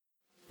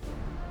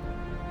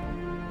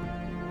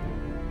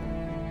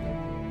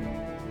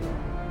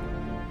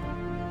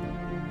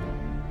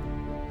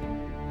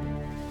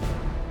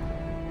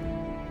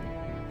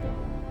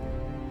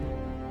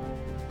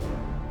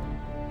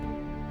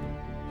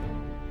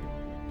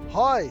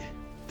Hi,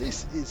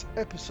 this is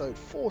episode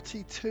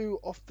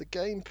 42 of the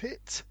Game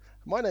Pit.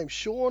 My name's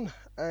Sean,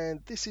 and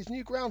this is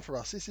new ground for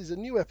us. This is a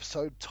new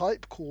episode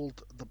type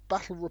called the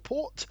Battle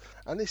Report,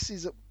 and this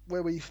is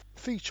where we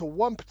feature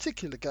one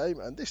particular game,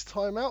 and this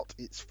time out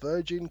it's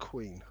Virgin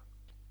Queen.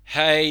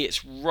 Hey,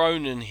 it's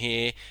Ronan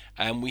here,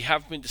 and we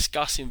have been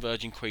discussing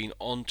Virgin Queen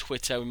on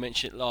Twitter. We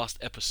mentioned it last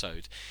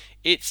episode.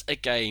 It's a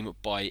game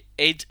by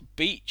Ed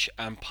Beach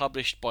and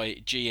published by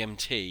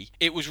GMT.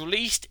 It was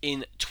released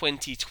in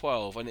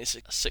 2012, and it's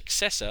a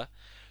successor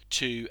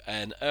to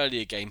an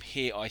earlier game,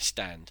 Here I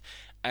Stand.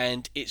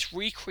 And it's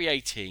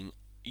recreating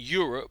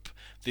Europe,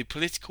 the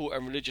political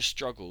and religious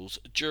struggles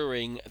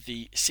during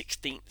the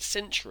 16th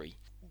century.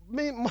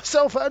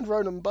 Myself and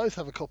Ronan both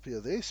have a copy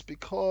of this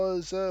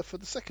because for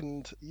the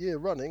second year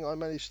running I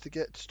managed to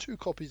get 2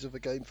 copies of a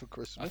game for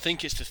Christmas. I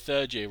think it's the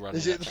third year running.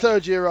 Is it the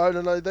third year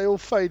running? And they all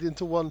fade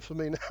into one for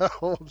me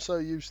now. I'm so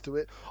used to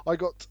it. I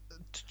got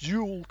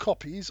dual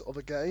copies of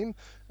a game,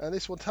 and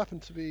this one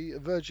happened to be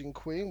Virgin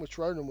Queen, which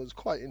Ronan was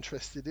quite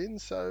interested in,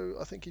 so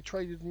I think he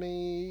traded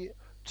me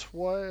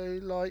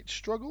Twilight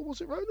Struggle,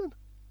 was it, Ronan?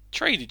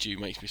 Traded you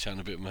makes me sound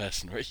a bit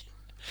mercenary.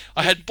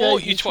 I had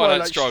bought you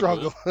Twilight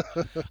Struggle.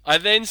 I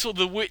then saw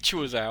The Witcher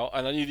was out,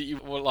 and I knew that you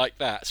were like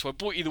that, so I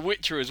bought you The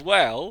Witcher as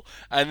well,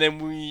 and then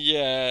we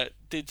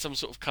did some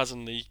sort of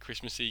cousinly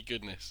Christmassy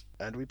goodness.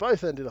 And we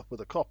both ended up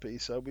with a copy,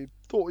 so we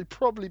thought we'd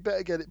probably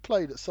better get it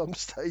played at some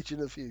stage in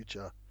the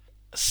future.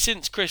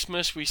 Since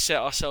Christmas, we set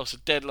ourselves a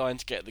deadline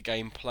to get the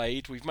game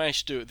played. We've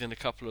managed to do it within a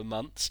couple of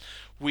months.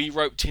 We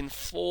roped in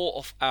 4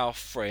 of our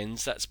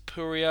friends. That's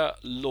Puria,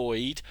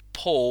 Lloyd,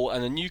 Paul,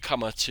 and a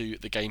newcomer to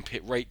the Game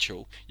Pit,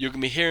 Rachel. You're going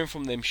to be hearing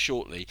from them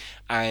shortly.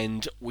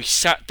 And we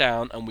sat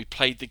down and we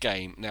played the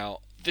game.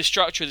 Now, the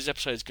structure of this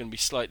episode is going to be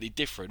slightly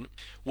different.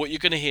 What you're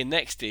going to hear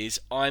next is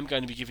I'm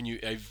going to be giving you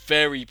a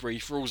very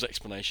brief rules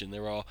explanation.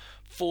 There are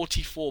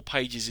 44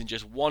 pages in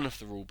just one of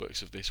the rule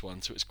books of this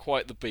one, so it's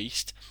quite the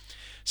beast.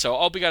 So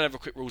I'll be going over a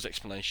quick rules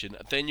explanation.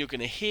 Then you're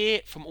going to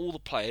hear from all the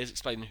players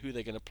explaining who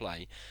they're going to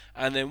play.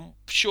 And then,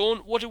 Sean,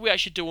 what did we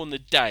actually do on the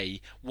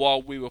day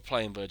while we were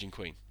playing Virgin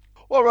Queen?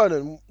 Well,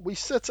 Ronan, we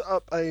set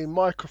up a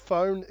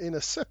microphone in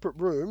a separate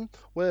room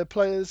where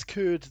players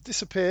could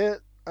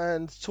disappear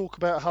and talk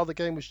about how the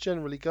game was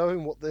generally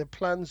going, what their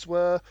plans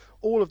were,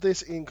 all of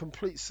this in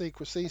complete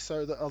secrecy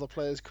so that other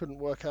players couldn't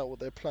work out what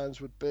their plans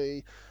would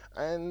be.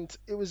 And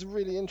it was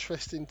really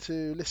interesting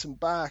to listen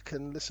back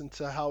and listen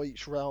to how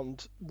each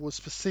round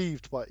was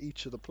perceived by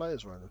each of the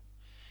players, Ronan.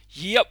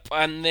 Yep,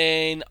 and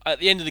then at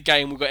the end of the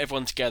game we've got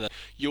everyone together.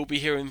 You'll be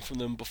hearing from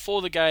them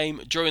before the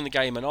game, during the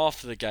game and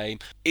after the game.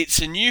 It's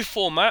a new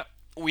format.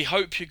 We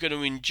hope you're going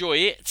to enjoy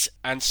it,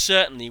 and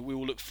certainly we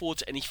will look forward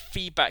to any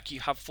feedback you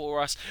have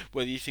for us,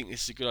 whether you think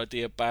this is a good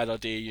idea, bad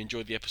idea, you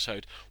enjoyed the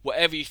episode.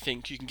 Whatever you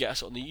think, you can get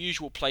us on the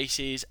usual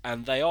places,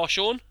 and they are,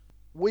 Sean?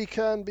 We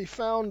can be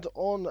found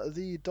on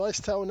the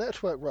Dice Tower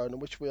Network, Ronan,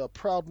 which we are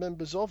proud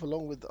members of,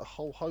 along with a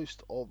whole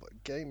host of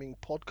gaming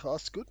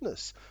podcast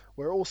goodness.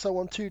 We're also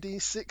on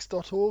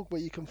 2d6.org,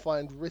 where you can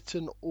find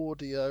written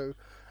audio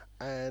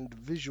and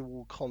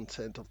visual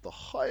content of the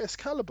highest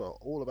caliber,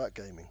 all about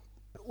gaming.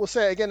 We'll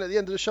say it again at the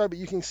end of the show, but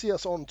you can see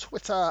us on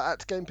Twitter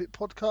at GamePit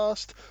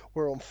Podcast.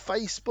 We're on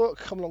Facebook.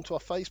 Come along to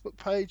our Facebook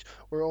page.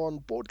 We're on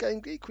Board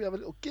Game Geek. We have a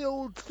little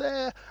guild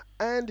there.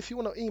 And if you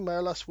want to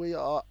email us, we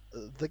are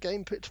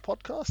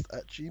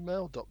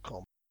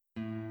thegamepitpodcast@gmail.com.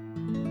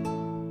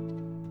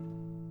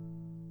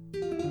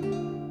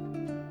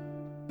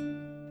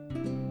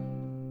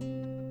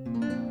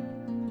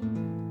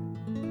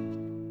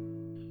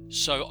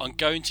 So I'm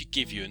going to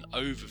give you an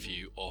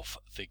overview of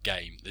the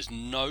game. There's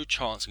no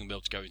chance I'm going to be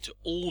able to go into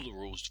all the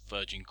rules of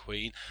Virgin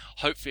Queen.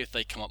 Hopefully if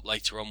they come up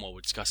later on while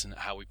we're discussing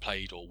how we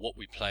played or what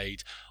we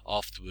played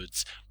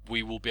afterwards,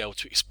 we will be able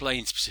to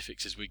explain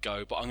specifics as we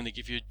go, but I'm going to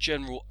give you a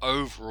general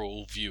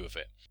overall view of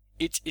it.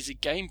 It is a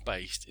game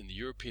based in the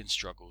European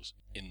struggles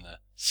in the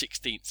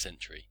 16th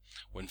century,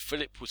 when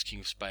Philip was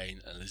King of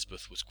Spain and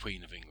Elizabeth was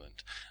Queen of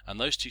England. And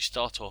those two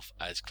start off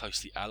as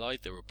closely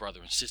allied. They were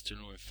brother and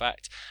sister-in-law, in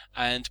fact,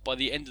 and by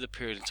the end of the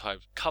period in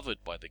time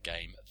covered by the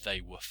game,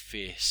 they were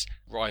fierce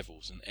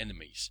rivals and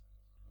enemies.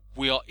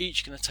 We are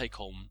each going to take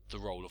on the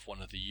role of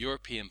one of the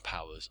European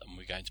powers, and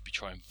we're going to be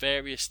trying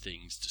various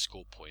things to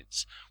score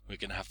points. We're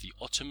going to have the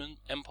Ottoman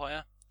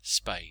Empire,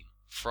 Spain,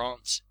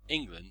 France,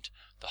 England,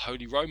 the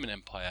Holy Roman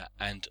Empire,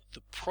 and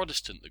the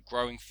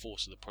growing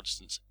force of the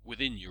Protestants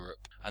within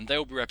Europe, and they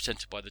will be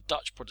represented by the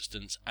Dutch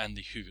Protestants and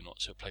the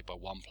Huguenots, who are played by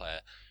one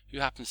player, who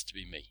happens to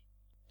be me.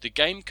 The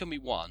game can be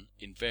won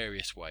in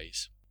various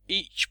ways.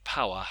 Each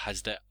power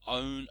has their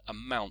own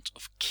amount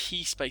of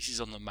key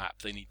spaces on the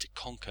map they need to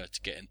conquer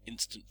to get an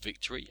instant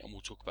victory, and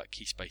we'll talk about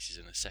key spaces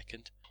in a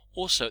second.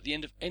 Also, at the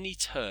end of any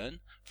turn,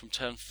 from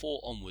turn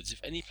 4 onwards,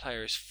 if any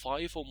player is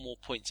 5 or more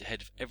points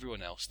ahead of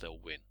everyone else, they'll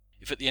win.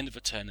 If at the end of a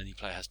turn any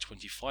player has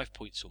 25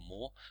 points or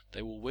more,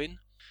 they will win.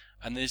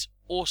 And there's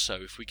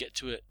also, if we get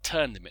to a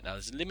turn limit, now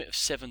there's a limit of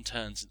 7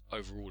 turns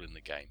overall in the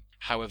game.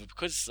 However,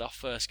 because this is our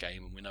first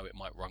game and we know it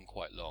might run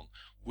quite long,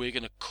 we're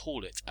going to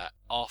call it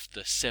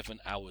after 7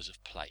 hours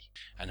of play.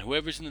 And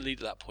whoever is in the lead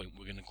at that point,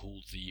 we're going to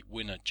call the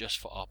winner just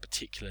for our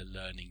particular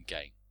learning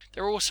game.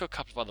 There are also a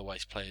couple of other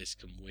ways players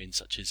can win,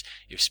 such as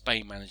if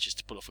Spain manages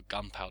to pull off a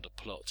gunpowder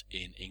plot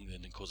in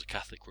England and cause a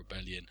Catholic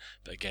rebellion,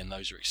 but again,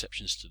 those are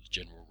exceptions to the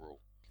general rule.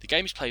 The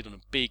game is played on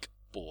a big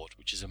board,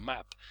 which is a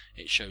map.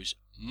 It shows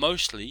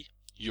mostly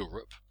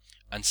Europe,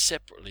 and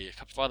separately a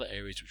couple of other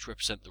areas which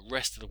represent the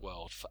rest of the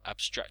world for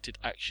abstracted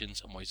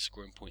actions and ways of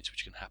scoring points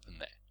which can happen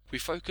there. If we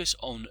focus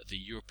on the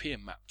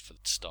European map for the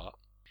start,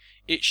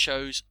 it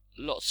shows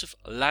lots of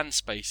land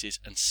spaces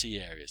and sea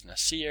areas. Now,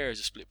 sea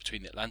areas are split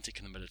between the Atlantic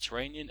and the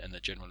Mediterranean, and the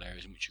general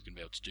areas in which you're going to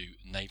be able to do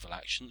naval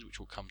actions, which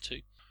we'll come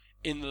to.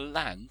 In the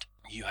land,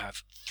 you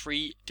have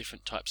 3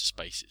 different types of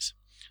spaces.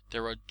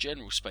 There are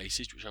general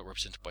spaces, which are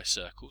represented by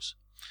circles.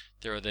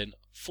 There are then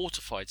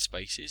fortified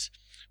spaces,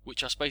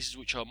 which are spaces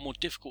which are more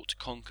difficult to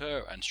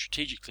conquer and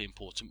strategically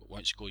important but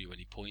won't score you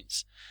any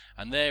points,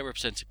 and they're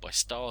represented by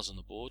stars on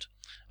the board.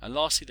 And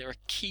lastly, there are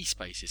key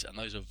spaces, and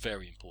those are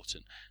very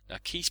important. Now,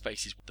 key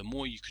spaces, the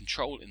more you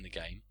control in the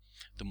game,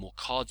 the more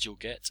cards you'll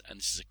get, and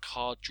this is a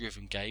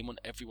card-driven game. On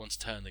everyone's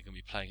turn they're going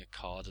to be playing a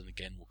card, and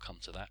again we'll come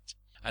to that.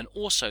 And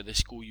also they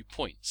score you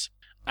points.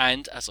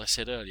 And as I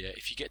said earlier,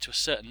 if you get to a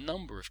certain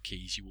number of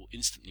keys, you will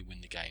instantly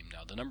win the game.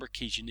 Now, the number of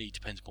keys you need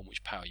depends upon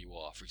which power you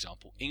are. For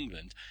example,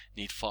 England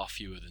need far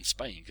fewer than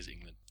Spain, because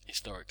England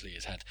historically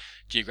has had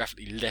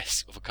geographically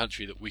less of a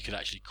country that we could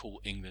actually call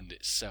England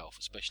itself,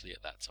 especially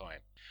at that time.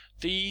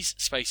 These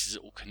spaces are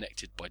all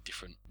connected by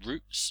different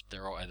routes.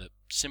 There are either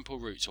simple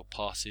routes or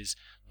passes,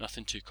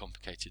 nothing too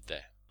complicated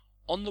there.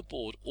 On the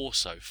board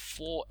also,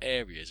 4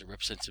 areas are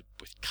represented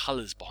with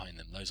colours behind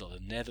them. Those are the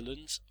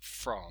Netherlands,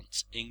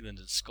 France, England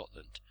and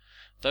Scotland.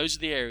 Those are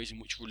the areas in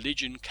which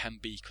religion can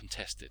be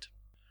contested.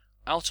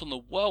 Out on the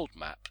world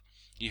map,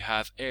 you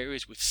have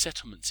areas with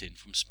settlements in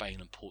from Spain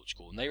and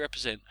Portugal, and they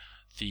represent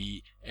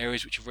the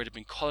areas which have already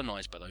been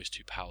colonised by those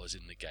 2 powers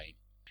in the game.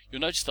 You'll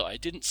notice that I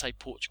didn't say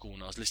Portugal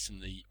when I was listing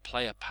the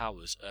player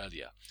powers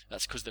earlier.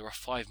 That's because there are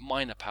 5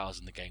 minor powers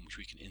in the game which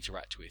we can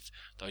interact with,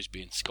 those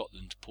being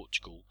Scotland,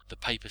 Portugal, the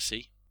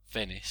Papacy,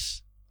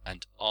 Venice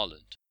and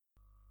Ireland.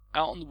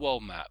 Out on the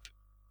world map,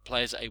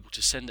 players are able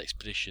to send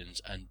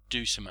expeditions and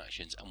do some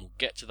actions, and we'll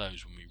get to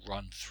those when we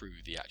run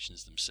through the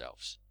actions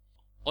themselves.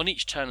 On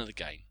each turn of the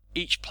game,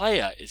 each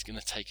player is going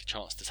to take a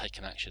chance to take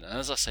an action, and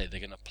as I say, they're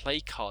going to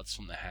play cards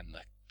from their hand.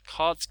 The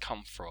cards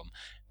come from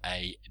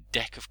a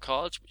deck of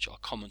cards which are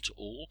common to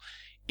all.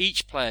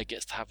 Each player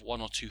gets to have 1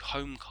 or 2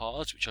 home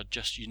cards which are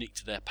just unique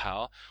to their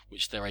power,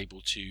 which they're able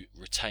to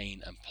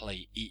retain and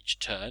play each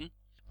turn,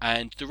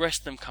 and the rest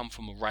of them come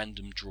from a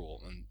random draw.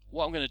 And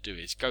what I'm going to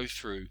do is go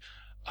through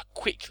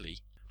quickly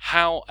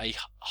how a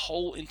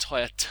whole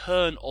entire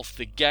turn of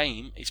the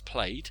game is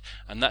played,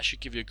 and that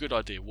should give you a good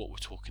idea of what we're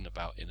talking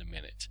about in a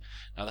minute.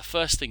 Now, the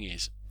first thing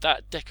is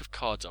that deck of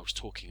cards I was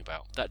talking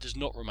about, that does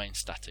not remain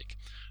static.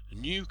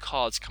 New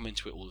cards come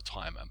into it all the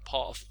time, and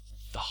part of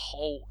the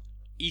whole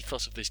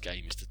ethos of this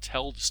game is to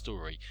tell the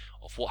story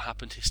of what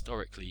happened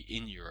historically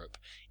in Europe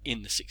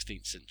in the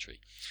 16th century.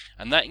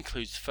 And that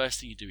includes the first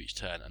thing you do each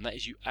turn, and that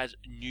is you add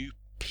new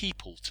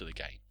people to the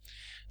game.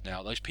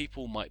 Now, those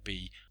people might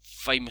be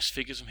famous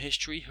figures from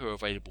history who are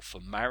available for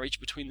marriage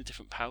between the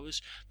different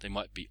powers. They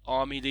might be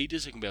army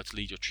leaders who can be able to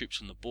lead your troops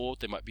on the board.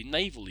 They might be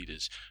naval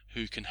leaders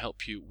who can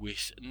help you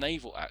with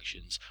naval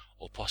actions,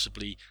 or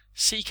possibly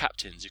sea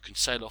captains who can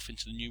sail off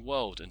into the new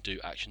world and do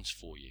actions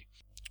for you.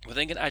 We're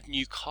then going to add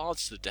new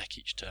cards to the deck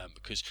each turn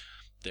because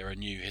there are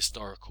new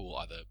historical,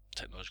 either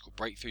technological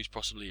breakthroughs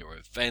possibly, or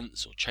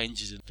events or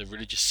changes in the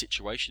religious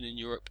situation in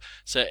Europe.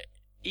 So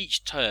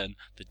each turn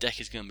the deck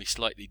is going to be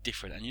slightly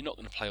different, and you're not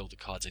going to play all the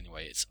cards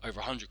anyway. It's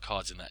over 100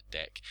 cards in that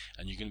deck,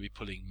 and you're going to be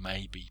pulling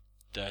maybe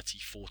 30,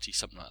 40,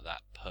 something like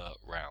that per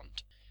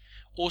round.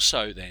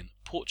 Also then,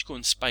 Portugal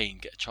and Spain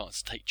get a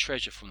chance to take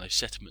treasure from those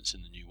settlements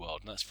in the New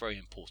World, and that's very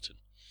important.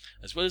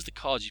 As well as the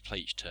cards you play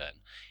each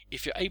turn,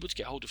 if you're able to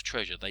get hold of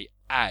treasure, they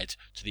add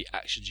to the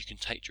actions you can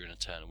take during a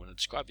turn. And when I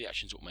describe the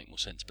actions, it will make more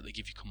sense, but they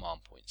give you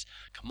command points.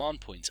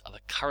 Command points are the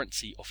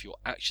currency of your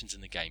actions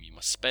in the game. You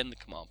must spend the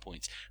command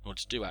points in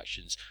order to do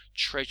actions.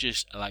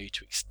 Treasures allow you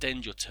to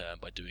extend your turn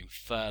by doing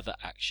further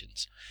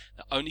actions.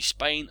 Now, only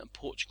Spain and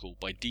Portugal,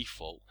 by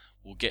default,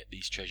 will get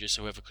these treasures,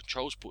 so whoever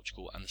controls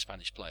Portugal and the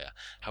Spanish player.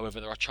 However,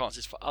 there are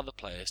chances for other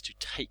players to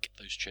take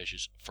those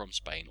treasures from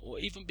Spain, or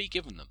even be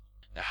given them.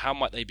 Now, how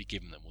might they be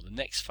given them? Well, the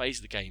next phase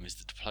of the game is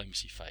the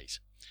diplomacy phase.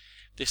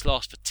 This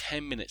lasts for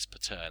 10 minutes per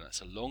turn.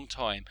 That's a long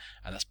time,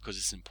 and that's because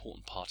it's an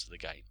important part of the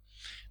game.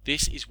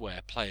 This is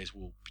where players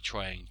will be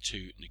trying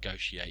to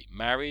negotiate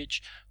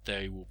marriage.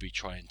 They will be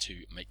trying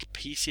to make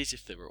peaces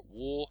if they're at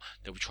war.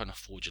 They'll be trying to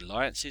forge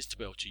alliances to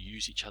be able to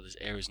use each other's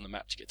areas on the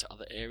map to get to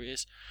other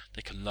areas.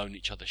 They can loan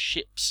each other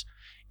ships.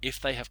 If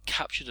they have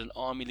captured an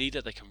army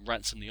leader, they can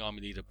ransom the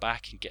army leader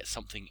back and get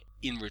something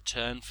in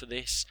return for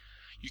this.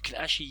 You can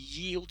actually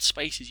yield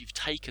spaces you've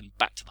taken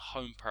back to the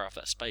home power of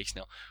that space.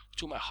 Now, we're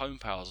talking about home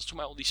powers. I was talking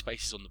about all these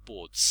spaces on the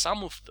board.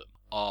 Some of them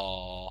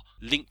are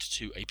linked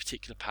to a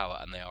particular power,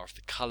 and they are of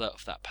the colour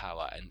of that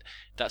power, and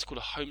that's called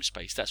a home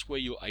space. That's where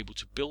you're able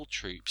to build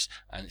troops,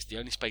 and it's the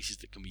only spaces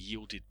that can be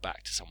yielded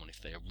back to someone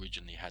if they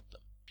originally had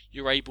them.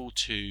 You're able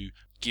to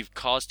give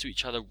cards to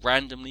each other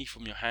randomly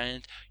from your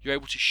hand. You're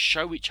able to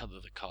show each other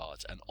the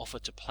cards and offer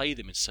to play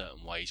them in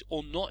certain ways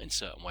or not in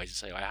certain ways, and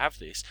say, I have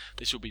this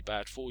will be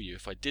bad for you.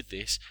 If I did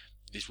this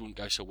wouldn't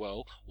go so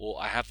well, or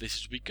I have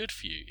this will be good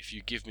for you. If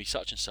you give me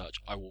such and such,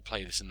 I will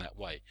play this in that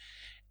way.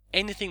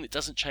 Anything that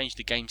doesn't change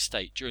the game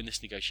state during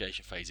this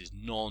negotiation phase is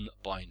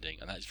non-binding,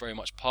 and that's very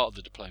much part of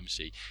the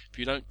diplomacy. If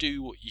you don't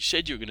do what you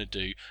said you were going to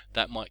do,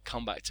 that might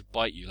come back to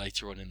bite you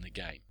later on in the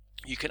game.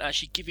 You can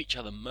actually give each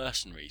other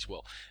mercenaries.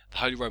 Well, the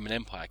Holy Roman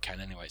Empire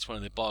can anyway. It's one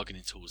of their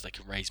bargaining tools. They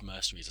can raise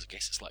mercenaries. I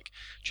guess it's like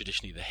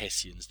traditionally the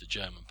Hessians, the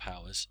German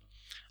powers.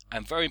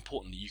 And very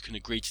importantly, you can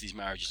agree to these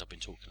marriages I've been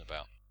talking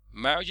about.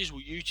 Marriages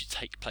will usually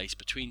take place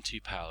between two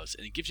powers,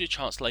 and it gives you a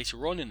chance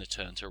later on in the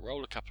turn to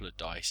roll a couple of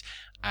dice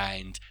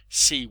and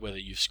see whether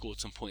you've scored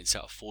some points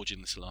out of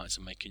forging this alliance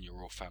and making your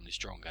royal family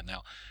stronger.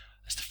 Now,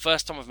 that's the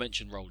first time I've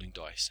mentioned rolling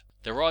dice.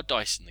 There are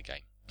dice in the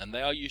game, and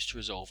they are used to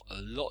resolve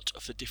a lot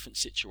of the different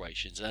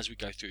situations, and as we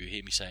go through, you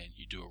hear me saying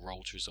you do a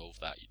roll to resolve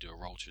that, you do a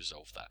roll to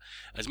resolve that.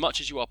 As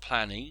much as you are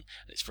planning,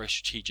 and it's very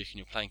strategic, and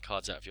you're playing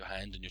cards out of your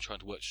hand and you're trying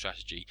to work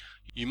strategy,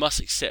 you must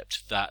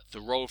accept that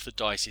the roll of the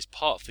dice is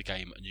part of the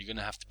game, and you're going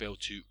to have to be able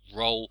to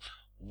roll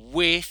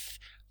with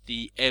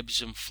the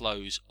ebbs and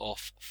flows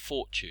of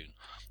fortune.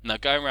 Now,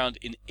 going around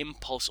in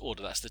impulse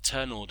order, that's the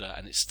turn order,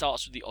 and it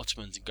starts with the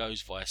Ottomans and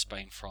goes via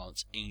Spain,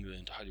 France,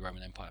 England, Holy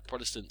Roman Empire,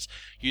 Protestants.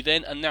 You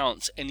then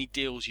announce any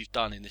deals you've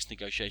done in this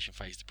negotiation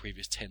phase the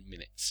previous 10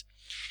 minutes.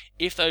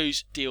 If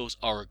those deals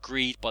are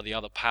agreed by the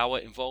other power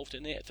involved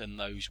in it, then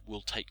those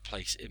will take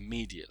place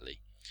immediately.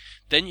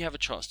 Then you have a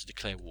chance to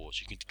declare wars.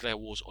 You can declare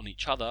wars on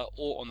each other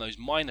or on those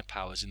minor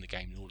powers in the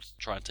game in order to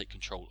try and take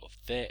control of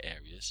their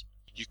areas.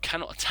 You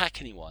cannot attack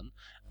anyone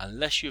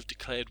unless you have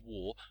declared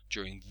war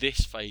during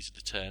this phase of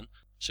the turn,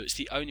 so it's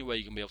the only way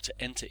you're going to be able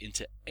to enter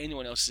into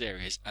anyone else's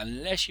areas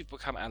unless you've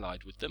become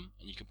allied with them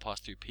and you can pass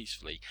through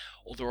peacefully,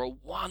 or there are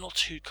one or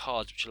two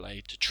cards which allow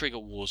you to trigger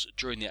wars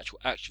during the actual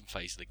action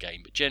phase of the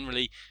game. But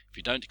generally, if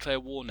you don't declare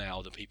war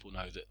now, then people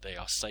know that they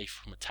are safe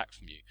from attack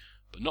from you,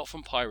 but not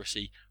from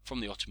piracy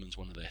from the Ottomans,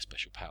 one of their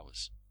special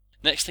powers.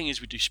 Next thing is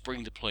we do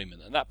spring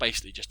deployment, and that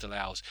basically just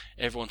allows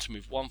everyone to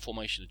move one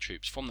formation of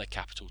troops from their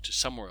capital to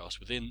somewhere else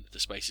within the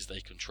spaces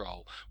they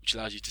control, which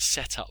allows you to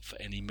set up for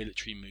any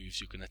military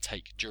moves you're going to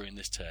take during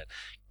this turn.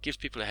 Gives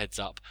people a heads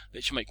up,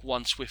 lets you make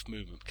one swift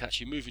movement, because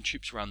actually moving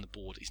troops around the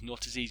board is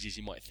not as easy as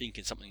you might think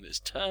in something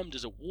that's termed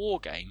as a war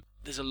game.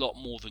 There's a lot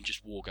more than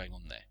just war going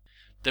on there.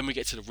 Then we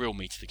get to the real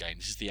meat of the game.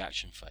 This is the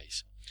action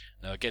phase.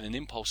 Now again, in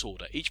impulse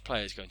order, each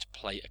player is going to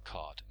play a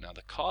card. Now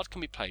the card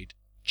can be played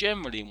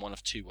generally in one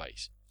of two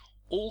ways.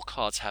 All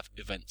cards have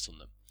events on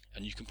them,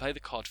 and you can play the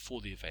card for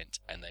the event,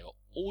 and they are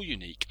all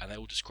unique, and they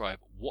will describe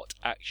what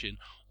action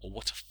or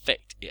what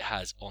effect it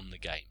has on the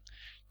game.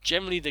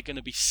 Generally, they're going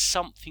to be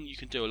something you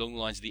can do along the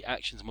lines of the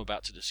actions I'm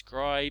about to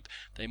describe.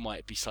 They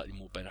might be slightly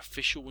more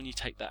beneficial when you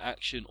take that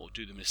action or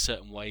do them in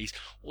certain ways,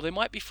 or they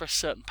might be for a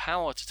certain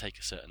power to take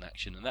a certain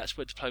action, and that's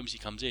where diplomacy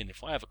comes in.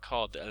 If I have a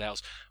card that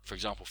allows, for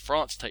example,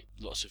 France to take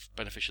lots of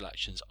beneficial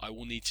actions, I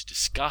will need to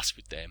discuss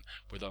with them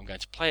whether I'm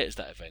going to play it as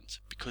that event,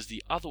 because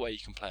the other way you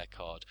can play a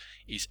card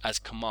is as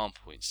command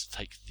points to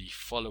take the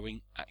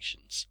following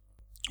actions.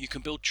 You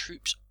can build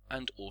troops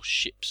and or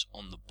ships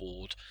on the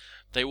board.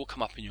 They will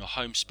come up in your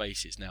home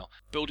spaces. Now,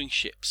 building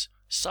ships,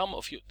 some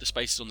of the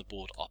spaces on the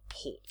board are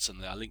ports,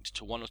 and they are linked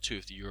to one or two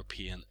of the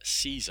European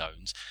sea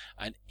zones,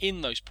 and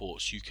in those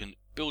ports you can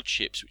build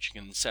ships which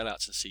you can sell out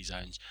to the sea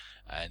zones,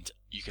 and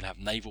you can have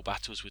naval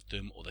battles with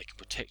them, or they can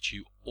protect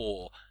you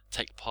or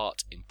take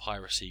part in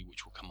piracy,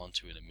 which we'll come on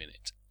to in a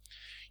minute.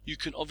 You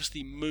can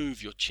obviously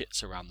move your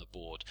chits around the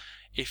board.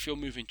 If you're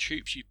moving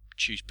troops, you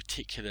choose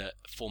particular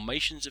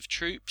formations of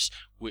troops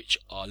which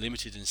are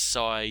limited in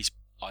size,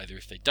 either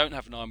if they don't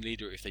have an army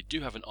leader, or if they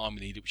do have an army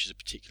leader, which is a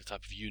particular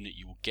type of unit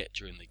you will get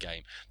during the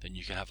game, then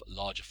you can have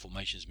larger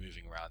formations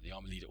moving around. The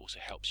army leader also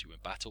helps you in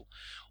battle.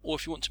 Or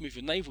if you want to move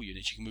your naval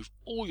units, you can move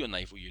all your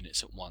naval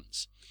units at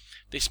once.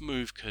 This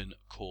move can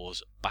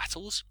cause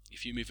battles.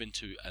 If you move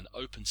into an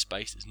open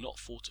space that's not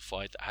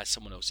fortified, that has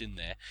someone else in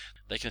there,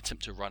 they can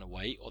attempt to run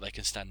away, or they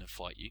can stand and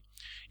fight you.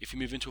 If you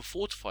move into a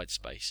fortified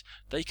space,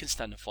 they can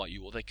stand and fight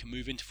you, or they can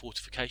move into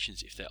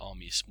fortifications if their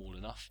army is small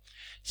enough.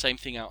 Same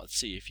thing out at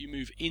sea. If you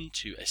move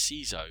into a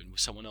sea zone with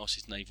someone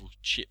else's naval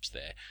ships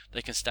there,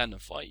 they can stand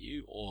and fight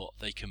you, or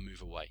they can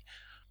move away.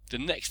 The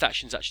next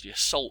action is actually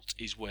assault,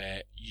 is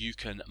where you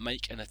can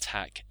make an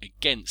attack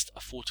against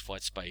a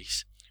fortified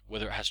space.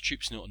 Whether it has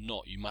troops in it or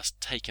not, you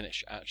must take an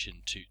extra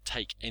action to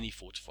take any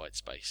fortified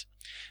space.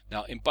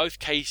 Now, in both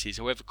cases,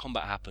 however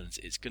combat happens,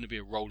 it's going to be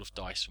a roll of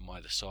dice from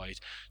either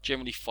side.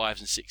 Generally 5s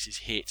and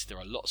 6s hit. There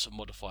are lots of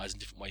modifiers and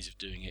different ways of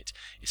doing it.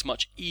 It's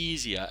much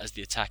easier as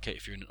the attacker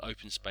if you're in an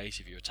open space.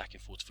 If you're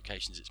attacking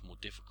fortifications, it's more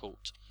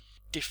difficult.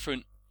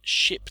 Different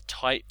ship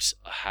types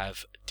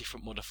have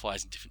different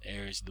modifiers in different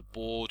areas of the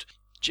board.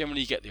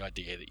 Generally you get the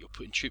idea that you're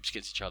putting troops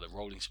against each other,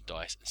 rolling some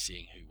dice and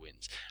seeing who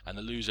wins. And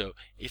the loser,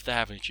 if they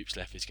have any troops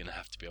left, is going to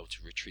have to be able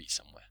to retreat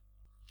somewhere.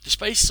 The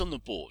spaces on the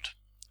board.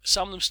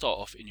 Some of them start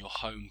off in your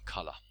home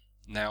colour.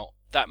 Now,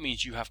 that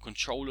means you have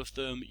control of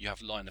them, you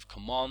have line of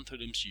command through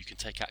them, so you can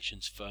take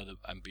actions further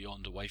and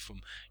beyond away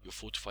from your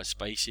fortified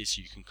spaces,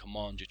 so you can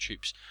command your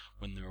troops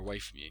when they're away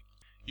from you.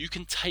 You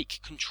can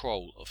take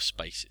control of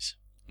spaces.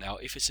 Now,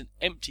 if it's an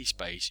empty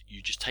space,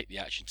 you just take the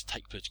action to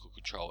take political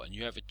control, and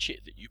you have a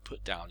chit that you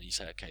put down and you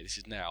say, okay, this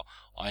is now,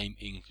 I'm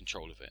in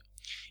control of it.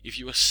 If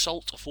you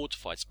assault a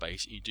fortified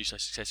space and you do so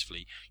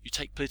successfully, you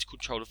take political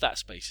control of that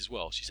space as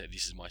well. So you say,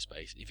 this is my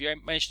space. If you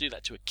manage to do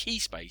that to a key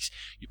space,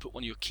 you put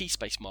one of your key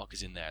space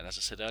markers in there. And as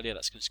I said earlier,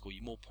 that's going to score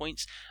you more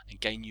points and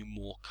gain you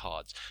more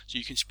cards. So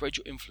you can spread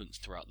your influence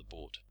throughout the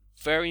board.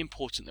 Very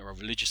important, there are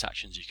religious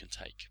actions you can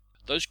take.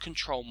 Those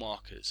control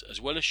markers,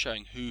 as well as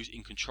showing who's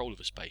in control of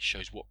a space,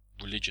 shows what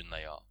religion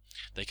they are.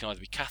 They can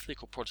either be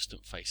Catholic or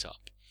Protestant face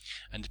up.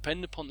 And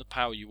depending upon the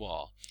power you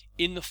are,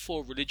 in the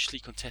 4 religiously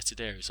contested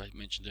areas I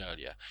mentioned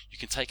earlier, you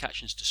can take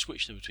actions to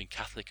switch them between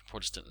Catholic and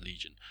Protestant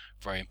allegiance.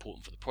 Very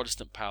important for the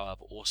Protestant power,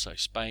 but also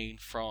Spain,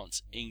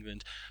 France,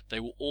 England. They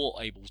were all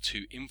able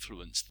to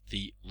influence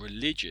the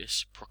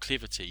religious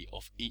proclivity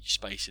of each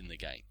space in the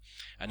game.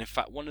 And in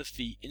fact, one of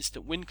the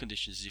instant win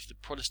conditions is if the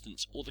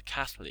Protestants or the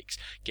Catholics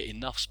get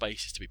enough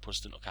spaces to be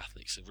Protestant or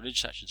Catholic. So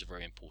religious actions are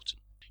very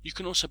important. You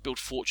can also build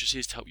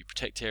fortresses to help you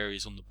protect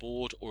areas on the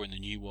board or in the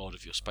new world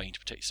of your Spain to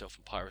protect yourself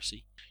from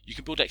piracy. You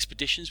can build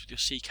expeditions with your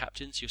sea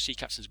captains. Your sea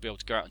captains will be able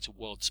to go out into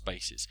world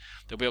spaces.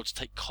 They'll be able to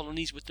take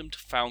colonies with them to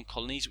found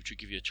colonies, which will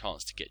give you a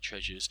chance to get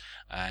treasures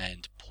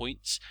and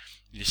points.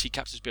 Your sea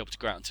captains will be able to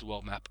go out into the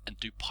world map and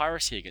do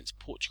piracy against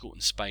Portugal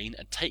and Spain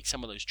and take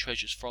some of those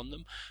treasures from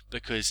them,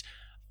 because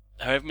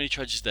however many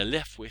treasures they're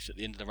left with at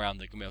the end of the round,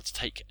 they're going to be able to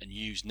take and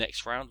use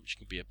next round, which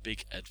can be a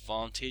big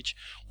advantage.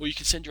 Or you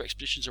can send your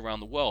expeditions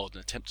around the world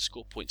and attempt to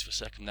score points for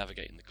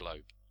circumnavigating the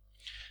globe.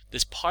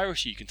 There's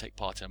piracy you can take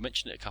part in. I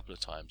mentioned it a couple of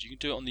times. You can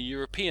do it on the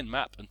European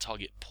map and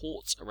target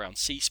ports around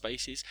sea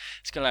spaces.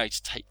 It's going to allow you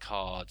to take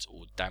cards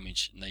or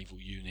damage naval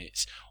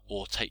units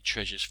or take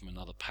treasures from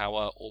another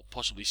power or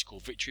possibly score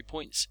victory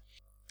points.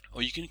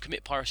 Or you can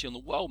commit piracy on the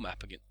world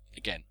map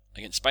again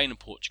against Spain and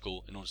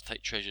Portugal in order to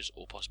take treasures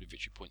or possibly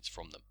victory points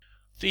from them.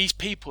 These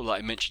people that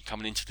I mentioned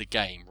coming into the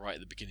game right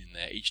at the beginning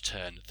there, each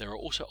turn, there are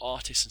also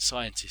artists and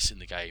scientists in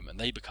the game, and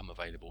they become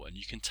available, and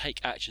you can take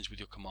actions with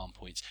your command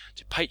points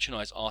to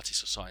patronise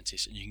artists or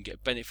scientists, and you can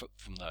get benefit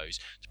from those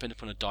depending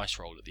upon a dice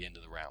roll at the end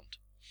of the round.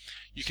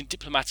 You can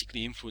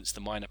diplomatically influence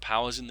the minor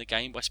powers in the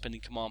game by spending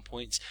command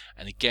points,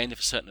 and again,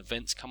 if certain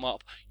events come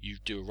up, you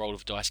do a roll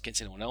of dice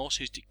against anyone else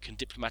who can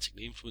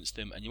diplomatically influence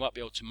them, and you might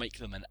be able to make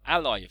them an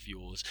ally of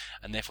yours,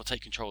 and therefore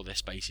take control of their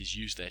spaces,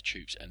 use their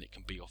troops, and it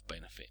can be of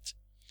benefit.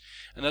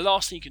 And the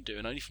last thing you can do,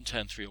 and only from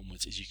turn 3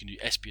 onwards, is you can do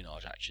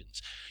espionage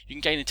actions. You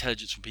can gain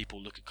intelligence from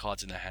people, look at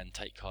cards in their hand,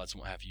 take cards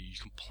and what have you. You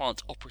can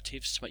plant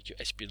operatives to make your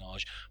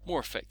espionage more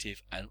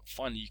effective, and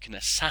finally you can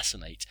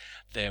assassinate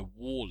their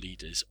war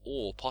leaders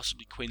or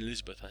possibly Queen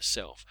Elizabeth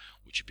herself,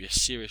 which would be a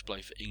serious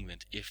blow for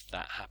England if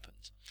that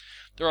happened.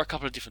 There are a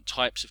couple of different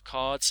types of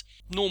cards.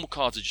 Normal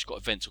cards have just got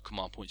events or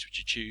command points which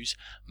you choose.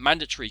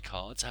 Mandatory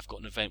cards have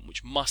got an event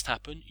which must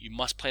happen. You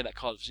must play that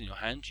card that's in your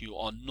hand. You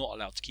are not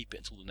allowed to keep it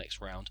until the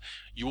next round.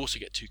 You also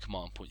get 2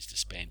 command points to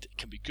spend. It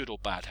can be good or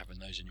bad having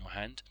those in your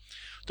hand.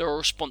 There are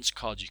response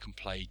cards you can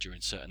play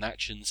during certain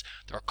actions.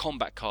 There are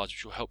combat cards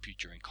which will help you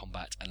during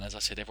combat. And as I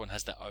said, everyone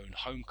has their own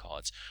home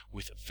cards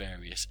with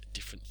various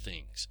different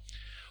things.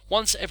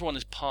 Once everyone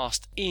has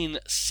passed in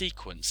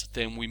sequence,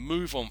 then we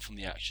move on from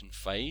the action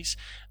phase,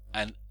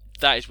 and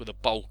that is where the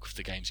bulk of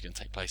the game is going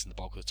to take place, and the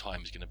bulk of the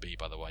time is going to be,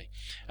 by the way.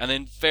 And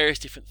then various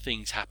different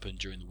things happen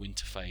during the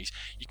winter phase.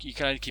 You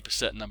can only keep a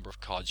certain number of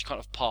cards. You can't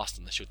have passed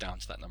unless you're down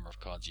to that number of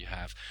cards you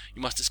have.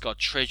 You must discard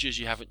treasures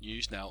you haven't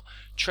used. Now,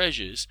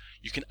 treasures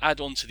you can add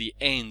on to the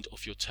end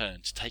of your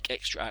turn to take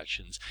extra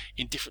actions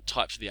in different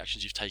types of the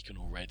actions you've taken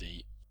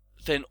already.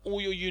 Then all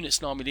your units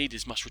and army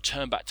leaders must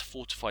return back to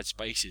fortified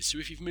spaces. So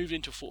if you've moved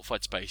into a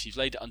fortified space, you've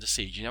laid it under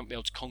siege, you haven't been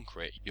able to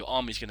conquer it, your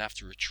army is going to have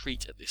to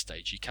retreat at this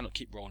stage. You cannot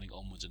keep rolling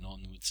onwards and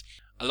onwards.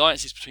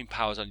 Alliances between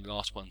powers only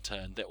last one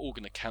turn. They're all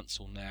going to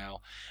cancel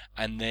now.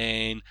 And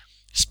then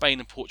Spain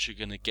and Portugal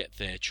are going to get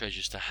their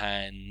treasures to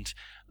hand.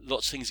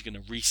 Lots of things are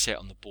going to reset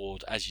on the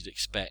board as you'd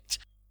expect.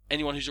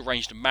 Anyone who's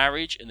arranged a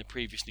marriage in the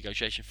previous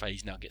negotiation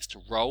phase now gets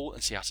to roll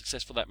and see how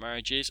successful that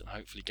marriage is and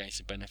hopefully gain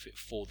some benefit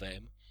for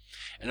them.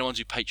 And the ones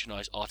who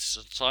patronise artists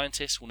and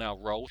scientists will now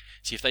roll,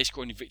 see if they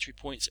score any victory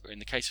points, or in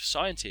the case of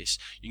scientists,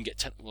 you can get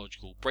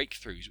technological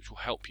breakthroughs which will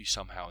help you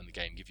somehow in the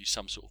game, give you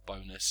some sort of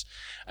bonus.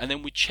 And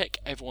then we check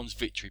everyone's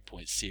victory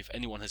points, see if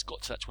anyone has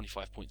got to that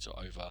 25 points or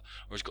over,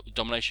 or has got the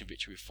domination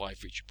victory with 5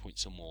 victory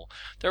points or more.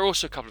 There are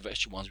also a couple of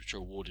extra ones which are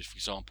awarded. For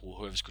example,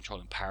 whoever's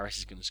controlling Paris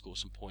is going to score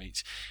some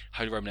points.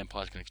 Holy Roman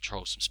Empire is going to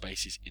control some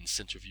spaces in the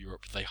centre of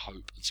Europe, they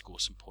hope, and score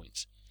some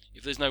points.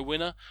 If there's no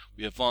winner,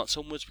 we advance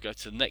onwards, we go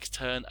to the next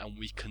turn, and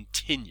we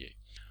continue.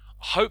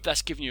 Hope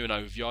that's given you an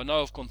overview. I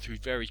know I've gone through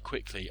very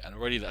quickly and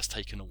already that's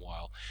taken a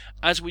while.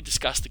 As we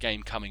discuss the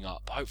game coming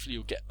up, hopefully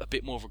you'll get a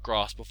bit more of a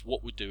grasp of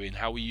what we're doing,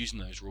 how we're using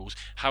those rules,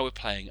 how we're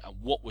playing and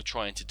what we're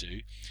trying to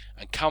do.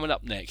 And coming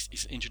up next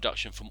is an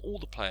introduction from all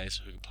the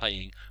players who are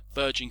playing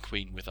Virgin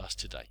Queen with us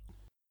today.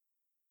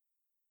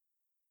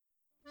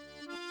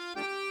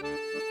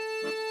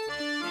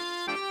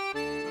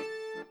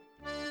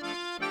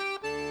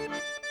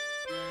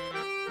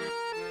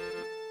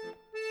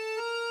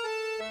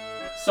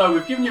 So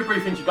we've given you a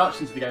brief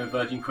introduction to the game of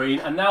Virgin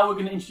Queen, and now we're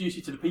going to introduce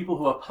you to the people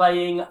who are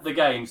playing the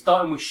game,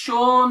 starting with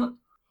Sean.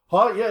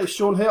 Hi, yeah, it's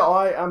Sean here.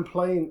 I am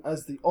playing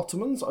as the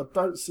Ottomans. I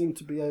don't seem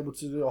to be able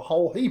to do a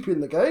whole heap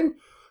in the game,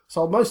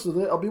 so most of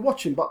it I'll be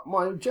watching, but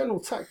my general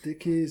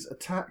tactic is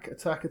attack,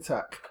 attack,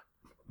 attack.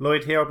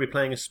 Lloyd here, I'll be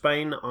playing as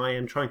Spain. I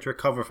am trying to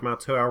recover from our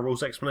 2-hour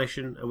rules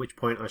explanation, at which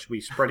point I shall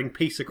be spreading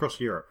peace across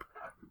Europe.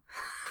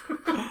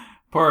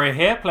 Poirier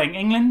here, playing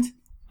England,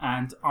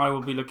 and I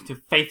will be looking to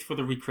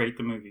faithfully recreate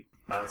the movie.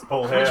 It's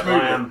Paul here. movie?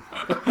 I am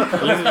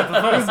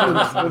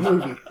The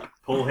movie.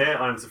 Paul here.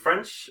 I am the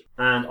French,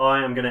 and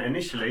I am going to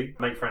initially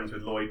make friends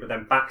with Lloyd, but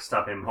then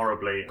backstab him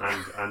horribly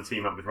and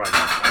team up with Ryan.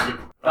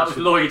 That was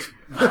Lloyd.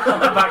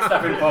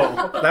 Backstabbing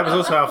Paul. That was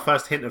also our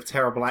first hint of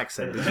terrible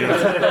accent. Did you?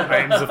 I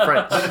am the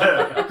French.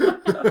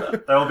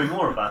 There will be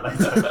more of that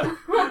later.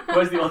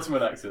 Where's the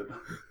Ottoman accent?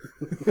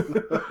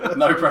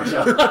 No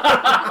pressure.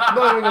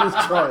 Not even going to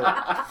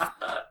try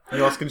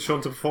You're asking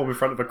Sean to perform in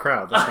front of a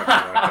crowd. That's not going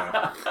to work out.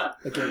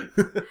 it.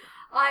 Okay.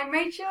 I'm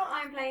Rachel,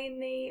 I'm playing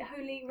the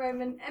Holy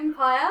Roman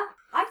Empire.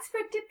 I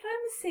spread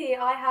diplomacy.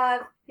 I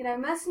have,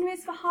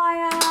 mercenaries for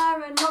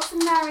hire and lots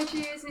of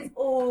marriages, and it's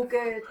all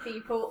good,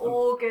 people,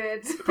 all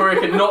good.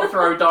 Poirier can not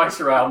throw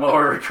dice around while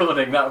we're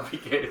recording, that would be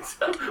good.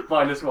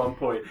 -1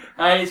 point.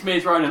 Hey, it's me,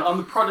 it's Ronan. I'm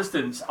the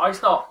Protestants. I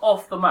start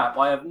off the map.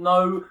 I have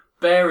no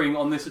bearing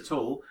on this at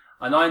all.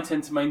 And I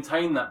intend to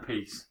maintain that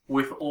peace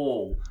with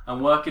all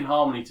and work in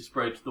harmony to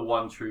spread the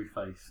one true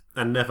faith.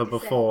 And never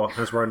before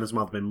has Rona's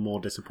mother been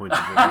more disappointed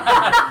with me.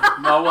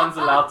 No one's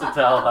allowed to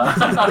tell her.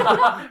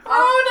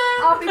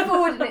 I'll be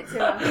forwarding it to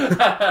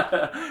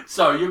her.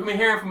 So, you're going to be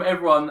hearing from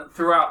everyone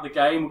throughout the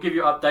game. We'll give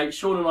you updates.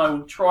 Sean and I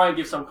will try and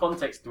give some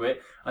context to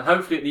it. And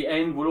hopefully at the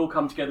end, we'll all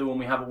come together when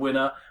we have a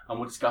winner and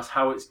we'll discuss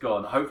how it's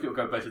gone. Hopefully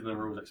it'll go better than the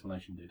rules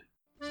explanation did.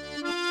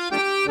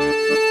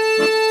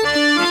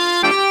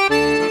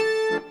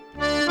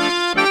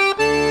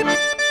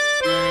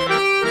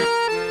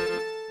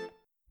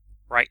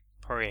 Right,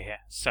 Poirier here.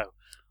 So,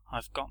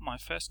 I've got my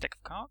first deck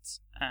of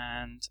cards,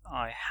 and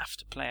I have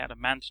to play out a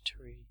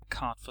mandatory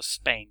card for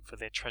Spain for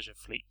their treasure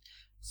fleet.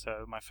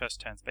 So my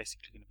first turn is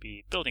basically going to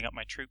be building up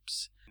my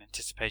troops in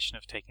anticipation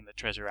of taking the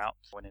treasure out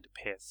when it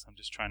appears. I'm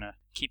just trying to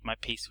keep my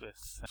peace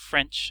with the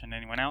French and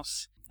anyone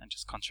else, and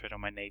just concentrate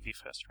on my navy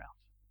first round.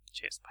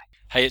 Cheers, bye.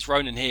 Hey, it's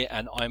Ronan here,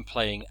 and I'm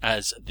playing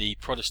as the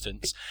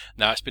Protestants.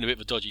 Now, it's been a bit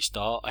of a dodgy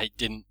start. I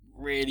didn't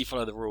really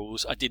follow the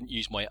rules. I didn't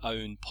use my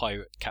own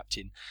pirate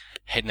captain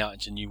heading out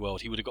into the New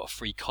World. He would have got a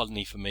free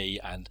colony for me,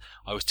 and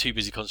I was too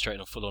busy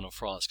concentrating on full-on on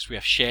France because we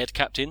have shared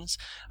captains,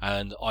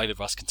 and either of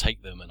us can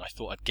take them, and I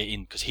thought I'd get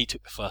in because he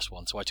took the first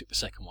one, so I took the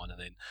second one, and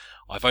then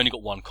I've only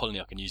got one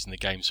colony I can use in the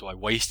game, so I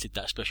wasted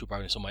that special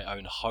bonus on my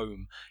own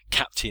home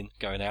captain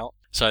going out.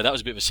 So that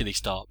was a bit of a silly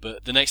start,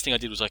 but the next thing I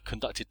did was I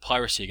conducted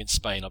piracy against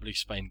Spain. I believe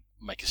Spain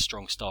make a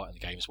strong start in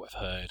the game, is what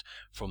I've heard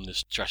from the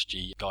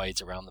strategy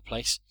guides around the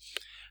place.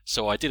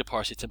 So I did a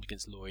piracy attempt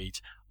against Lloyd.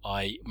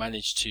 I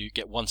managed to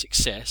get one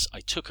success. I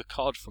took a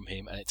card from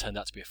him, and it turned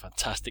out to be a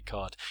fantastic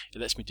card.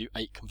 It lets me do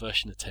 8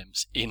 conversion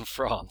attempts in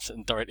France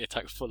and directly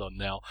attack Fulon.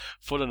 Now,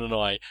 Fulon and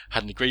I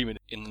had an agreement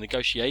in the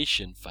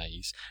negotiation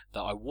phase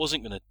that I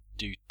wasn't going to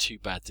do too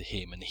bad to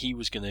him, and he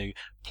was going to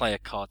play a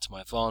card to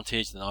my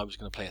advantage, and I was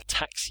going to play a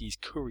Taxis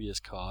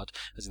Couriers card,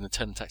 as in the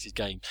Turn and Taxis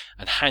game,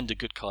 and hand a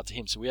good card to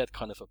him. So we had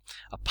kind of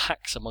a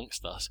pax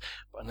amongst us.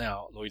 But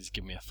now Lloyd has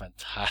given me a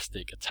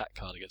fantastic attack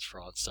card against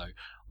France, so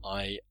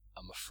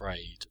I'm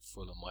afraid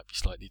Fulham might be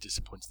slightly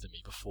disappointed in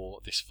me before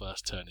this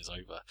first turn is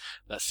over.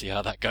 Let's see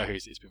how that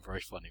goes. It's been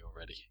very funny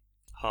already.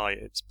 Hi,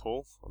 it's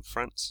Paul. I'm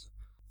France.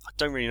 I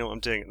don't really know what I'm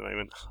doing at the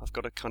moment. I've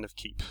got to kind of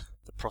keep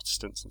the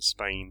Protestants and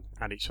Spain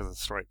at each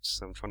other's throats,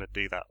 so I'm trying to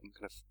do that. I'm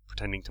kind of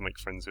pretending to make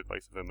friends with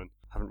both of them and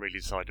haven't really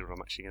decided what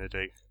I'm actually going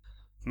to do.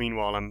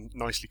 Meanwhile, I'm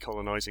nicely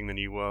colonising the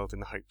New World in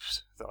the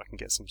hopes that I can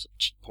get some sort of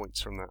cheap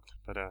points from that.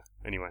 But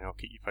anyway, I'll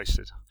keep you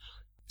posted.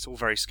 It's all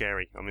very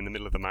scary. I'm in the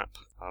middle of the map.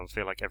 I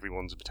feel like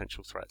everyone's a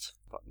potential threat.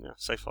 But yeah,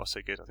 so far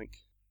so good, I think.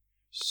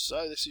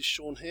 So this is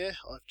Sean here.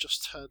 I've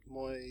just had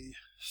my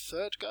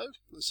third go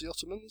as the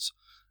Ottomans,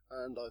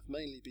 and I've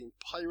mainly been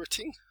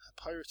pirating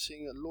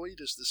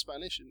Lloyd as the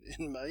Spanish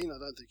in Maine. I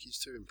don't think he's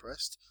too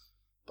impressed,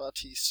 but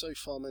he's so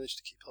far managed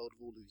to keep hold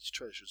of all of his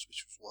treasures,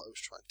 which was what I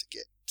was trying to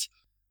get.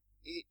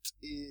 It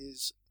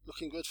is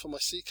looking good for my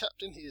sea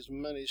captain. He has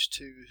managed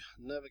to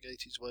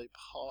navigate his way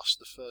past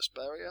the first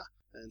barrier,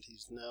 and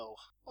he's now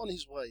on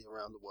his way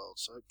around the world,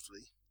 so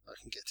hopefully I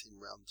can get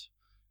him round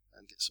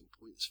and get some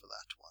points for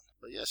that one.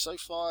 But yeah, so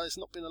far it's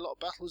not been a lot of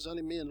battles,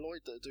 only me and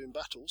Lloyd that are doing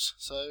battles,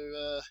 so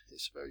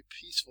it's a very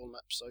peaceful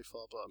map so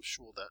far, but I'm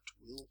sure that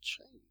will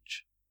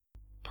change.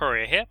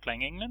 Poria here,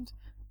 playing England,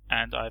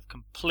 and I've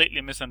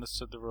completely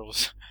misunderstood the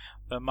rules.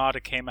 The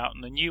Armada came out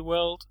in the New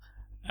World,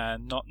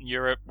 and not in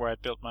Europe where I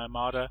built my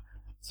Armada,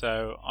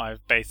 so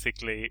I've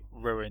basically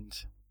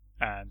ruined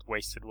and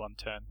wasted one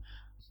turn.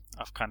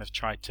 I've kind of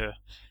tried to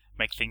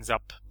make things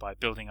up by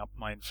building up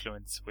my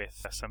influence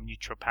with some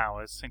neutral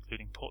powers,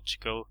 including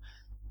Portugal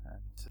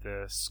and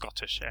the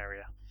Scottish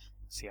area.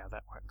 See how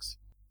that works.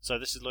 So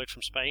this is Lloyd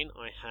from Spain.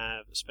 I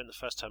have spent the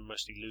first turn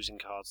mostly losing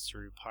cards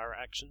through pirate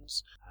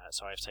actions,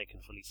 so I have taken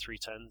fully 3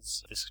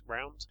 turns this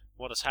round.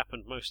 What has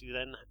happened mostly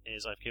then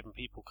is I've given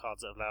people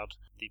cards that have allowed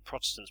the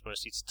Protestants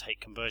mostly to take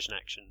conversion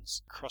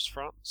actions across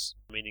France,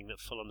 meaning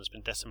that Fulham has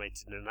been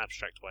decimated in an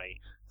abstract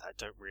way that I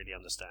don't really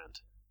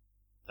understand.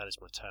 That is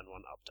my turn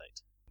 1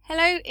 update.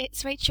 Hello,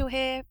 it's Rachel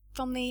here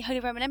from the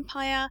Holy Roman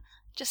Empire.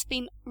 Just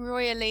been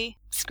royally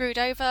screwed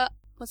over.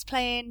 Was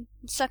playing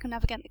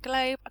Circumnavigate the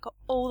Globe. I got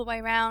all the way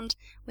around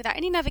without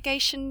any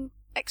navigation,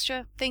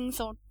 extra things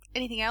or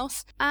anything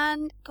else,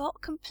 and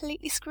got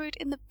completely screwed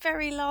in the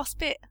very last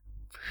bit.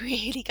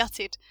 Really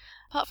gutted.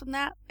 Apart from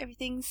that,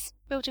 everything's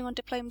building on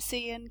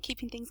diplomacy and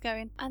keeping things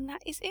going, and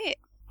that is it.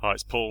 Hi,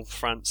 it's Paul,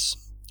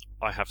 France.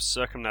 I have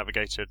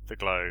circumnavigated the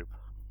globe.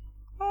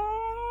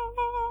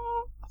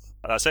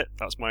 That's it.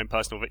 That's my own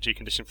personal victory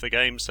condition for the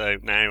game, so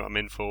now I'm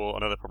in for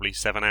another probably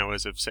 7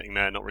 hours of sitting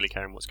there not really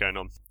caring what's going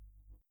on.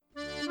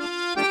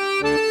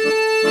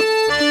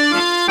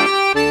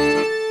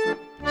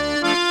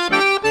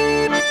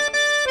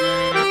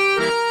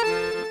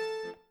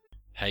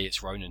 Hey,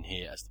 it's Ronan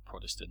here as the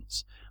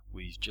Protestants.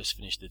 We've just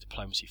finished the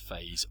diplomacy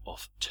phase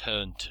of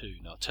turn 2.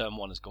 Now, turn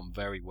 1 has gone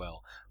very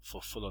well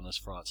for Fulham as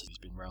France. He's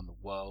been around the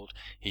world.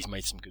 He's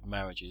made some good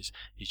marriages.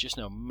 He's just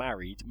now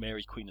married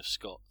Mary Queen of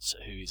Scots,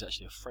 who is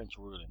actually a French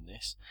royal in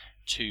this,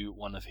 to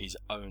one of his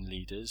own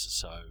leaders.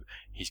 So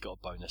he's got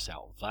a bonus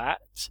out of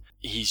that.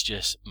 He's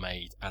just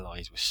made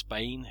allies with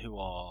Spain, who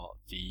are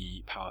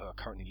the power who are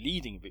currently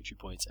leading in victory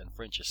points, and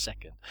French are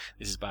second.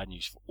 This is bad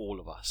news for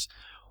all of us.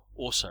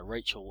 Also,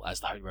 Rachel,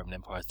 as the Holy Roman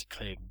Empire, has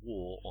declared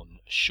war on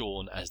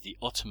Sean as the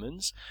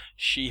Ottomans.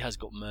 She has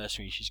got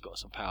mercenaries, she's got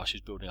some power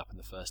she's building up in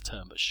the first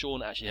turn, but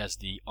Sean actually has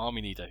the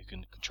army leader who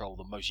can control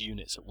the most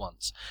units at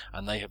once,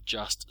 and they have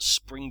just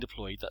spring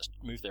deployed, that's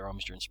moved their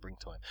armies during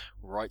springtime,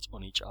 right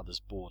on each other's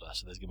border,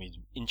 so there's going to be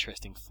some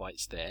interesting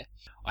fights there.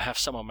 I have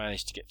somehow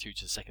managed to get through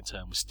to the second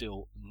turn with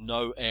still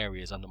no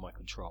areas under my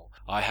control.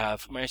 I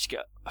have managed to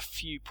get a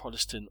few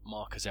Protestant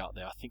markers out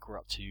there. I think we're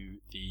up to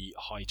the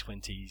high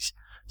 20s.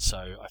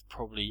 So I've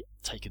probably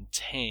taken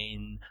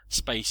 10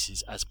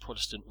 spaces as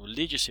Protestant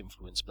religious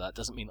influence, but that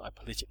doesn't mean I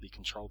politically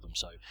control them,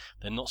 so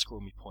they're not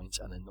scoring me points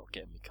and they're not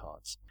getting me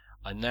cards.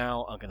 And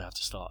now I'm going to have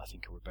to start, I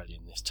think, a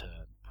rebellion this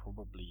turn,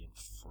 probably in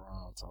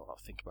France. I'll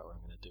think about where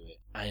I'm going to do it.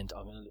 And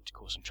I'm going to look to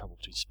cause some trouble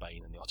between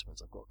Spain and the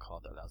Ottomans. I've got a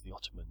card that allows the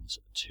Ottomans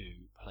to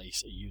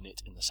place a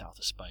unit in the south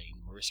of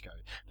Spain, Morisco,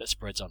 that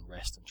spreads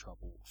unrest and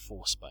trouble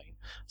for Spain.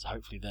 So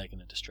hopefully they're going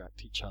to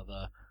distract each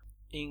other.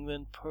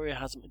 England, Poria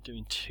hasn't been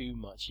doing too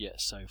much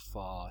yet so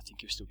far. I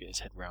think he'll still get his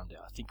head around it.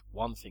 I think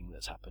one thing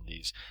that's happened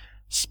is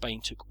Spain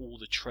took all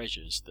the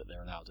treasures that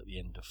they're allowed at the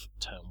end of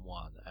turn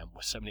 1, and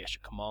with so many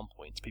extra command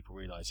points, people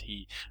realise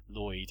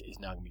Lloyd, is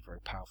now going to be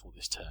very powerful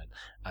this turn,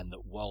 and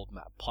that world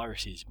map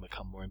piracy has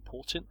become more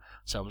important.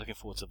 So I'm looking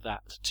forward to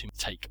that to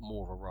take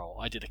more of a role.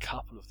 I did a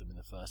couple of them in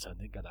the first turn,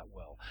 didn't go that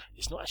well.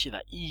 It's not actually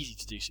that easy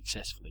to do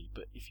successfully,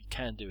 but if you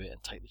can do it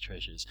and take the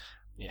treasures,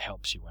 it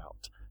helps you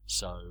out.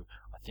 So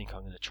I think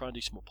I'm going to try and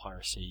do some more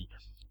piracy.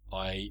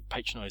 I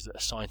patronised a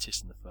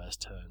scientist in the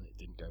first turn. It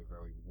didn't go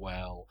very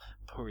well.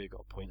 Poria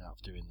got a point out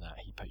of doing that.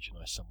 He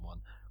patronised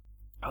someone.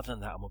 Other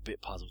than that, I'm a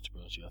bit puzzled, to be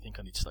honest with you. I think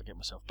I need to start getting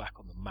myself back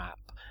on the map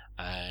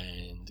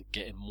and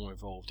getting more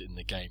involved in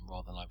the game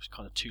rather than I was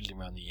kind of tootling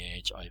around the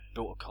edge. I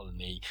built a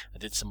colony. I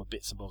did some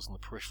bits and bobs on the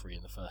periphery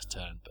in the first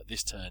turn, but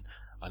this turn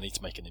I need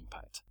to make an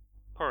impact.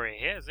 Poria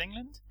here is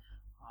England.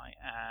 I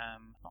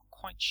am not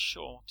quite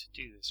sure what to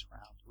do this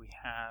round. We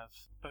have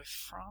both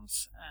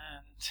France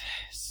and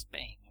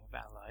Spain who've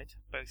allied,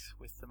 both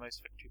with the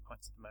most victory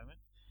points at the moment.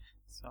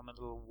 So I'm a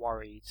little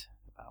worried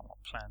about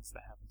what plans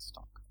they have in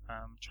stock.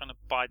 I'm trying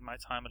to bide my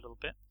time a little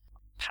bit.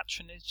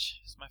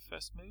 Patronage is my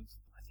first move.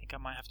 I think I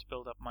might have to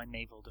build up my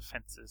naval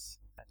defences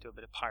and do a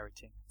bit of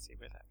pirating and see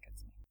where that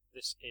gets me.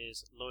 This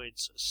is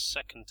Lloyd's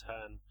second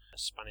turn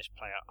Spanish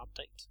player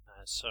update.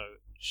 So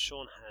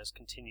Sean has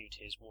continued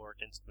his war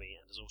against me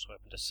and has also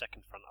opened a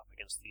second front up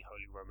against the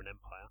Holy Roman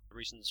Empire. The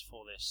reasons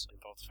for this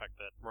involve the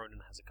fact that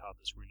Ronan has a card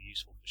that's really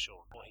useful for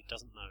Sean. What he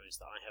doesn't know is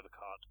that I have a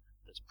card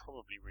that's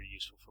probably really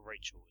useful for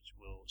Rachel, which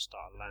will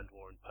start a land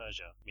war in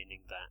Persia,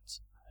 meaning that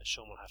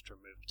Sean will have to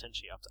remove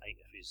potentially up to 8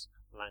 of his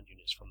land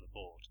units from the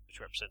board, which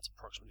represents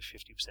approximately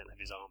 50%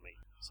 of his army.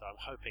 So I'm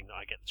hoping that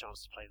I get the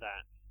chance to play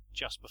that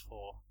just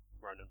before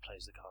Ronan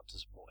plays the card to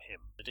support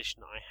him. In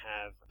addition, I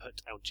have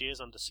put Algiers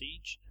under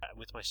siege.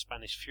 With my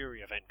Spanish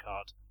Fury event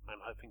card,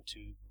 I'm hoping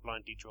to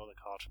blindly draw the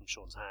card from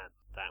Sean's hand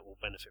that will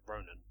benefit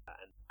Ronan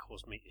and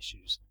cause me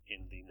issues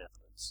in the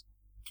Netherlands.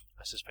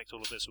 I suspect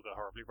all of this will go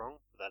horribly wrong,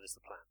 but that is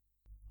the plan.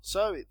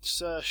 So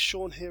it's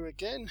Sean here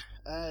again,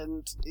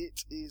 and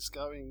it is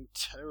going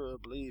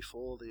terribly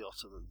for the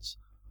Ottomans.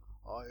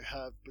 I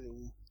have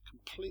been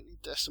completely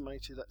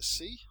decimated at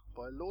sea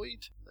by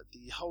Lloyd.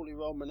 The Holy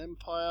Roman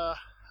Empire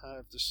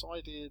have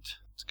decided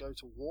to go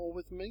to war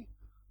with me,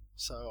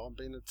 so I'm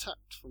being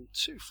attacked from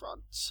two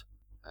fronts,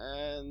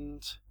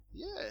 and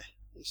yeah,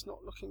 it's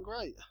not looking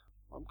great.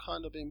 I'm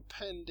kind of being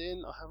penned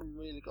in. I haven't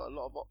really got a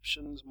lot of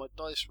options. My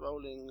dice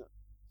rolling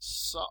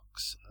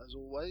sucks as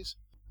always.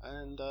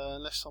 And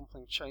unless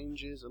something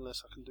changes,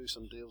 unless I can do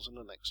some deals in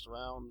the next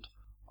round,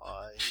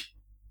 I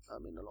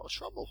am in a lot of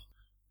trouble.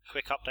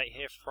 Quick update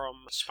here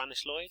from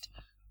Spanish Lloyd.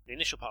 The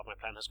initial part of my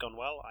plan has gone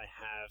well. I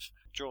have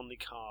drawn the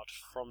card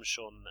from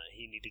Sean that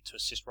he needed to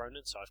assist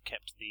Ronan, so I've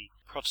kept the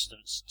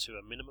Protestants to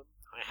a minimum.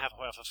 I have,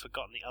 however,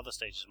 forgotten the other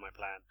stages of my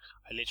plan.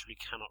 I literally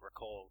cannot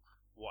recall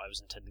what I was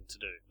intending to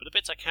do, but the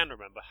bits I can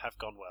remember have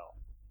gone well.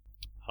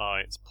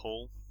 Hi, it's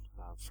Paul,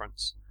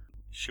 France.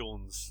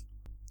 Sean's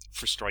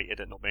frustrated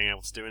at not being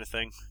able to do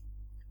anything.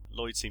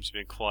 Lloyd seems to be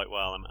doing quite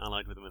well. I'm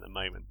allied with him at the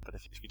moment, but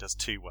if he does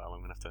too well,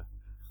 I'm going to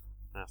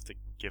have to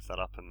give that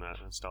up and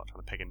start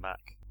trying to peg him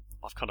back.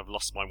 I've kind of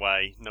lost my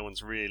way. No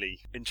one's really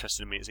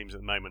interested in me, it seems,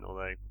 at the moment,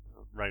 although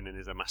Ronan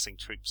is amassing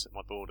troops at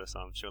my border, so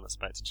I'm sure that's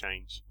about to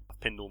change. I've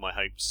pinned all my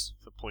hopes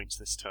for points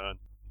this turn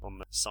on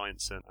the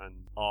science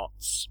and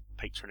arts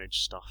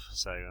patronage stuff,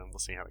 so we'll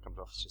see how it comes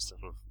off. It's just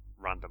sort of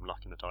random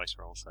luck in the dice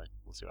roll, so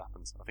we'll see what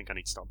happens. I think I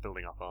need to start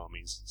building up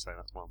armies, so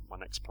that's my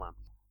next plan.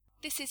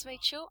 This is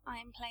Rachel.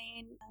 I'm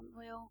playing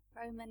Royal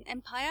Roman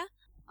Empire.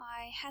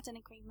 I had an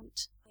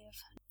agreement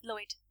with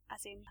Lloyd,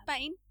 as in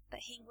Spain,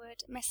 that he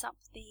would mess up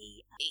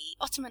the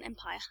Ottoman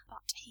Empire,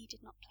 but he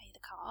did not play the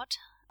card.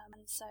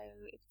 And so,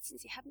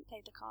 since he hadn't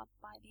played the card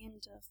by the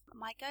end of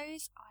my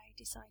goes, I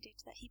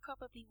decided that he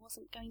probably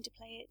wasn't going to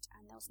play it,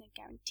 and there was no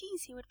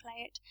guarantees he would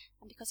play it.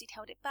 And because he'd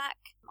held it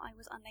back, I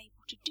was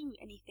unable to do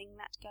anything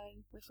that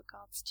go with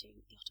regards to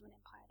the Ottoman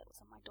Empire that was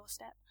on my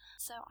doorstep.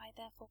 So I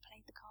therefore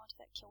played the card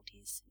that killed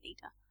his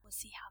leader. We'll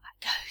see how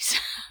that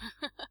goes.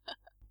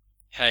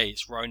 Hey,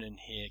 it's Ronan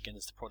here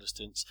against the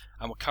Protestants,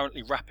 and we're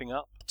currently wrapping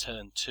up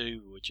turn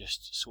 2. We're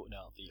just sorting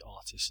out the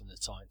artists and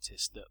the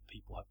scientists that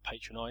people have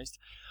patronised.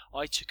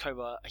 I took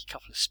over a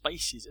couple of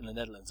spaces in the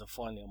Netherlands, and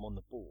finally I'm on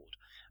the board,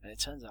 and it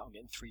turns out I'm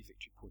getting 3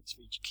 victory points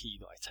for each key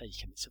that I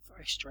take, and it's a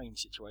very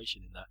strange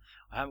situation in that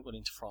I haven't gone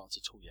into France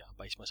at all yet.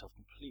 I base myself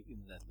completely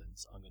in the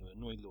Netherlands. I'm going to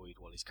annoy Lloyd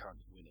while he's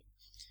currently winning.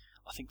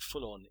 I think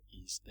Full On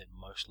is then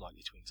most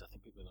likely to win, because I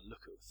think people are going to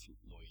look at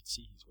Lloyd,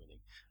 see he's winning,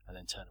 and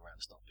then turn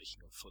around and start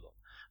picking on Full On.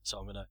 So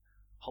I'm going to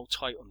hold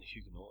tight on the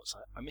Huguenots.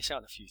 I miss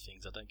out on a few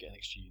things. I don't get an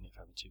extra unit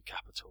for having 2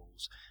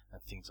 capitals and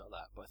things like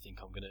that, but I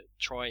think I'm going to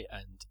try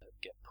and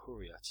get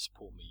Puria to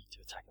support me to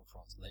attack in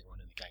France later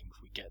on in the game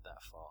if we get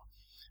that far.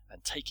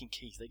 And taking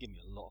keys, they give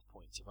me a lot of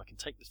points. If I can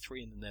take the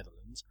 3 in the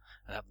Netherlands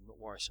and have them not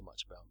worry so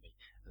much about me,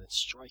 and then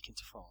strike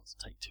into France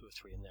and take 2 or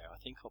 3 in there, I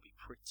think I'll be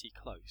pretty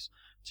close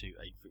to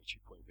a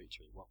victory point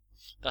victory. Well,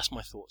 that's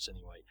my thoughts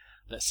anyway.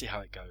 Let's see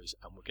how it goes,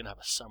 and we're going to have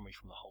a summary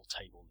from the whole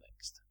table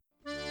next.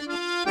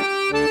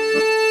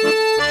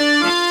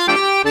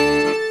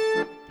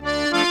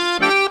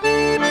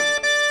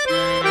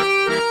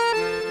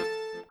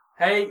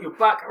 Hey, you're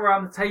back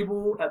around the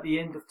table at the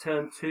end of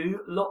turn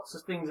 2. Lots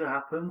of things have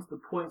happened. The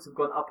points have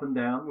gone up and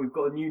down. We've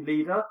got a new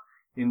leader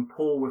in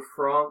Paul with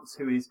France,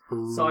 who is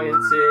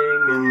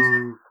sciencing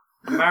and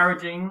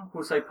marriaging,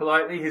 we'll say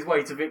politely, his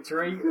way to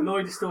victory.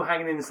 Lloyd is still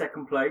hanging in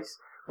second place.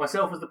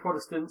 Myself as the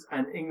Protestants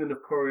and England of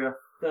Puria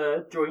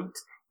third, joint,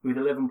 with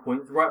 11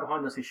 points. Right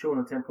behind us is Sean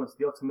and 10 points to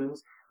the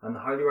Ottomans, and the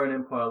Holy Roman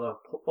Empire are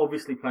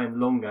obviously playing the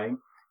long game,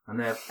 and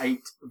they have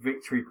 8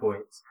 victory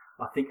points.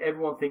 I think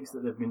everyone thinks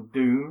that they've been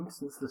doomed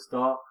since the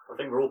start. I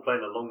think we're all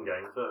playing a long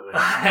game,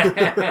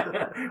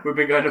 certainly. We've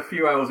been going a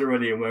few hours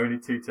already, and we're only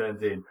 2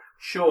 turns in.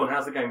 Sean,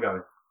 how's the game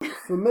going?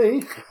 For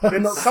me,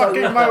 it's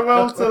sucking my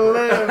will to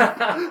live.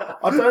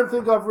 I don't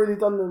think I've really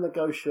done the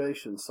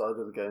negotiation side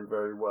of the game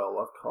very well.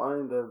 I've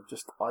kind of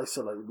just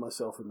isolated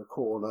myself in the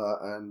corner,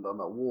 and I'm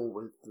at war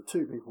with the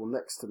 2 people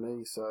next to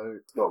me, so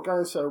it's not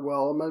going so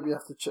well. Maybe I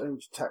have to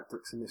change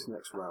tactics in this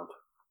next round.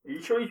 Are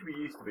you sure you should be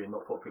used to being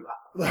not popular?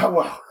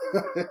 Well,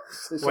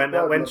 it's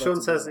when Sean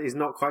says he's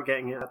not quite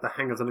getting at the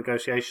hang of the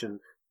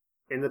negotiation,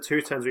 in the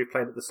 2 turns we've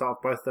played at the start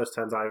of both those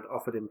turns, I had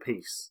offered him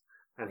peace,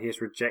 and he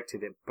has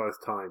rejected it both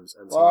times.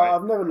 And so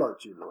I've never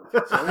liked you,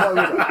 Lloyd. So why would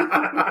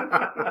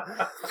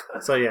I?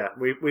 So yeah,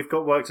 we've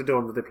got work to do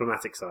on the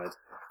diplomatic side.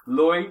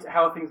 Lloyd,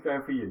 how are things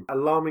going for you?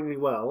 Alarmingly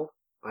well.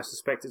 I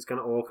suspect it's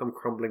going to all come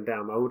crumbling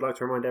down. I would like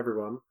to remind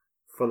everyone,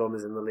 Full On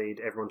is in the lead.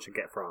 Everyone should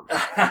get France.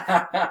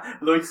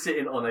 Lloyd's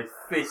sitting on a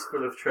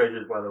fistful of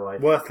treasures, by the way.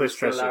 Worthless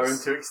treasures. Allow him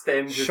to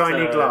extend his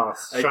shiny turn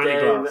glass. again Shiny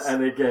glass.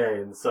 and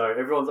again. So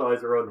everyone's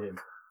eyes are on him.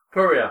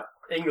 Puria,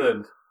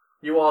 England.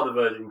 You are the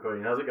Virgin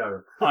Queen. How's it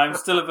going? I'm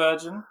still a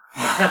virgin.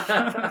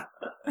 I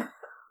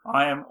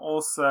am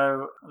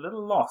also a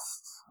little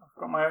lost.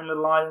 I've got my own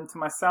little island to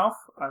myself.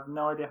 I have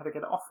no idea how to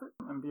get off it.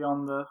 And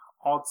beyond the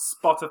odd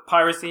spot of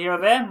piracy here or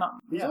there,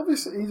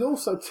 He's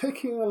also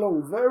ticking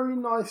along very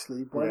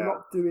nicely by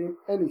not doing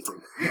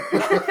anything.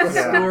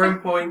 Scoring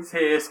points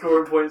here,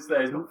 scoring points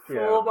there. He's got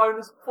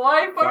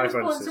five bonus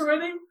points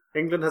already.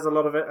 England has a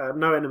lot of it.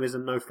 No enemies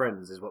and no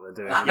friends is what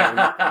they're doing.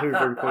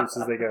 Hoovering points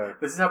as they go.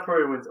 This is how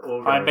Pro wins all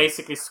games. I'm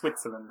basically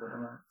Switzerland.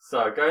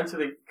 So, going to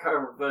the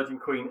current Virgin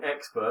Queen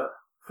expert,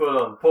 full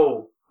on.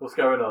 Paul, what's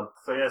going on?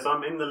 So yes,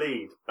 I'm in the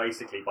lead,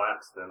 basically, by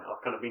accident.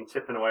 I've kind of been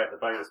chipping away at the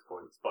bonus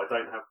points, but I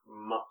don't have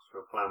much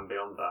of a plan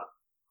beyond that.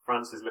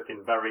 France is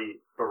looking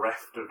very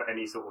bereft of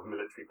any sort of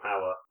military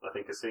power. I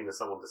think as soon as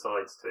someone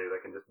decides to,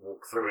 they can just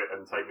walk through it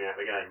and take me out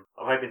of the game.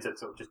 I'm hoping to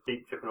sort of just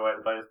keep chipping away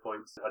at the bonus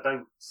points. I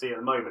don't see at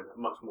the moment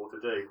much more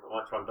to do. I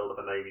might try and build up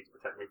a navy to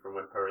protect me from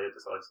when Perrier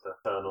decides to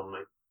turn on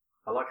me.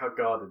 I like how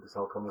guarded this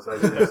whole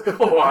conversation is.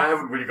 I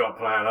haven't really got a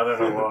plan. I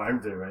don't know what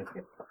I'm doing.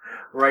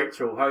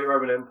 Rachel, Holy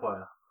Roman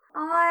Empire.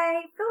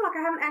 I feel like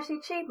I haven't actually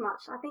achieved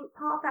much. I think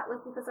part of that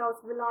was because I was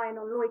relying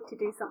on Lloyd to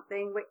do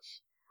something which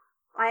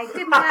I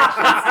didn't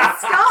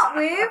actually start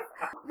with,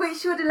 which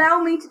should allow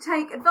me to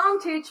take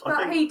advantage,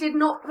 but he did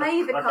not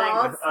play the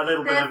cards.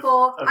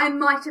 Therefore, I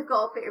might have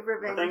got a bit of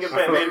revenge. I think a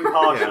bit of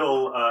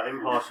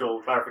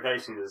impartial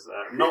clarification is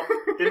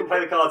didn't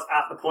play the cards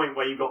at the point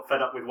where you got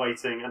fed up with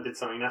waiting and did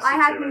something nasty. I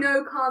had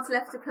no cards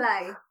left to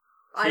play.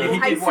 He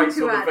did wait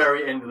till the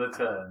very end of the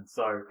turn,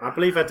 so... I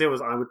believe our deal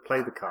was I would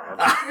play the card.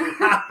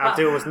 Our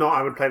deal was not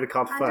I would play the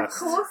card first.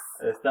 Of course,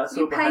 that's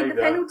you paid the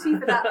penalty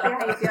for that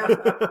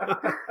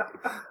behaviour.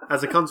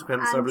 As a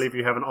consequence, I believe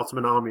you have an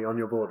Ottoman army on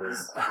your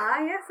borders.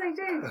 Yes, I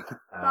do.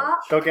 But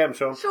go get him,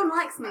 Sean. Sean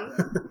likes me,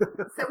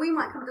 so we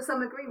might come to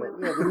some agreement.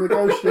 Yeah, the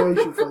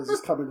negotiation phase is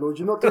coming, Lord.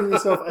 You're not doing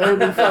yourself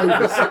any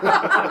favours.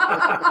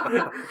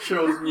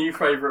 Sean's new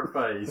favourite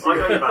phase. I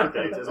got your back,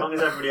 Gates. As long as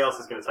everybody else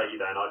is going to take you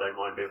down, I don't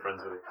mind being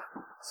friends with you.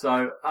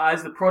 So,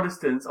 as the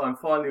Protestants, I'm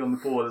finally on the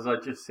board, as I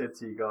just said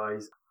to you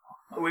guys.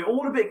 We're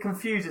all a bit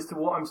confused as to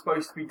what I'm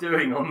supposed to be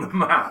doing on the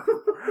map.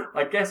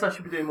 I guess I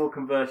should be doing more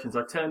conversions.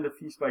 I turned a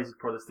few spaces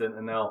Protestant,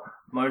 and now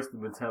most of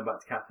them have turned back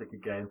to Catholic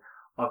again.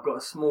 I've got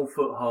a small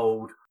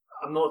foothold.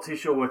 I'm not too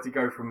sure where to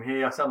go from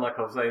here. I sound like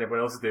I was saying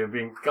everyone else is doing,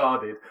 being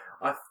guarded.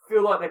 I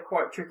feel like they're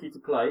quite tricky to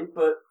play,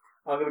 but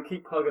I'm going to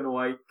keep plugging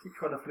away, keep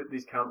trying to flip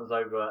these counters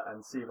over,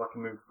 and see if I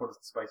can move the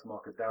Protestant space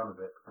marker down a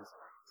bit, because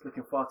it's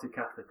looking far too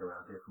Catholic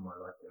around here for my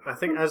liking. I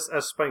think as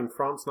Spain,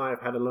 France and I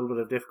have had a little bit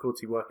of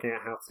difficulty working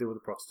out how to deal with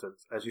the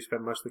Protestants, as you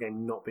spent most of the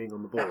game not being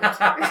on the board.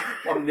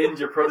 I'm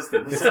ninja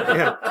Protestants.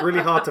 Yeah, it's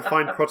really hard to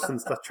find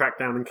Protestants to track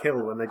down and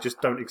kill when they just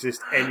don't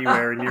exist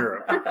anywhere in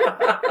Europe.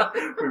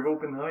 We've all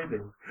been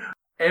hiding.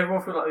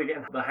 Everyone feel like they're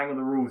getting the hang of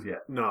the rules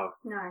yet? No.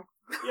 No.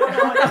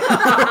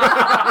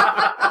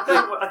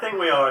 I think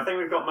we are. I think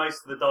we've got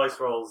most of the dice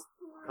rolls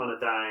kind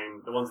of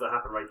down, the ones that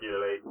happen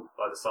regularly,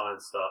 like the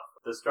science stuff.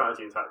 The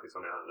strategy and tactics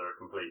on it are a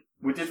complete...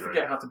 We did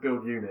forget how to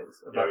build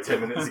units about 10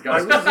 minutes ago.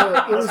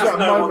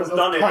 No one's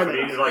done it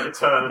for like a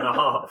turn and a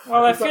half.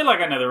 Well, I feel like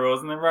I know the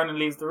rules, and then Ronan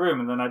leaves the room,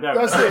 and then I don't.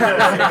 That's it.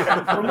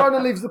 When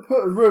Ronan leaves the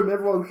room,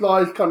 everyone's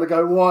eyes kind of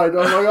go wide.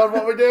 Oh my god,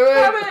 what are we doing?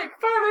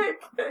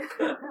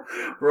 Panic!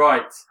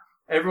 Right.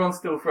 Everyone's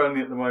still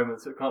friendly at the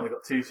moment, so it can't have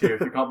got too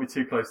serious. You can't be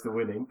too close to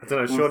winning. I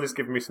don't know, Sean is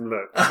giving me some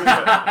looks. If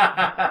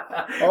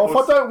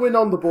I don't win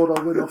on the board,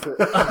 I'll win off it.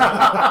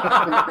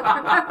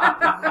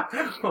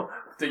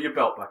 Do your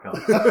belt back up.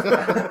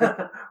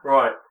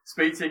 Right,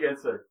 speed to again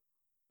soon.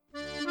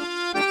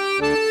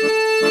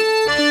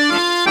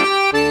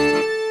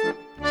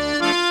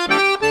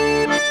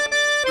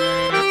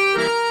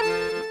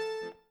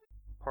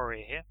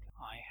 Poirier here.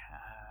 I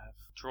have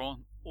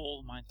drawn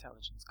all my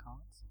intelligence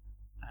cards.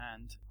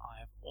 And I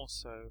have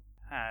also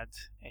had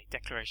a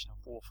declaration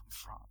of war from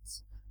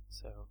France.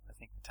 So I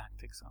think the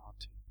tactics are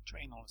to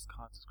drain all his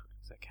cards as quickly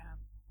as I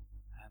can,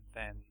 and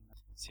then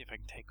see if I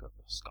can take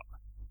over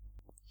Scotland.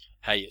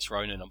 Hey, it's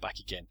Ronan, I'm back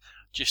again.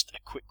 Just a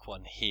quick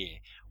one here.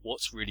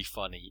 What's really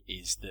funny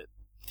is that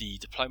the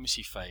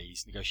diplomacy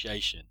phase,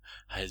 negotiation,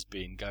 has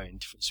been going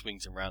different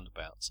swings and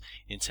roundabouts.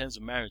 In terms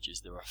of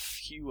marriages, there are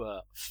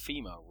fewer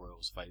female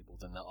royals available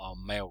than there are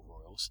male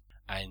royals.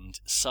 And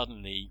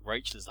suddenly,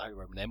 Rachel as the Holy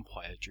Roman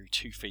Empire drew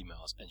 2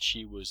 females, and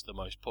she was the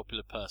most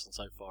popular person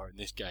so far in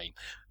this game.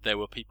 There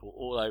were people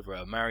all over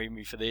her, marry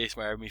me for this,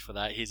 marry me for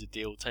that, here's a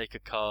deal, take a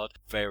card.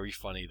 Very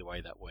funny the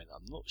way that went.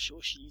 I'm not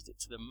sure she used it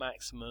to the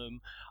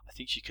maximum. I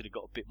think she could have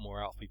got a bit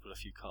more out of people, a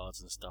few cards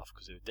and stuff,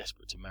 because they were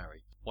desperate to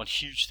marry. One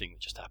huge thing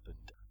that just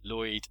happened,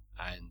 Lloyd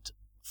and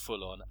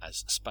Full-On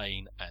as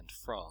Spain and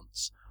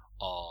France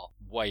are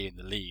way in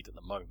the lead at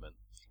the moment.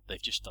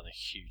 They've just done a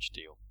huge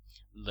deal.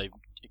 They've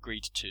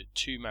agreed to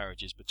 2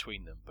 marriages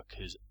between them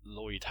because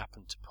Lloyd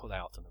happened to pull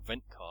out an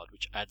event card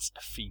which adds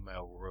a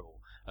female royal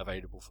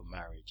available for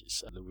marriage.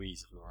 It's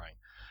Louise of Lorraine.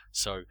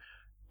 So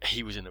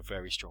he was in a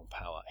very strong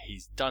power.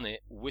 He's done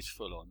it with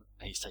Full-On,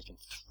 and he's taken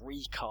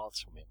 3 cards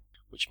from him,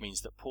 which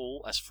means that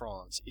Paul, as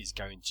France, is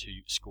going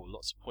to score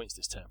lots of points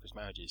this turn for his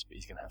marriages, but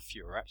he's going to have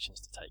fewer actions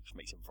to take, which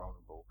makes him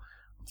vulnerable.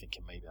 I'm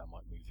thinking maybe I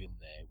might move in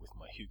there with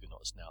my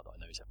Huguenots now that I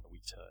know he's having a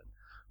weak turn.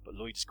 But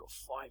Lloyd has got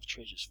 5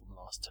 treasures from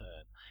last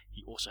turn.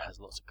 He also has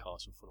lots of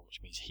cards from Fulham,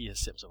 which means he has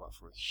set himself up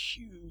for a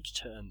huge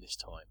turn this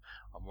time.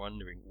 I'm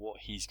wondering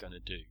what he's going to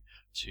do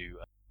to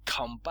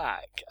come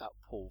back at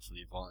Paul for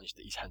the advantage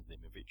that he's handed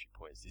him in victory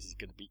points. This is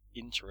going to be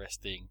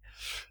interesting.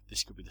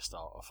 This could be the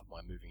start of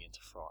my moving into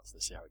France.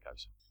 Let's see how it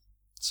goes.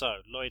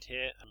 So, Lloyd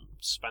here,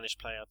 Spanish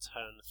player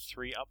turn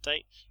 3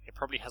 update. It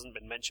probably hasn't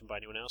been mentioned by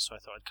anyone else, so I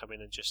thought I'd come in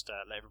and just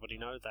let everybody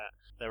know that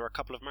there were a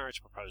couple of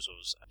marriage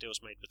proposals, deals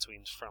made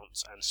between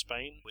France and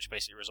Spain, which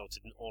basically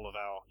resulted in all of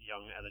our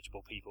young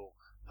eligible people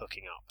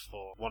hooking up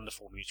for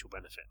wonderful mutual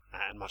benefit,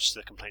 and much to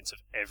the complaints of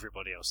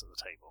everybody else at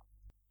the table.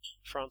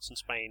 France and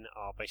Spain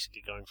are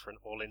basically going for an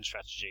all-in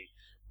strategy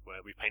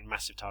where we paint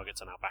massive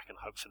targets on our back and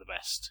hope for the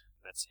best.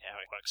 Let's see how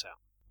it works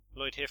out.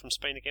 Lloyd here from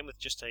Spain again with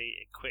just a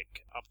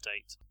quick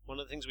update. One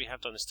of the things we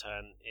have done this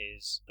turn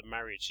is the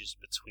marriages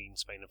between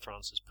Spain and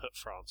France has put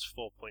France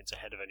 4 points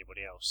ahead of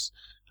anybody else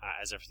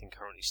as everything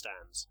currently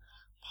stands.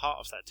 Part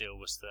of that deal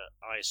was that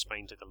I, as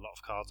Spain, took a lot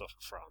of cards off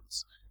of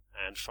France,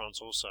 and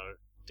France also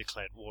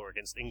declared war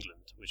against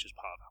England, which was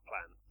part of our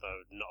plan,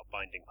 though not a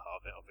binding part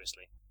of it,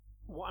 obviously.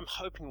 What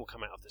I'm hoping will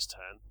come out of this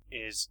turn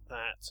is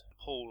that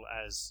Paul,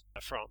 as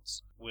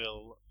France,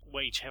 will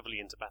wage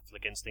heavily into battle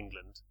against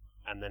England,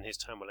 and then his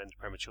turn will end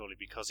prematurely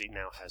because he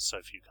now has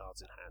so few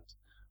cards in hand,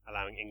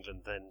 allowing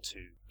England then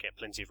to get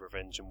plenty of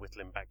revenge and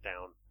whittle him back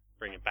down,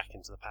 bring him back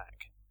into the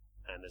pack.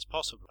 And as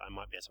possible, I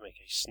might be able to make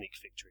a sneak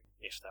victory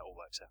if that all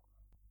works out.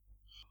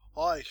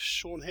 Hi,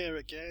 Sean here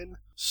again.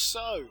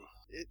 So,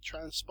 it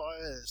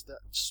transpires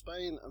that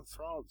Spain and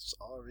France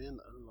are in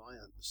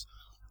alliance.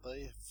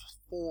 They've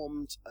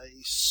formed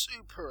a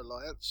super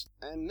alliance,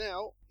 and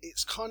now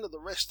it's kind of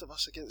the rest of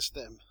us against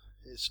them.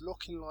 It's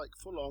looking like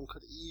Fulham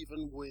could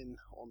even win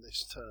on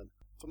this turn.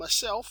 For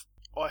myself,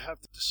 I have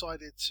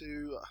decided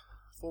to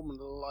form an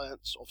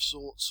alliance of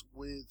sorts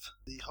with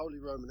the Holy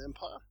Roman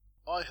Empire.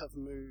 I have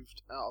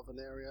moved out of an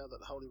area that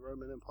the Holy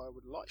Roman Empire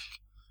would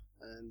like,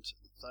 and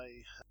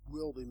they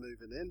will be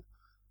moving in,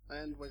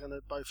 and we're going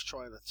to both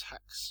try and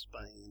attack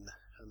Spain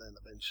and then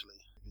eventually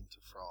move into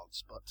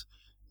France. But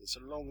it's a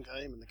long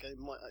game, and the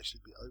game might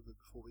actually be over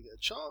before we get a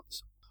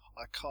chance.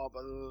 I can't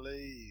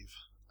believe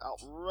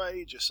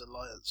outrageous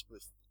alliance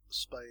with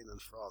Spain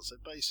and France.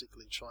 They're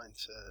basically trying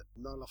to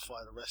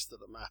nullify the rest of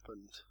the map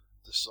and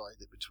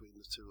decide it between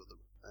the two of them,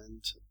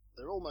 and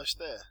they're almost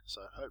there,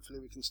 so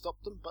hopefully we can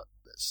stop them, but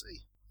let's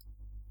see.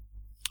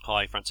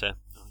 Hi, France here.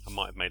 I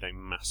might have made a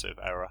massive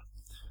error.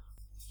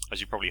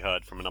 As you probably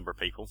heard from a number of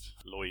people,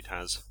 Lloyd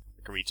has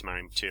agreed to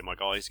marry 2 of my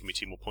guys, give me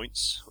 2 more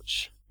points,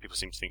 which people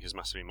seem to think is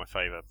massively in my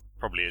favour.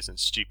 Probably isn't.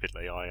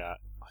 Stupidly, I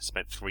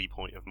spent 3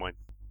 of my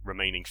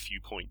remaining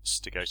few points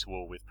to go to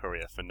war with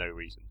Puria for no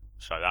reason.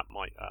 So that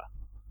might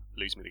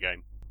lose me the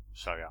game.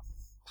 So yeah,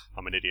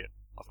 I'm an idiot.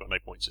 I've got no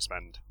points to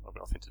spend. I've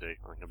got nothing to do.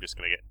 I think I'm just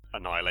going to get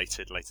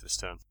annihilated later this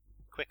turn.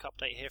 Quick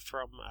update here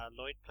from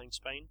Lloyd playing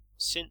Spain.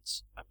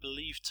 Since, I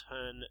believe,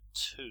 turn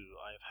 2,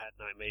 I have had...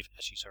 No, it may have...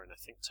 Actually, sorry, I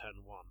think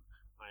turn 1.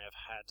 I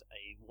have had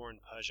a War in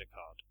Persia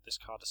card. This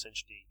card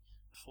essentially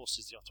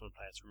forces the Ottoman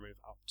player to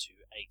remove up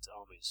to 8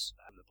 armies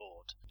on the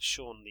board.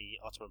 Sean, the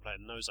Ottoman player,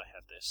 knows I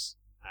have this,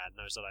 and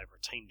knows that I've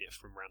retained it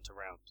from round to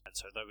round. And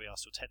so though we are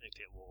still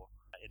technically at war,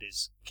 it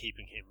is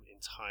keeping him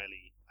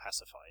entirely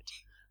pacified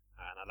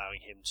and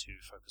allowing him to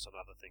focus on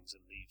other things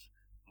and leave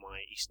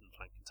my eastern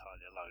flank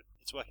entirely alone.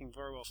 It's working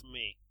very well for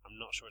me.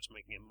 I'm not sure it's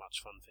making it much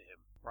fun for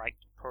him. Right,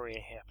 Poirier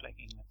here playing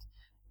England.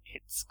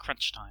 It's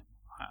crunch time.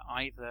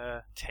 I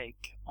either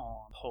take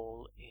on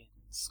Paul in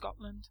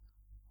Scotland,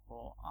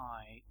 or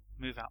I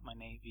move out my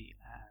navy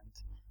and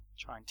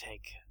try and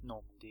take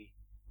Normandy.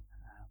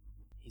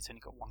 He's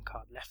only got 1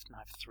 card left and I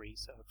have 3,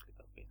 so hopefully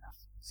that'll be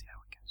enough. See how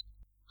it goes.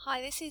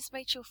 Hi, this is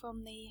Rachel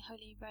from the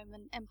Holy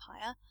Roman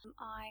Empire.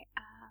 I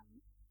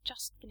am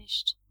just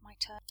finished my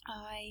turn.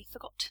 I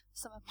forgot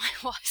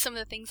some of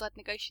the things I'd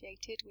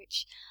negotiated,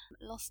 which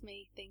lost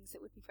me things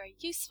that would be very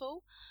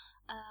useful.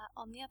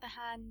 On the other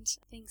hand,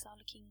 things are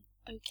looking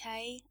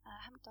okay.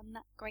 I haven't done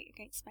that great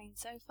against Spain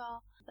so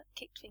far, but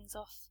kicked things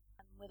off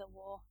with a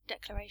war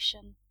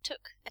declaration,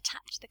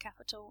 attacked the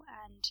capital,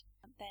 and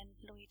then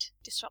Lloyd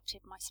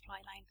disrupted my supply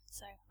line,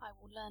 so I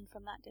will learn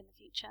from that in the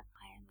future.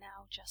 I am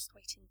now just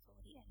waiting for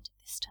the end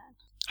of this turn.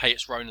 Hey,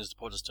 it's Ronan the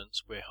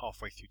Protestants. We're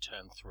halfway through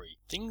turn 3.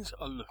 Things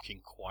are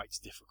looking quite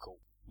difficult.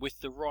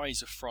 With the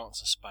rise of France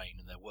and Spain,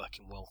 and they're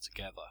working well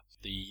together,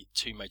 the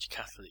 2 major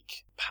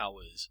Catholic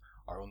powers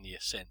are on the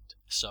ascent.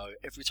 So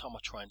every time I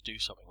try and do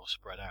something or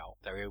spread out,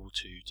 they're able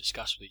to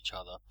discuss with each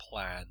other,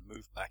 plan,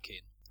 move back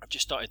in. I've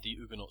just started the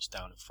Huguenots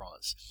down in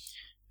France.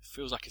 It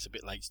feels like it's a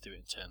bit late to do it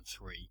in turn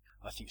 3.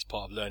 I think it's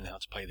part of learning how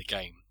to play the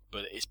game,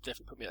 but it's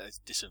definitely put me at a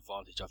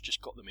disadvantage. I've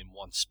just got them in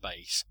 1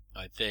 space.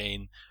 I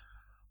then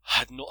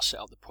had not set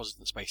up the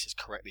Protestant spaces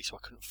correctly, so I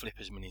couldn't flip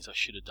as many as I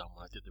should have done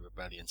when I did the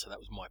rebellion, so that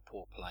was my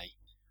poor play.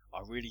 I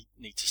really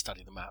need to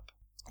study the map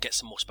get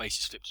some more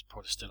spaces flipped to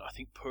Protestant. I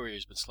think Puria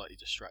has been slightly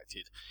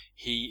distracted.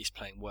 He is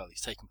playing well.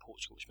 He's taken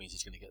Portugal, which means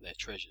he's going to get their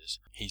treasures.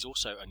 He's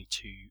also only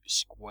 2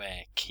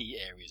 square key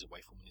areas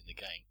away from winning the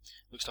game.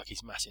 Looks like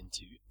he's massing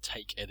to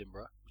take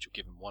Edinburgh, which will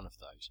give him one of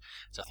those.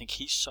 So I think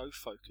he's so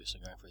focused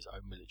on going for his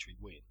own military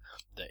win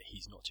that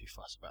he's not too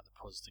fussed about the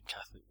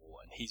Protestant-Catholic war,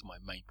 and he's my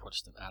main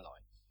Protestant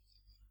ally.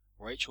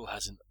 Rachel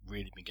hasn't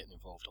really been getting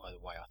involved either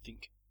way. I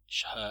think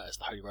her, as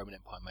the Holy Roman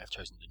Empire, may have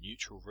chosen the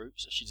neutral route,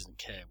 so she doesn't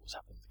care what's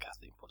happening with the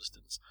Catholic and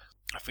Protestants.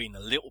 I'm feeling a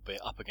little bit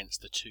up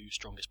against the 2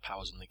 strongest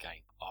powers in the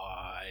game.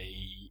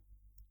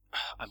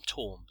 I'm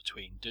torn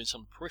between doing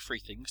some periphery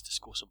things to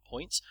score some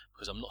points,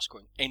 because I'm not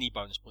scoring any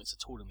bonus points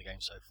at all in the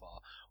game so far,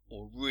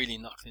 or really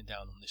knuckling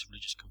down on this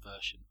religious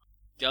conversion.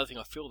 The other thing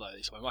I feel, though,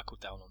 is when I knuckle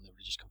down on the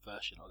religious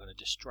conversion, I'm going to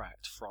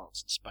distract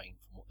France and Spain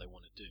from what they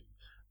want to do,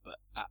 but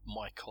at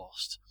my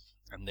cost.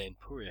 And then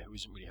Puria, who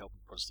isn't really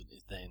helping Protestant,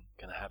 is then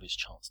going to have his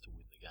chance to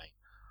win the game.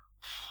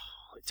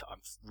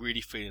 I'm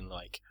really feeling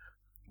like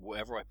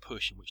whatever I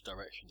push in which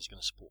direction is going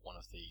to support one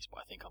of these,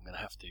 but I think I'm going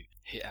to have to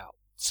hit out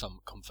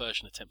some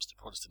conversion attempts to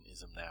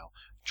Protestantism now,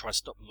 try and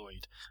stop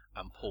Lloyd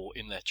and Paul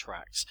in their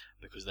tracks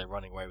because they're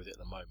running away with it at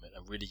the moment,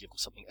 and really give them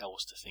something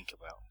else to think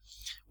about.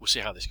 We'll see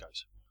how this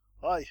goes.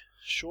 Hi,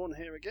 Sean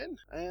here again,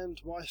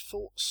 and my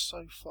thoughts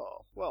so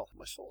far. Well,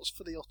 my thoughts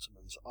for the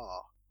Ottomans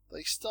are,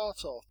 they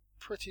start off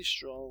pretty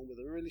strong with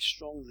a really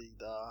strong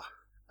leader,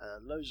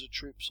 loads of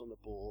troops on the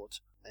board,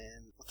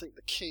 and I think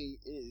the key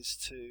is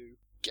to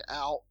get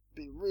out,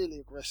 be really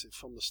aggressive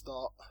from the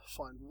start,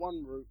 find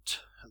one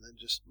route and then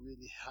just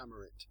really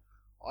hammer it.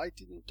 I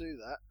didn't do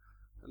that,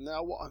 and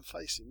now what I'm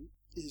facing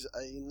is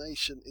a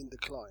nation in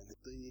decline.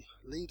 The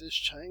leaders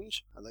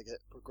change and they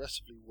get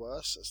progressively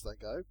worse as they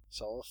go,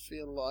 so I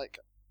feel like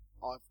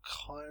I've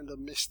kind of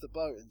missed the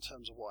boat in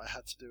terms of what I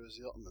had to do as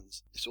the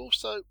Ottomans. It's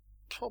also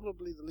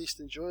probably the least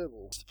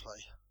enjoyable to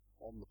play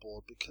on the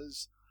board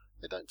because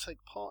they don't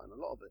take part in a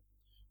lot of it.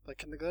 They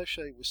can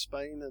negotiate with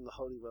Spain and the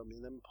Holy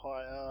Roman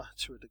Empire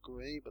to a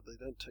degree, but they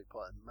don't take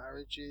part in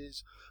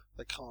marriages,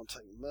 they can't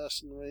take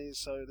mercenaries,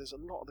 so there's a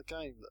lot of the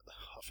game that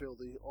I feel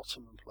the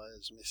Ottoman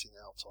players missing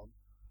out on.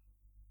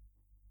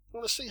 I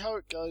want to see how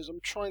it goes.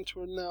 I'm trying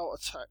to now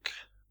attack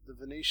the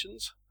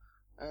Venetians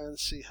and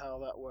see how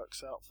that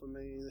works out for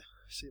me,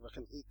 see if I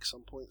can eke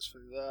some points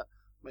through that.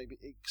 Maybe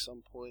eke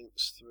some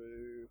points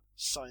through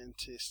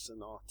scientists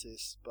and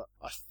artists, but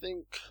I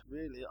think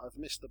really I've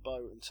missed the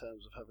boat in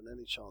terms of having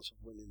any chance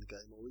of winning the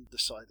game or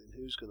deciding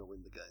who's going to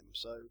win the game.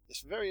 So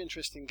it's a very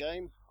interesting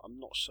game. I'm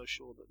not so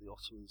sure that the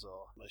Ottomans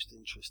are the most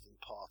interesting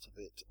part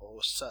of it,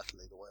 or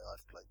certainly the way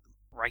I've played them.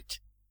 Right,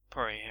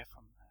 Puria here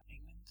from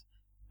England,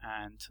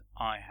 and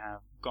I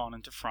have gone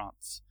into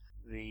France.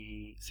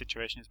 The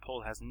situation is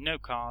Paul has no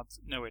cards,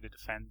 no way to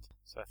defend,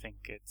 so I think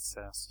it's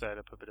stirred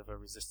up a bit of a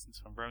resistance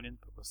from Ronan,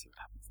 but we'll see what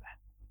happens there.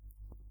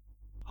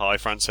 Hi,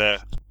 France here.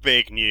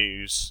 Big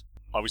news.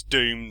 I was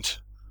doomed.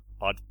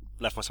 I'd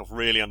left myself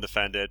really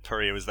undefended.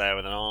 Puria was there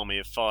with an army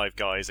of 5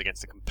 guys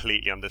against a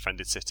completely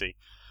undefended city.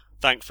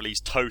 Thankfully,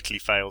 he's totally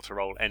failed to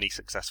roll any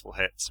successful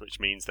hits, which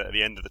means that at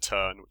the end of the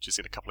turn, which is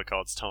in a couple of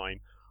cards' time,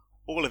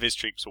 all of his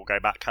troops will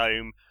go back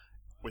home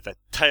with their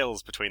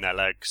tails between their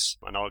legs,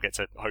 and I'll get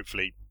to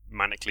hopefully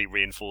manically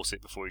reinforce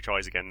it before he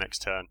tries again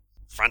next turn.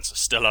 France is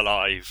still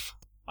alive.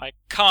 I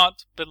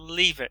can't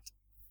believe it.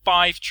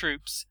 5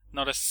 troops,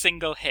 not a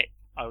single hit.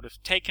 I would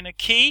have taken a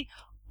key,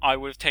 I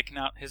would have taken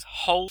out his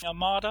whole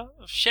armada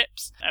of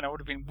ships, and I would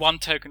have been 1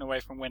 token away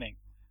from winning.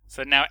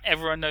 So now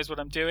everyone knows what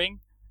I'm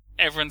doing,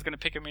 everyone's going to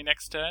pick at me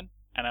next turn,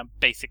 and I'm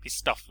basically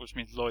stuffed, which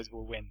means Lloyds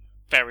will win.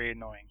 Very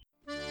annoying.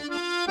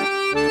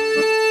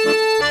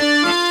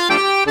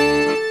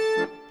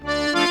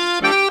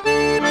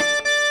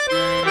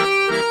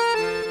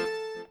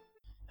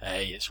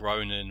 Hey, it's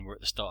Ronan. We're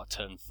at the start of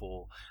turn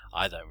 4.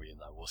 I don't really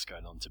know what's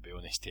going on, to be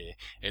honest here.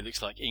 It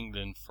looks like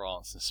England,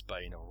 France and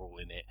Spain are all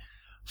in it.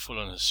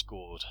 Fulham has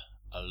scored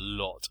a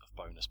lot of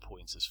bonus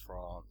points as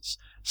France.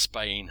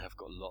 Spain have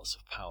got lots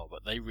of power,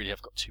 but they really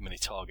have got too many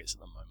targets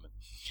at the moment.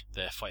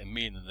 They're fighting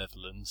me in the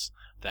Netherlands.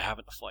 They're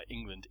having to fight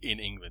England in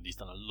England. He's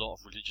done a lot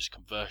of religious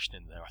conversion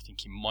in there. I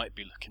think he might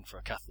be looking for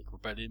a Catholic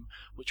rebellion,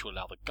 which will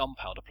allow the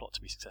gunpowder plot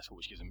to be successful,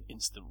 which gives him an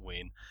instant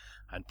win.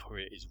 And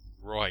Puria is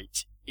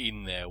right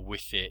in there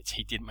with it.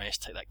 He did manage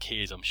to take that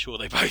key, as I'm sure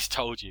they both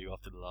told you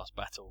after the last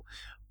battle,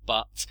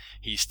 but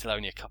he's still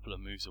only a couple of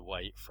moves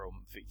away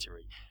from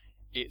victory.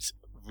 It's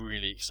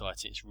really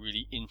exciting, it's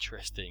really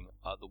interesting.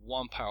 The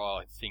one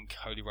power, I think,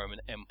 Holy Roman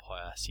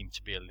Empire, seemed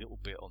to be a little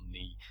bit on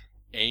the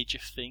edge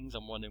of things.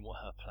 I'm wondering what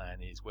her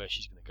plan is, where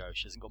she's going to go.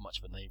 She hasn't got much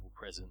of a naval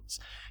presence.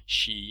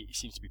 She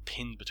seems to be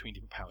pinned between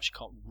different powers. She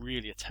can't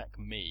really attack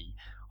me.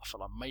 I feel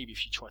like maybe if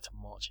she tried to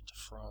march into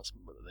France,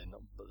 but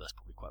that's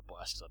probably quite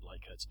biased because I'd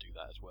like her to do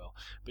that as well.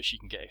 But she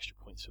can get extra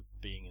points for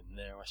being in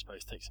there, I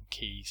suppose, take some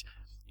keys.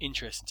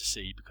 Interesting to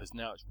see, because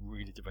now it's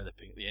really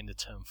developing. At the end of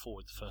turn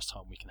 4, the first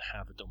time we can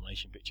have a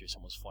domination victory if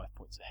someone's 5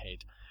 points ahead,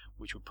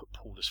 which would put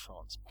Paul as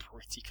France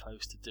pretty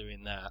close to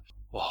doing that.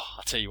 Well,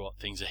 I'll tell you what,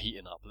 things are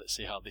heating up. Let's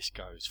see how this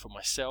goes. For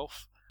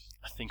myself,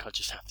 I think I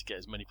just have to get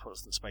as many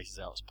Protestant spaces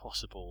out as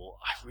possible.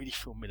 I really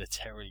feel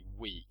militarily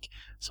weak,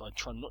 so I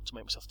try not to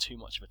make myself too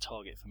much of a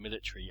target for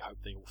military. I hope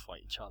they all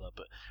fight each other,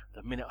 but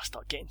the minute I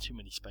start getting too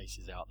many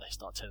spaces out, they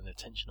start turning their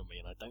attention on me,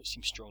 and I don't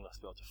seem strong enough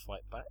to be able to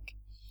fight back.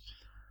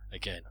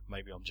 Again,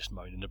 maybe I'm just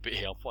moaning a bit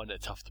here. I'm finding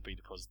it tough to beat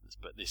the Protestants,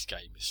 but this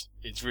game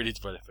it's really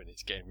developing.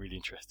 It's getting really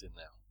interesting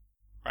now.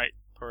 Right,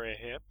 Poirier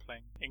here,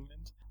 playing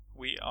England.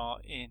 We are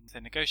in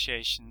the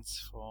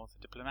negotiations for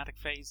the diplomatic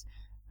phase,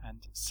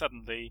 and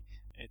suddenly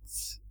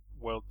it's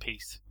world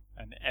peace,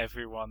 and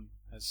everyone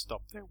has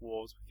stopped their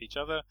wars with each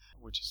other,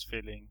 which is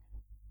feeling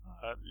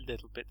a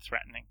little bit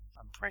threatening.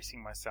 I'm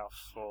bracing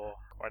myself for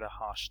quite a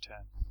harsh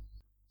turn.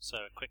 So,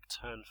 a quick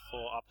turn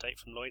 4 update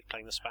from Lloyd,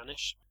 playing the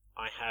Spanish.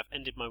 I have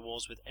ended my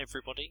wars with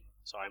everybody,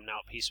 so I am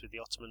now at peace with the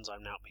Ottomans, I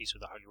am now at peace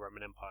with the Holy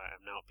Roman Empire, I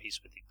am now at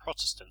peace with the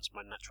Protestants,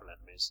 my natural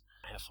enemies.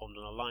 I have formed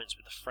an alliance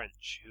with the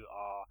French, who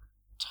are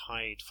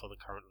tied for the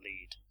current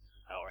lead,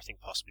 or I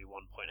think possibly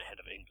 1 point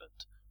ahead of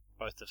England,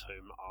 both of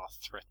whom are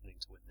threatening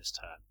to win this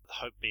turn.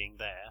 The hope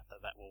being there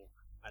that will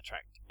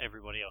attract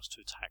everybody else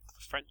to attack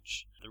the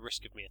French, the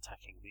risk of me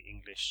attacking the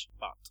English,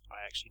 but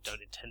I actually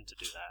don't intend to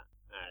do that,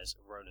 as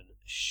Ronan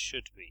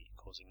should be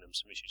causing them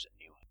some issues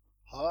anyway.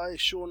 Hi,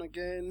 Sean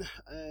again,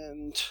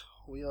 and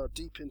we are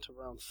deep into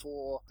round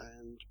 4,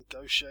 and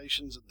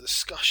negotiations and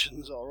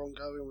discussions are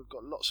ongoing. We've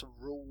got lots of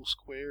rules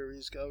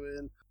queries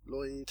going.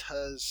 Lloyd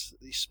has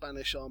the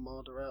Spanish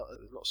Armada out.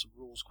 There's lots of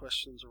rules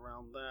questions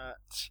around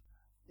that.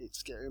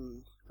 It's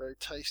getting very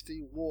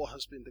tasty. War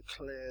has been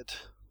declared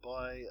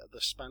by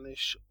the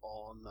Spanish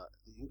on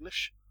the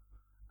English,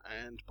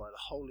 and by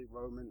the Holy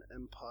Roman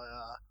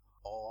Empire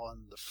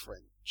on the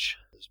French.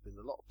 There's been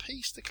a lot of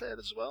peace declared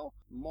as well.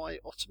 My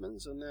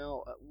Ottomans are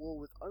now at war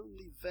with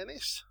only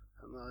Venice,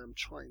 and I am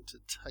trying to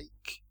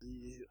take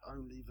the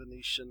only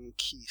Venetian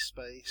key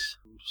space.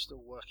 I'm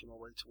still working my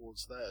way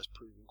towards that. It's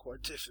proving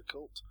quite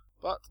difficult,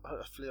 but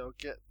hopefully I'll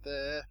get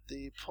there.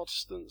 The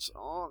Protestants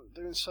aren't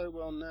doing so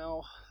well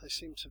now. There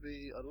seem to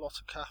be a lot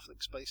of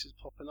Catholic spaces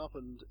popping up,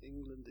 and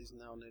England is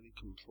now nearly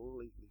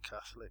completely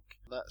Catholic.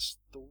 That's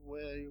the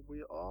way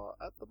we are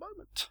at the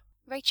moment.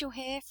 Rachel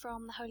here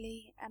from the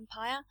Holy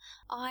Empire.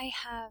 I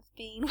have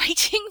been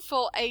waiting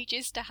for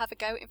ages to have a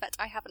go. In fact,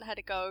 I haven't had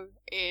a go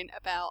in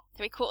about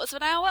 3/4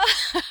 of an hour.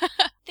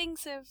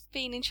 Things have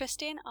been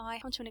interesting. I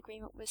come to an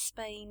agreement with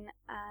Spain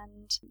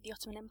and the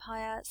Ottoman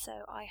Empire,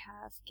 so I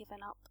have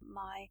given up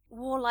my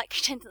warlike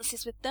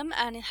tendencies with them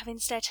and have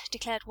instead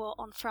declared war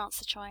on France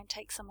to try and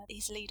take some of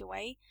his lead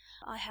away.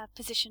 I have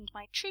positioned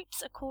my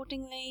troops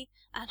accordingly,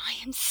 and I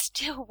am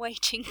still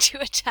waiting to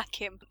attack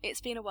him.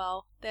 It's been a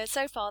while.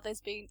 So far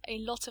there's been a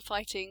lot of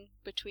fighting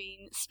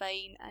between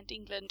Spain and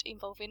England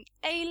involving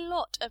a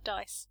lot of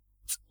dice.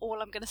 That's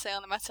all I'm going to say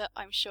on the matter.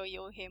 I'm sure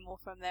you'll hear more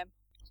from them.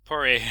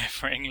 Poirier here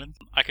for England.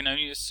 I can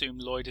only assume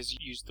Lloyd has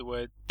used the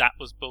word "that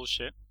was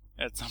bullshit"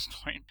 at some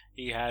point.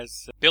 He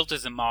has built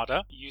his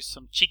armada, used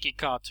some cheeky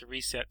card to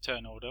reset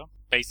turn order,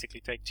 basically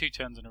take 2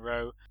 turns in a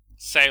row,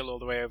 sail all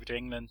the way over to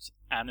England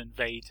and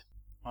invade.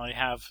 I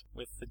have,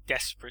 with the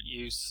desperate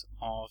use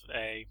of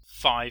a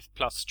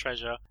 5+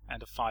 treasure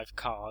and a 5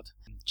 card,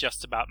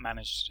 just about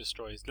managed to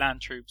destroy his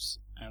land troops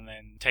and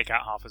then take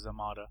out half his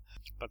armada.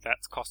 But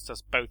that's cost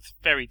us both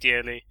very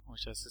dearly,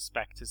 which I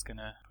suspect is going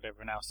to put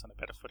everyone else on a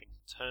better footing.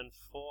 Turn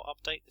 4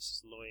 update. This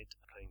is Lloyd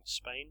playing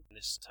Spain. In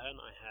this turn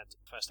I had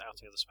the first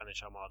outing of the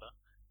Spanish Armada,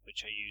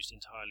 which I used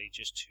entirely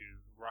just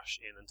to rush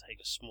in and take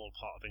a small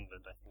part of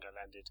England. I think I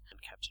landed and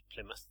captured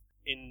Plymouth.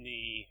 In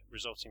the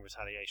resulting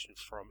retaliation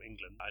from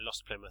England, I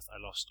lost Plymouth, I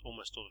lost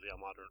almost all of the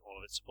Armada and all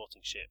of its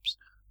supporting ships.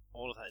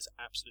 All of that is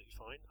absolutely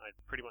fine. I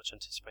pretty much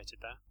anticipated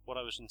that. What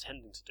I was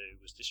intending to do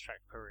was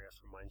distract Poirier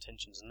from my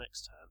intentions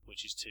next turn,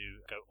 which is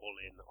to go all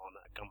in on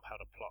a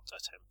gunpowder plot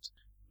attempt,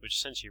 which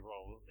essentially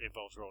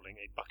involves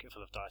rolling a bucket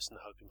full of dice and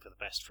hoping for the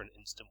best for an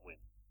instant win.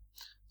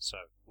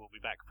 So, we'll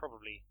be back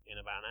probably in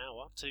about an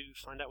hour to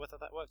find out whether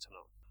that worked or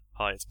not.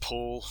 Hi, it's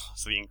Paul.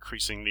 So the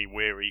increasingly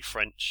weary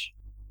French.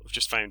 I've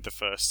just found the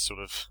first sort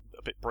of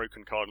a bit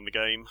broken card in the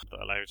game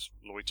that allowed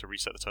Lloyd to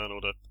reset the turn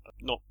order.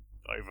 Not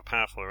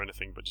overpowerful or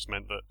anything, but just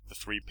meant that the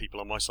 3 people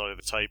on my side of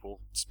the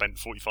table spent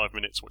 45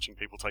 minutes watching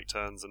people take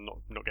turns and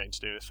not getting to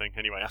do anything.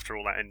 Anyway, after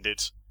all that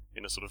ended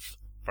in a sort of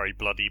very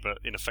bloody but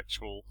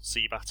ineffectual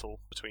sea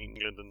battle between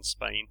England and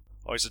Spain,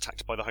 I was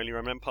attacked by the Holy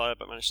Roman Empire,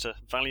 but managed to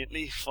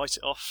valiantly fight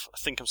it off. I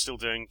think I'm still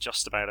doing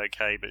just about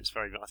okay, but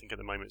I think at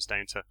the moment it's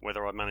down to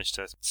whether I manage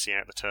to see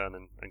out the turn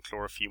and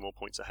claw a few more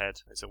points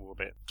ahead. It's all a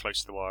bit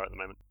close to the wire at the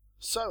moment.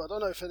 So, I don't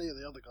know if any of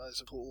the other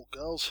guys or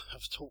girls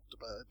have talked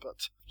about it,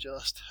 but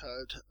just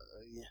had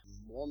a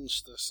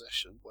monster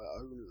session where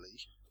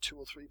only 2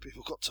 or 3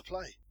 people got to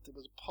play. There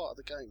was a part of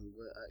the game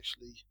where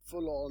actually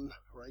full-on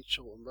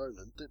Rachel and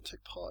Ronan didn't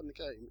take part in the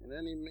game in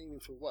any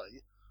meaningful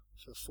way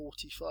for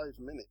 45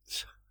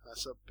 minutes.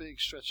 That's a big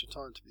stretch of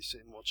time to be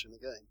sitting watching the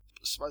game.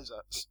 I suppose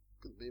that's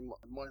going to be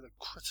a minor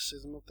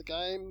criticism of the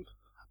game,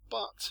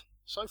 but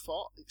so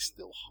far it's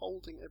still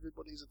holding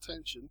everybody's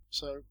attention,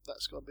 so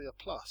that's got to be a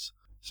plus.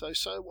 So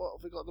what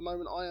have we got at the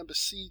moment? I am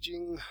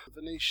besieging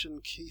Venetian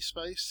key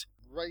space.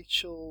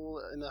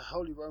 Rachel in the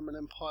Holy Roman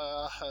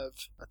Empire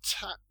have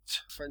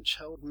attacked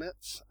French-held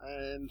Metz,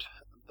 and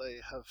they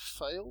have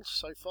failed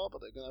so far,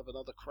 but they're going to have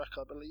another crack,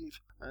 I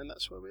believe, and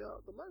that's where we are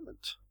at the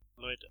moment.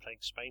 Lloyd playing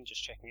Spain,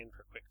 just checking in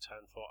for a quick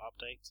turn 4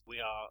 update. We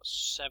are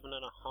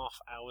 7.5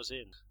 hours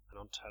in and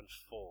on turn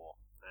 4,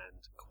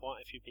 and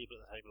quite a few people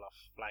at the table are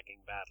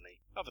flagging badly.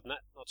 Other than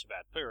that, not too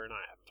bad. Pura and I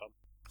are having fun.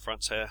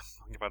 France here.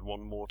 I think I've had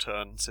one more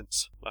turn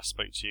since last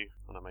spoke to you,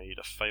 and I made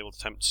a failed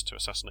attempt to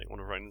assassinate one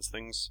of Ronan's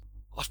things.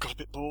 I've got a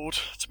bit bored,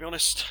 to be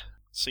honest.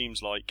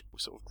 Seems like we're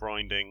sort of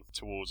grinding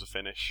towards a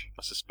finish.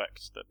 I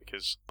suspect that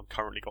because I've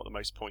currently got the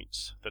most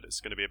points, that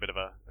it's going to be a bit of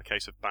a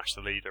case of bash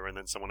the leader and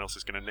then someone else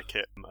is going to nick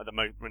it. At the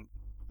moment,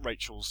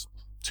 Rachel's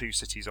 2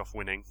 cities off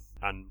winning,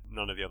 and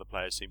none of the other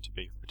players seem to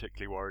be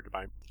particularly worried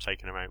about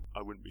taking her out.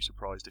 I wouldn't be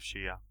surprised if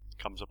she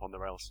comes up on the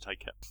rails to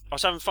take it. I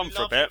was having fun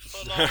for a bit.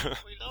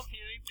 We love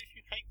you, even if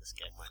you hate this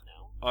game right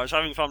now. I was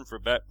having fun for a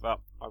bit, but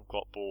I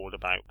got bored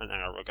about an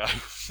hour ago.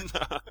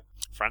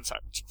 France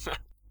out.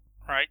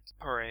 Right,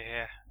 Puri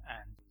here,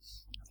 and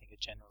I think a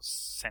general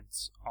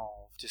sense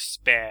of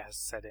despair has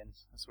set in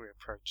as we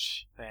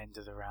approach the end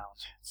of the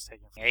round. It's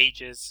taken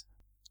ages.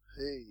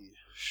 Hey,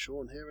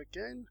 Sean here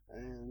again,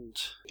 and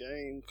the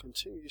game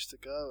continues to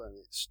go, and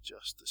it's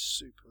just a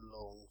super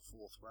long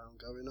 4th round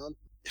going on.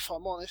 If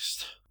I'm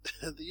honest,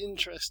 the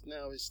interest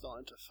now is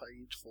starting to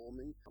fade for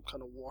me. I'm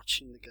kind of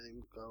watching the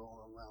game go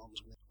on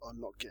around me. I'm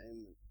not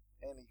getting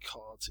any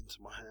cards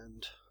into my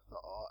hand that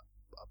are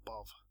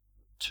above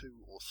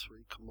 2 or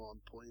 3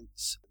 command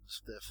points.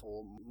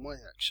 Therefore, my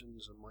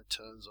actions and my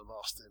turns are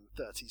lasting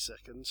 30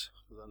 seconds,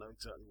 because I know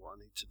exactly what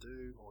I need to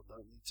do or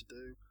don't need to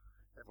do.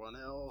 Everyone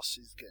else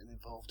is getting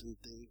involved in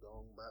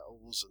ding-dong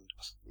battles and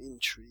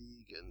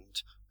intrigue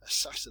and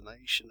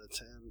assassination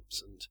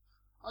attempts, and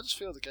I just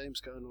feel the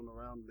game's going on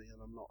around me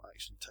and I'm not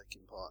actually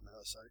taking part now.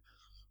 So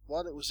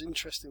while it was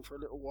interesting for a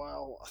little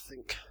while, I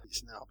think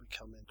it's now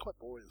becoming quite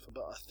boring.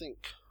 But I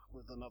think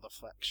with another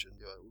faction,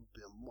 it would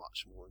be a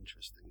much more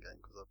interesting game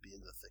because I'd be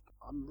in the thick.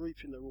 I'm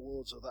reaping the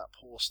rewards of that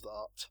poor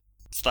start.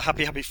 It's the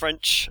happy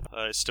French.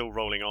 It's still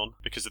rolling on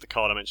because of the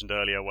card I mentioned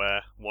earlier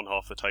where one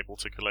half of the table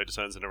took a load of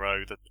turns in a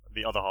row.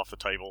 The other half of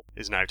the table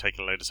is now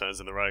taking a load of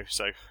turns in a row.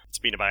 So it's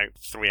been about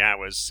 3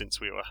 hours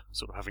since we were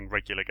sort of having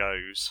regular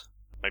goes.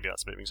 Maybe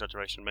that's a bit of an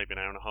exaggeration, maybe an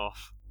hour and a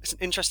half. It's an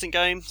interesting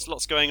game. There's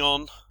lots going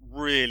on.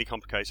 Really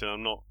complicated.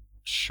 I'm not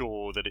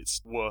sure that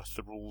it's worth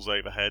the rules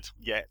overhead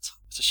yet.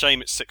 It's a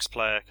shame it's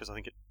 6-player because I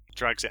think it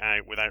drags it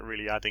out without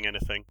really adding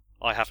anything.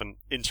 I haven't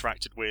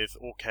interacted with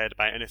or cared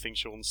about anything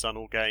Sean's done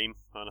all game,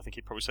 and I think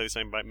he'd probably say the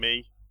same about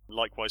me.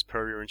 Likewise,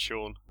 Purrier and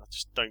Sean. I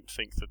just don't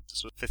think that the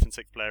sort of 5th and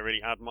 6th player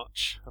really add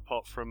much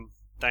apart from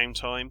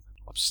downtime.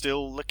 I'm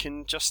still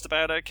looking just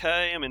about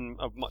okay. I'm in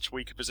a much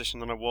weaker position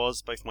than I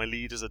was. Both my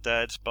leaders are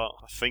dead, but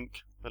I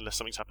think, unless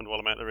something's happened while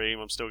I'm out of the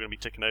room, I'm still going to be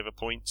ticking over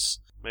points.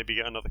 Maybe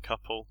get another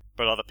couple.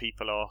 But other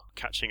people are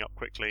catching up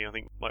quickly. I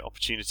think my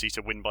opportunity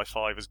to win by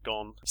 5 is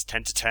gone. It's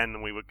 10-10,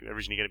 and we were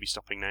originally going to be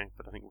stopping now,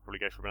 but I think we'll probably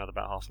go for another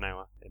about half an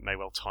hour. It may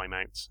well time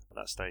out at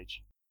that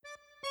stage.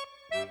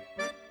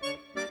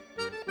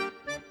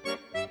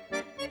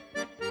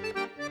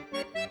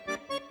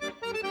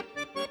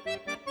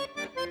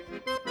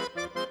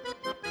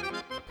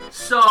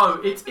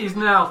 So, it is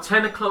now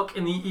 10 o'clock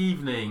in the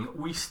evening.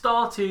 We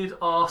started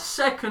our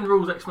second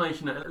rules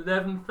explanation at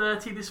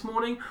 11:30 this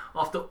morning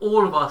after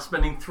all of us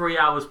spending 3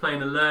 hours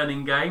playing a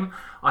learning game.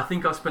 I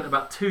think I spent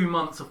about 2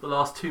 months of the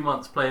last 2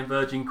 months playing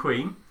Virgin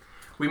Queen.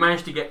 We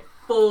managed to get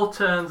 4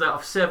 turns out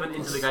of 7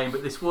 into the game,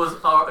 but this was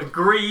our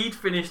agreed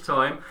finish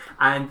time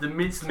and the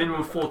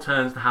minimum 4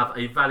 turns to have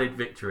a valid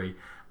victory.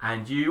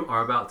 And you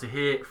are about to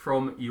hear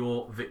from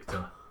your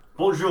victor.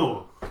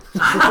 Bonjour.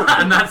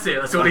 And that's it.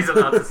 That's all he's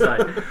allowed to say.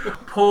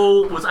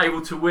 Paul was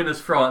able to win as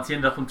France. He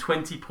ended up on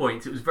 20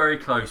 points. It was very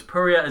close.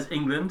 Purrier as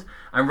England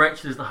and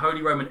Rachel as the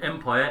Holy Roman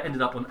Empire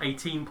ended up on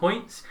 18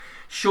 points.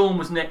 Sean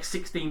was next,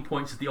 16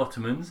 points as the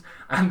Ottomans.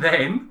 And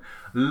then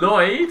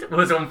Lloyd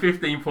was on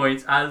 15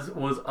 points, as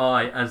was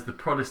I as the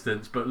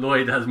Protestants. But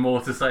Lloyd has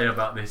more to say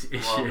about this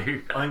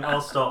issue. Well, I think I'll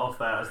start off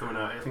there as the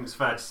winner. I think it's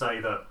fair to say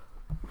that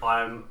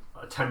I am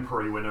a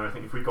temporary winner. I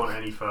think if we'd gone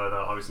any further,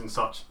 I was in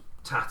such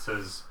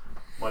tatters.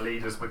 My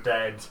leaders were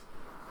dead.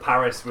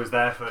 Paris was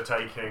there for the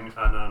taking,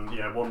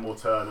 and one more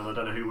turn, and I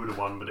don't know who would have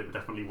won, but it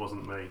definitely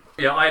wasn't me.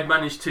 Yeah, I had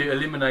managed to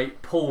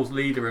eliminate Paul's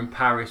leader in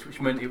Paris, which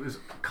meant it was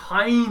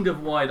kind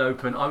of wide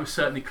open. I was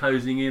certainly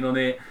closing in on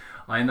it.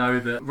 I know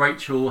that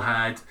Rachel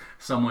had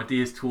some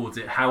ideas towards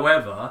it.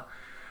 However,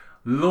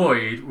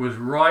 Lloyd was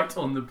right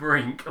on the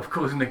brink of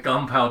causing the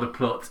gunpowder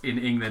plot in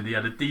England. He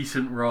had a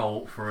decent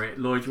role for it.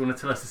 Lloyd, do you want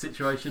to tell us the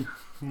situation?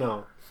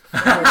 No.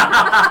 Not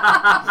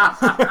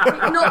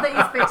that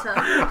he's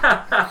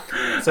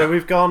bitter. So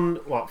we've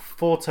gone,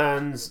 4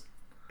 turns,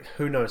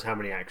 who knows how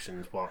many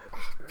actions,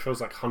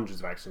 feels like hundreds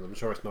of actions, I'm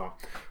sure it's not.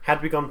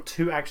 Had we gone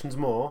 2 actions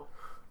more,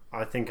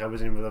 I think I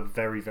was in with a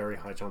very, very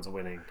high chance of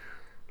winning.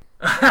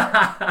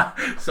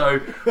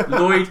 So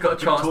Lloyd got a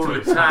chance to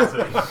attack.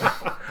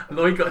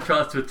 Lloyd got a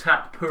chance to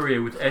attack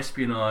Purrier with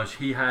espionage.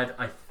 He had,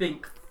 I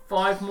think,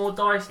 5 more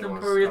dice than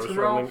Puria I was to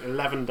roll. rolling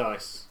 11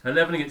 dice.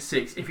 11 against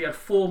 6. If you had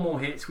 4 more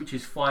hits, which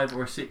is 5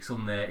 or a 6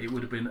 on there, it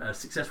would have been a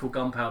successful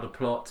gunpowder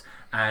plot,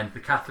 and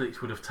the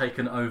Catholics would have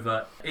taken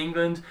over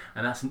England,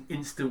 and that's an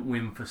instant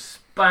win for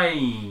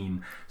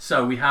Spain.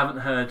 So we haven't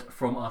heard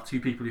from our 2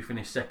 people who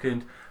finished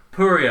second.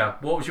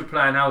 Puria, what was your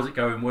plan? How's it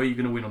going? Where are you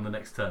going to win on the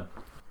next turn?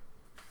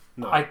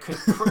 No. I could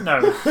no.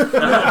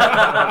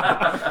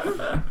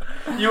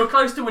 You were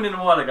close to winning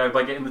a while ago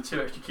by getting the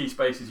 2 extra key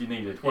spaces you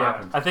needed. What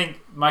happened? I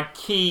think my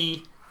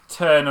key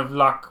turn of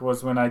luck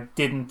was when I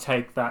didn't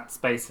take that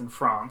space in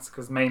France,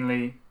 because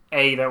mainly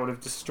that would have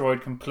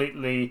destroyed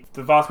completely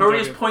the vast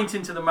Puria's majority.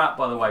 pointing to the map,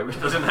 by the way, which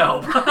doesn't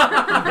help. He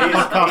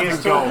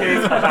is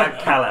talking about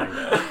Calais.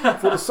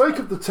 For the sake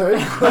of the tape,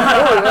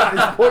 Puria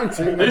is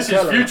pointing. This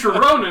is future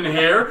Ronan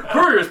here.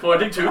 Puria's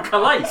pointing to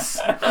Calais.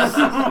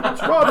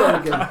 Try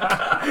that again.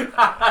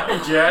 Hey,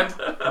 Jen.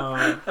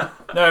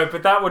 No,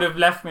 but that would have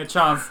left me a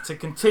chance to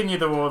continue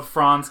the war with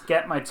France,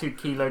 get my 2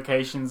 key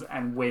locations,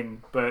 and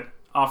win. But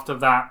after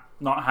that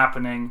not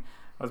happening,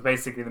 I was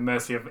basically the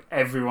mercy of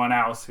everyone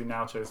else who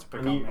now chose to pick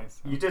up me.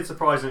 You did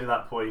surprisingly at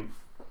that point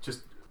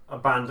just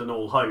abandon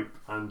all hope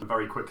and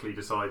very quickly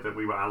decide that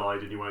we were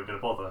allied and you weren't going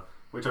to bother,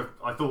 which I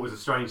thought was a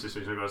strange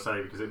decision, I've got to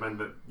say, because it meant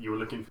that you were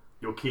looking for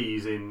your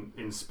keys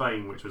in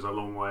Spain, which was a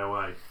long way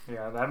away.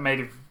 Yeah, that made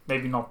it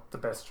maybe not the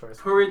best choice.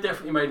 Puria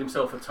definitely made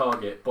himself a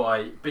target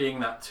by being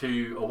that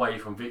 2 away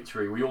from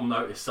victory. We all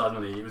noticed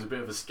suddenly it was a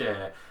bit of a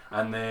scare,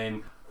 and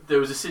then there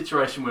was a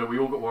situation where we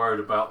all got worried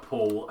about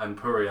Paul and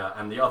Puria,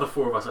 and the other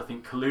 4 of us, I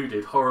think,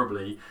 colluded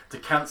horribly to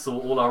cancel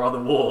all our other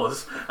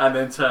wars and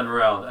then turn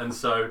around. And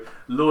so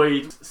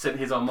Lloyd sent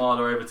his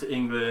armada over to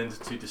England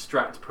to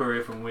distract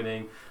Puria from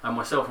winning, and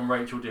myself and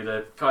Rachel did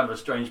a kind of a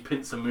strange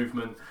pincer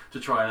movement to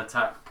try and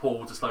attack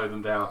Paul to slow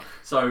them down.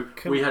 So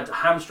we had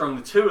hamstrung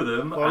the 2 of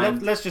them. Well,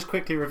 let's just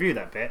quickly review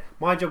that bit.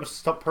 My job was to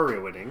stop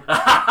Puria winning.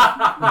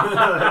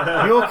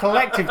 Your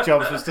collective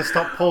job was to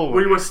stop Paul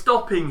winning. We were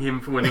stopping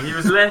him from winning. He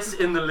was less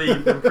in the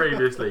lead than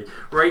previously.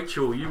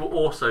 Rachel, you were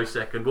also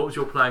second. What was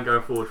your plan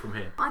going forward from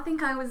here? I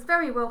think I was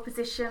very well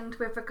positioned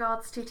with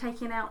regards to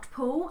taking out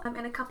Paul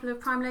in a couple of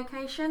prime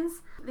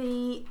locations.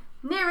 The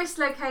nearest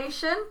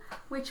location,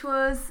 which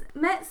was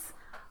Metz,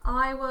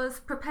 I was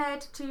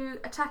prepared to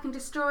attack and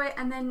destroy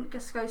and then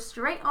just go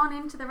straight on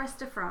into the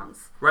rest of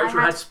France. Rachel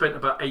had spent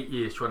about 8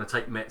 years trying to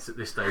take Metz at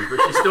this stage, but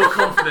she's still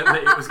confident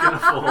that it was going to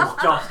fall.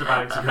 Just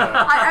about to go.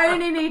 I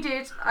only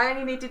needed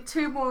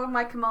 2 more of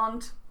my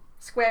command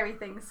squarey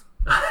things.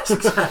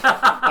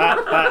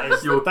 that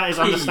is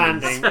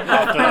understanding.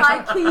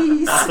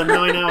 After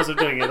 9 hours of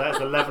doing it, that is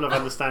the level of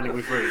understanding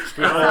we've reached.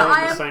 We're all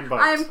in the same boat.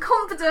 I am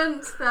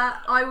confident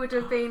that I would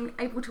have been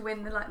able to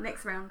win the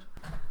next round.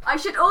 I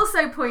should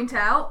also point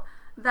out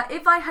that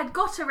if I had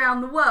got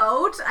around the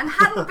world and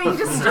hadn't been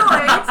destroyed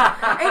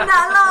in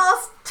that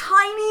last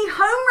tiny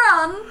home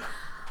run,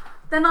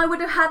 then I would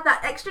have had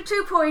that extra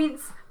 2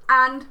 points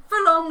and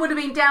Fulham would have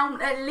been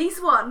down at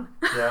least 1.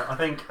 Yeah, I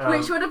think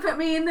which would have put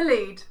me in the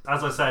lead.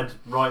 As I said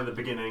right at the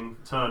beginning,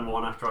 turn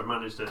 1 after I'd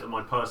managed it, that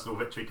my personal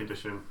victory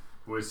condition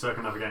was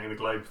circumnavigating the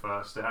globe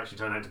first. It actually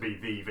turned out to be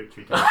the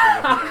victory condition.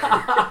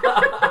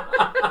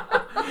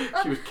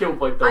 She was killed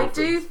by dolphins.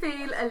 I do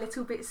feel a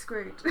little bit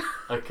screwed.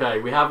 Okay,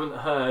 we haven't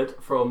heard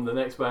from the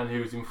next man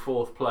who was in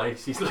 4th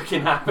place. He's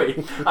looking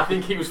happy. I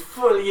think he was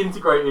fully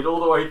integrated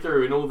all the way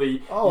through in all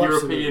the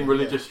European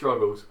religious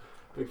struggles.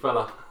 Big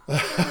fella.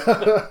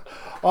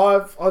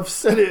 I've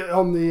said it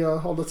on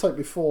the tape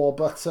before,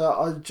 but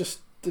I just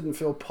didn't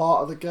feel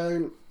part of the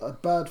game. A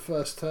bad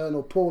first turn,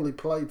 or poorly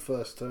played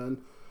first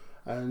turn,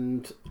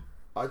 and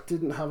I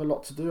didn't have a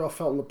lot to do. I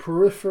felt on the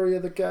periphery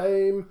of the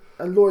game,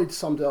 and Lloyd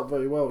summed it up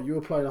very well. You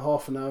were playing a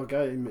half an hour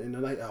game in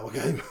an 8 hour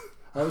game.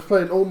 I was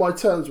playing, all my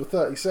turns were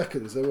 30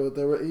 seconds. They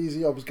were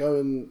easy. I was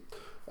going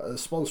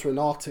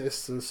sponsoring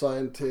artists and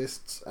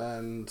scientists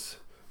and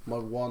my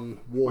one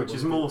war. Which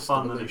is more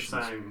fun than it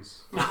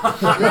sounds.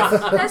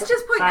 Let's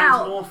just point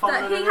out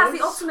that he has is.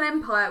 the Ottoman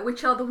Empire,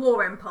 which are the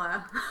war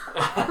empire.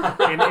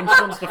 In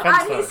Sean's defence,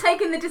 and he's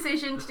taken the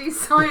decision to do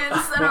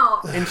science and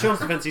art. In Sean's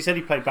defence, he said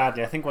he played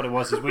badly. I think what it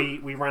was is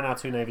we ran our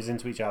 2 navies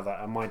into each other,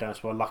 and my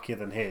dice were luckier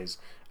than his.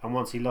 And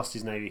once he lost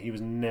his navy, he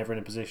was never in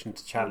a position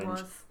to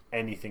challenge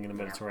anything in the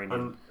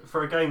Mediterranean. And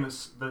for a game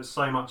that's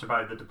so much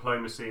about the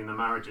diplomacy and the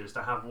marriages,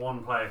 to have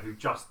one player who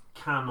just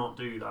cannot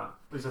do that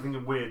is, I think, a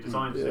weird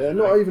design decision.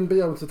 Yeah, not even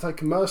be able to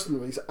take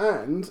mercenaries.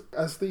 And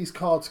as these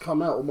cards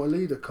come out, or my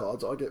leader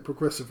cards, I get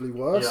progressively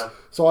worse. Yeah.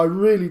 So I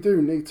really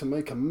do need to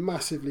make a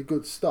massively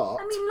good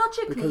start. I mean,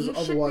 logically, because you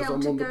otherwise should be able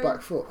I'm to on go... the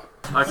back foot.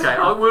 Okay,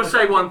 I will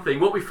say one thing.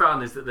 What we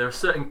found is that there are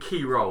certain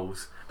key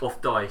rolls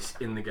of dice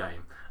in the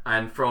game.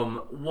 And from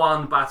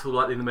one battle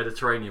like in the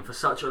Mediterranean, for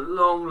such a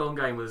long, long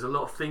game where there's a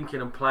lot of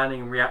thinking and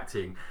planning and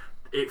reacting,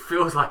 it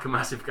feels like a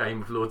massive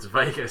game of Lords of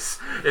Vegas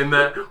in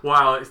that,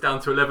 wow, it's down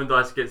to 11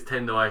 dice against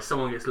 10 dice,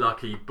 someone gets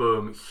lucky,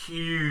 boom,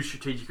 huge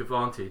strategic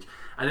advantage.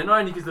 And it not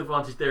only gives an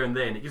advantage there and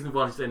then, it gives an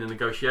advantage then in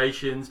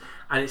negotiations,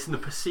 and it's in the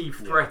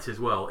perceived threat as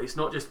well. It's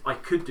not just, I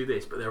could do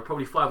this, but there are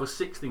probably 5 or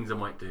 6 things I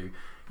might do.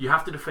 you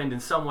have to defend in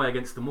some way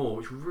against them all,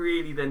 which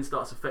really then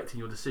starts affecting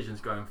your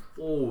decisions going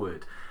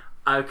forward.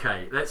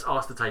 Okay, let's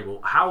ask the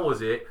table. How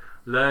was it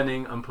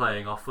learning and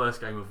playing our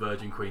first game of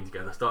Virgin Queen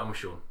together, starting with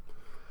Sean?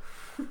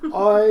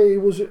 I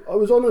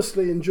was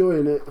honestly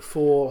enjoying it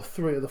for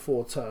 3 of the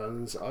 4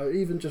 turns.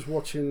 Even just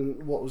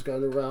watching what was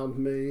going around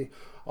me,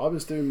 I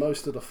was doing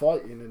most of the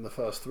fighting in the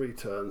first 3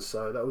 turns,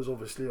 so that was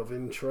obviously of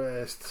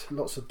interest.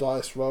 Lots of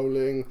dice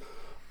rolling,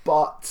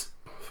 but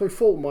through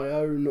fault of my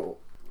own,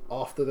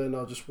 after then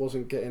I just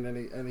wasn't getting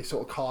any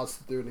sort of cards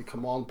to do any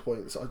command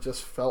points. I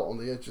just felt on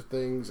the edge of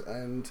things,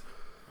 and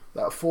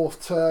that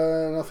 4th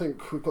turn, I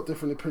think we've got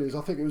different opinions.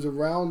 I think it was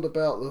around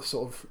about the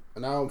sort of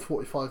an hour and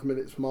 45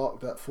 minutes mark,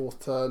 that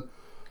 4th turn.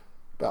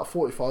 About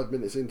 45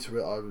 minutes into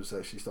it, I was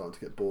actually starting to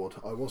get bored.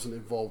 I wasn't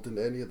involved in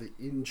any of the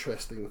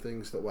interesting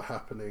things that were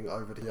happening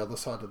over the other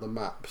side of the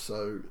map.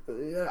 So,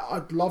 yeah,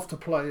 I'd love to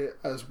play it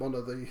as one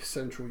of the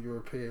Central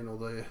European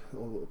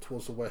or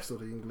towards the west of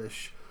the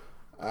English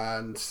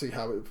and see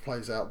how it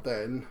plays out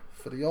then.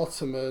 For the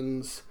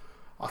Ottomans,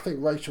 I think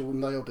Rachel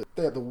nailed it.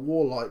 They're the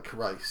warlike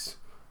race.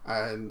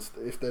 And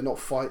if they're not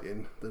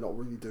fighting, they're not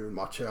really doing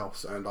much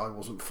else. And I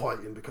wasn't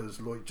fighting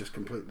because Lloyd just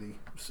completely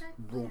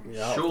ruled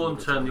me out. Sean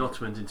turned the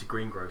Ottomans into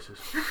greengrocers.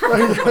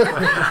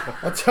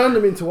 I turned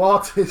them into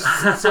artists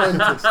and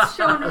scientists.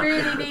 Sean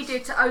really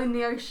needed to own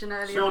the ocean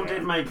earlier. Sean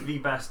did make the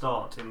best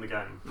art in the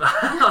game.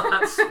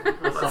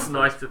 that's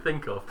nice to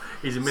think of.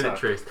 He's a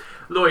militarist.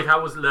 Lloyd,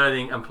 how was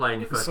learning and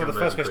playing your first game? So the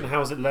first question, how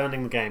was it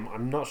learning the game?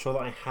 I'm not sure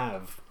that I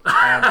have.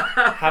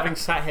 Having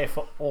sat here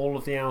for all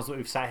of the hours that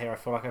we've sat here, I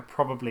feel like I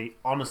probably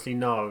honestly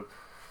know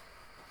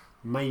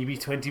maybe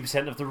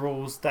 20% of the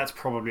rules. That's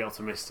probably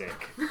optimistic.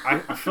 I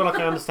feel like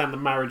I understand the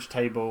marriage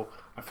table.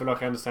 I feel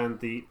like I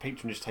understand the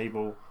patronage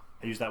table.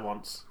 I used that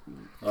once.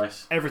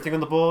 Nice. Everything on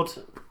the board.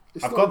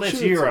 I've got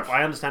this Europe.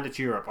 I understand it's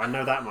Europe. I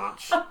know that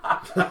much.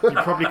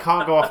 You probably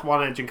can't go off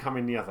one edge and come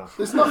in the other.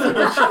 There's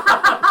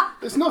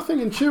nothing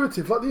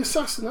intuitive. Like the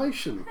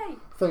assassination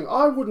thing,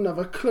 I wouldn't have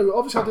a clue.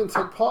 Obviously, I didn't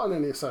take part in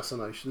any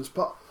assassinations,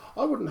 but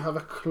I wouldn't have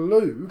a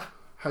clue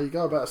how you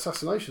go about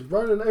assassinations.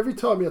 Ronan, every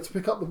time you had to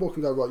pick up the book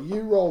and go, right,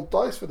 you roll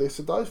dice for this,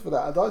 a dice for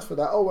that, a dice for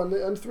that,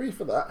 and 3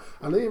 for that,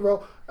 and then you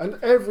roll, and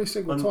every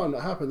single time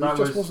that happened, it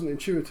just wasn't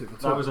intuitive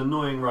at all. That was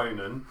annoying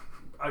Ronan,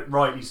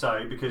 rightly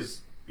so,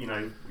 because you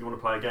want to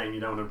play a game, you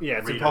don't want to. Yeah,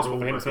 it's impossible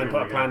for him to then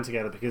put a plan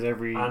together because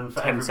every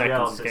 10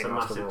 seconds it's a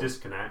massive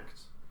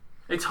disconnect.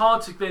 It's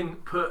hard to then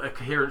put a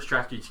coherent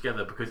strategy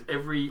together because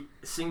every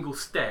single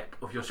step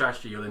of your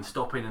strategy you're then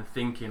stopping and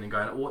thinking and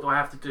going, what do I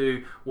have to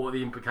do? What are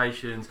the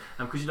implications?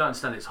 And because you don't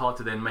understand it, it's hard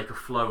to then make a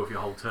flow of your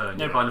whole turn.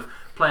 You're kind of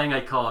playing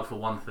a card for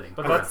one thing.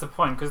 But that's the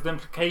point, because the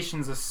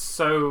implications are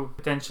so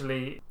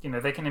potentially,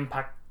 they can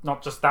impact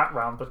not just that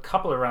round, but a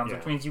couple of rounds,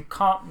 which means you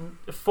can't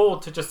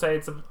afford to just say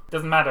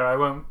doesn't matter, I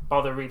won't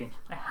bother reading.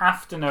 I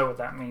have to know what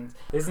that means.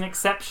 There's an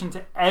exception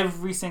to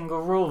every single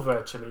rule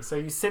virtually. So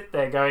you sit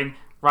there going,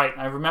 right,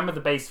 I remember the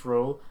base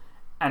rule,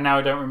 and now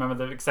I don't remember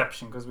the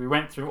exception because we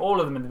went through all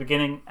of them in the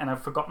beginning and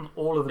I've forgotten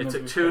all of them. It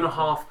took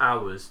 2.5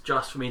 hours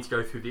just for me to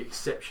go through the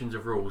exceptions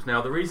of rules.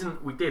 Now, the reason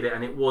we did it,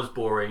 and it was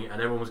boring and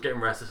everyone was getting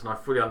restless, and I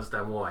fully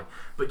understand why,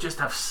 but just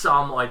have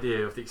some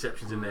idea of the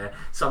exceptions in there,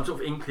 some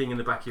sort of inkling in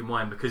the back of your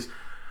mind, because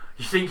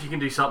you think you can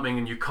do something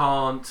and you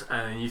can't,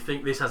 and you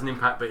think this has an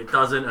impact but it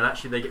doesn't, and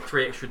actually they get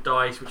 3 extra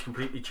dice which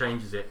completely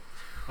changes it.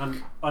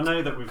 And I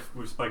know that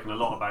we've spoken a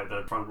lot about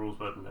the front rules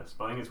burden list,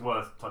 but I think it's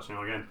worth touching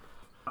on again.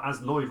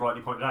 As Lloyd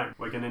rightly pointed out,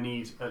 we're going to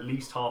need at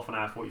least half an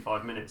hour,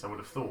 45 minutes, I would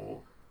have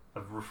thought,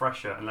 of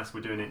refresher, unless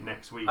we're doing it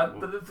next week.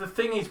 But the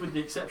thing is with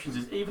the exceptions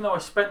is, even though I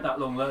spent that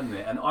long learning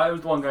it, and I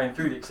was the one going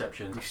through the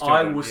exceptions,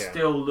 I was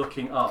still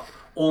looking up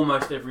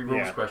almost every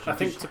rules question. I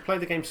think to play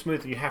the game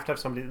smoothly, you have to have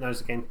somebody that knows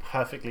the game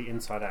perfectly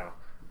inside out.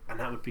 And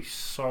that would be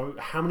so...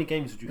 How many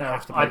games would you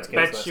have to play to get to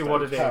that stage? I bet you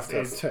what it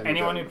is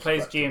anyone who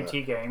plays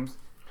GMT games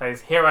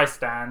plays Here I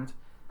Stand,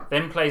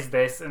 then plays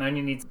this, and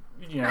only needs...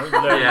 learn.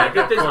 I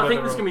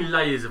think there's going to be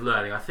layers of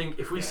learning. I think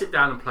if we sit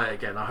down and play it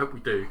again, I hope we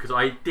do, because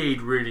I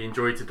did really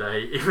enjoy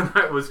today, even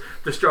though it was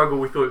the struggle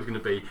we thought it was going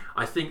to be.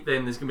 I think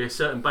then there's going to be a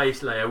certain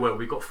base layer where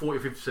we've got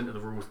 40 or 50% of the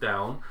rules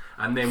down,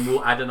 and then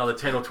we'll add another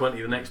 10 or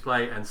 20 the next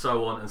play, and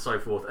so on and so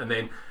forth. And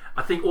then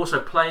I think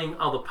also playing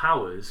other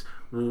powers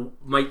will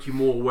make you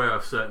more aware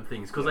of certain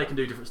things, because they can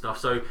do different stuff.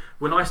 So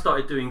when I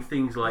started doing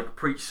things like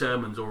preach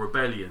sermons or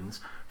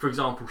rebellions, for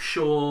example,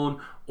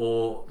 Sean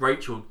or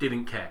Rachel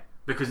didn't care,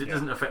 because it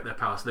doesn't affect their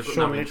power, so they've got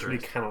Sean no literally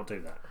interest. cannot do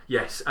that.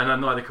 Yes,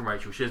 and neither can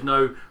Rachel. She has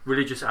no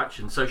religious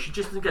action, so she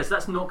just doesn't get. So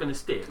that's not going to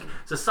stick.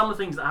 So some of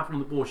the things that happen on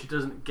the board, she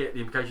doesn't get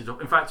the implications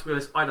of. In fact, to be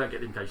honest, I don't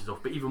get the implications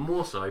of, but even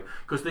more so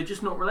because they're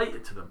just not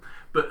related to them.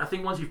 But I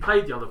think once you've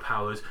played the other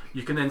powers,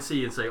 you can then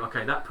see and say,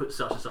 okay, that puts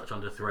such and such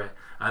under threat,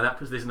 and that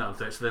puts this and that under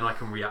threat. So then I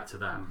can react to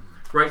that.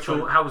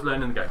 Rachel, how was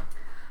learning the game?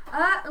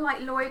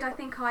 Like Lloyd, I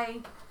think I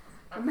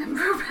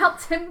remember about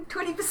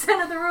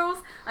 20% of the rules.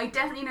 I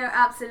definitely know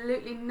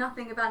absolutely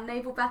nothing about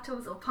naval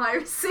battles or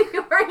piracy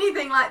or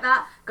anything like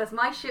that, because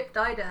my ship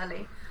died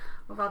early,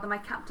 or rather my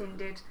captain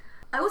did.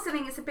 I also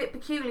think it's a bit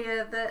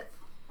peculiar that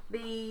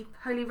the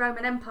Holy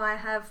Roman Empire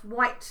have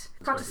white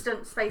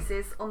Protestant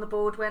spaces on the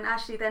board when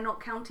actually they're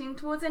not counting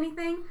towards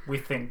anything. We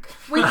think.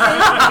 We think.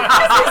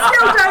 Because we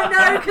still don't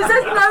know, because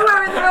there's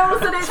nowhere in the rules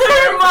that it's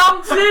 2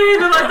 months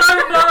in and I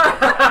don't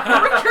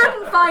know! We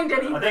couldn't find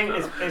anything. I think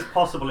it's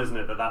possible, isn't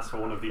it, that that's for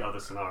one of the other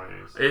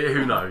scenarios.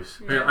 Who knows?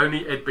 Yeah.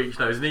 Only Ed Beach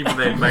knows, and even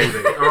then, maybe.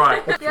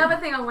 Alright. The other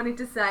thing I wanted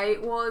to say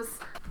was,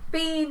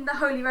 being the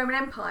Holy Roman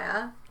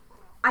Empire,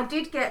 I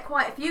did get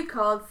quite a few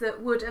cards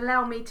that would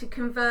allow me to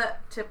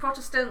convert to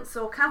Protestants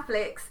or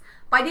Catholics,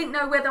 but I didn't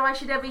know whether I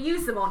should ever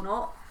use them or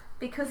not,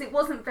 because it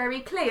wasn't very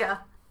clear.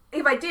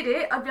 If I did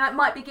it, I'd be like,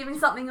 might be giving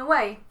something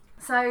away.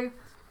 So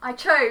I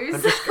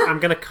chose.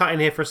 I'm going to cut in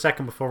here for a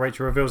second before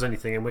Rachel reveals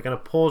anything, and we're going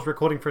to pause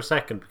recording for a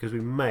second because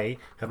we may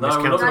have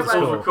miscounted the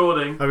score.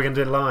 Recording. Are we going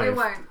to do it live? It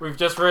won't. We've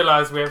just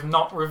realised we have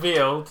not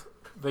revealed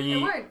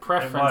the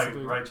preference.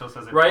 Rachel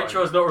says it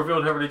Rachel has not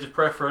revealed her religious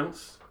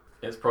preference.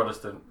 It's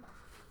Protestant.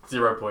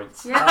 0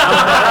 points.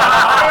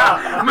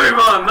 Yeah. Move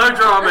on, no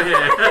drama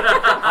here.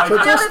 So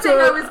The just other thing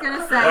I was going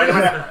to say.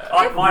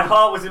 my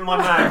heart was in my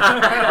mouth.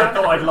 I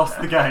thought I'd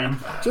lost the game.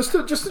 Just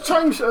to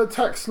change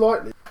tack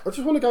slightly, I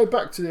just want to go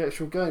back to the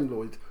actual game,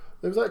 Lloyd.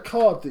 There was that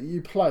card that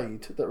you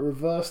played that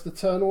reversed the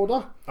turn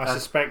order. I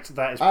suspect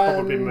that is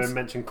probably been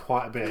mentioned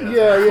quite a bit.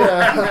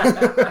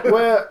 Yeah.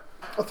 Where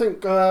I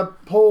think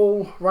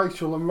Paul,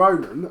 Rachel and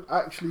Ronan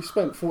actually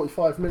spent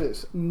 45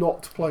 minutes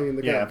not playing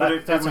the game. Yeah,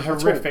 that's a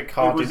horrific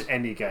card in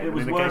any game.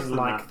 In a game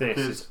like this,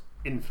 it's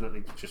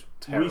infinitely just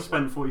terrible. We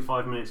spent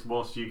 45 minutes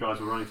whilst you guys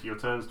were running for your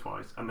turns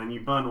twice, and then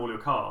you burn all your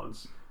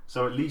cards.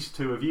 So at least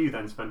 2 of you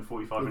then spend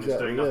 45 minutes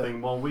doing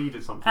nothing while we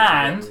did something.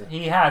 And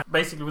he has,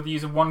 basically with the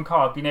use of one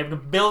card, been able to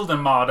build an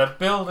armada,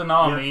 build an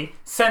army,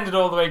 send it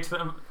all the way to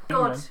the...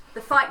 God,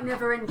 the fight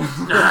never ended.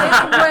 It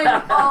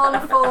went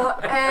on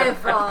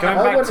forever. Going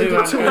back to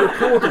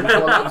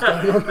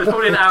There's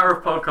probably an hour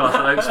of podcast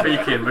I don't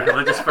speak in because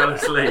I just fell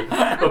asleep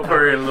while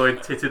Puri and Lloyd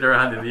titted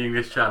around in the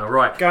English channel.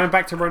 Right. Going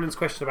back to Ronan's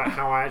question about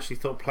how I actually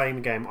thought playing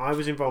the game, I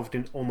was involved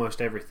in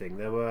almost everything.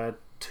 There were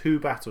 2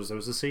 battles. There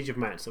was the Siege of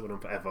Metz that went on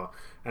forever,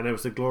 and there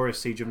was the glorious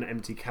Siege of an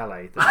Empty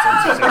Calais that was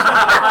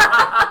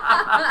unsuccessful.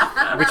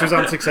 Which was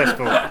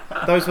unsuccessful.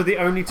 Those were the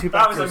only 2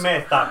 battles. That was a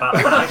myth, that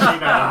battle. Actually, no,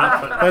 that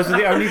happened. Those were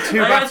the only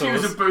 2 battles. Actually, it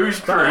was a booze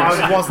cruise.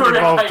 I wasn't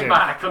involved came in.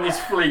 back on his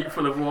fleet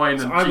full of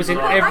wine and I was in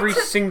cheese. every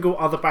single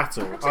other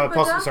battle.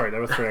 Sorry, there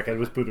were 3. Okay, there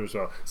was Buddha as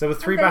well. So there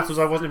were 3 battles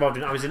I wasn't involved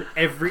in. I was in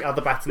every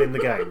other battle in the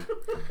game.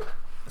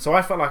 So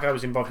I felt like I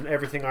was involved in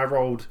everything. I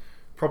rolled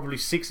probably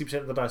 60%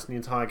 of the dice in the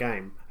entire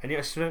game, and yet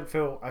I still don't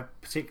feel I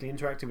particularly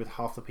interacted with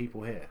half the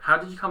people here. How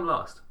did you come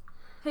last?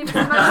 He was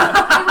the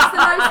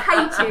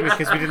most hated.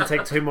 Because we didn't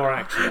take 2 more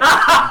actions. Okay,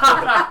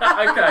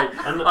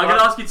 I'm going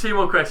to ask you 2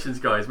 more questions,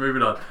 guys.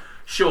 Moving on.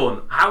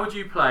 Sean, how would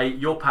you play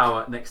your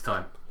power next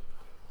time?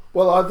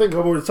 Well, I think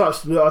I've already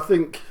touched on it. I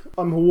think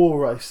I'm a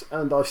war race,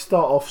 and I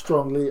start off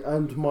strongly,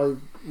 and my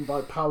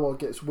power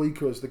gets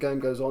weaker as the game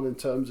goes on in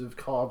terms of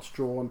cards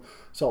drawn.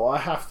 So I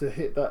have to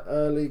hit that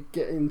early,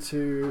 get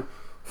into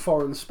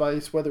foreign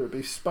space, whether it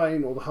be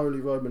Spain or the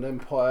Holy Roman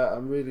Empire,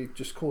 and really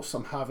just cause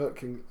some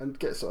havoc and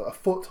get a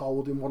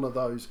foothold in one of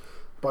those.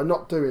 By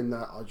not doing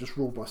that, I just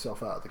ruled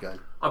myself out of the game.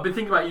 I've been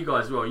thinking about you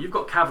guys as well. You've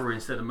got cavalry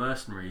instead of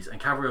mercenaries,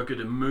 and cavalry are good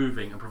at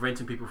moving and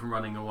preventing people from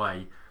running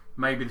away.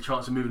 Maybe the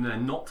chance of moving there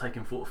and not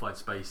taking fortified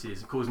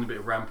spaces and causing a bit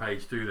of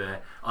rampage through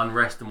there,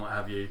 unrest and what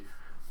have you.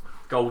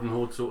 Golden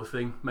Horde sort of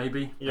thing,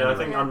 maybe? Yeah, I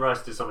think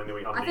unrest is something that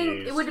we underuse. I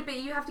think it would be,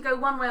 you have to go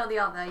one way or the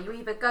other. You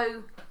either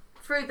go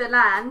through the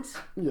land,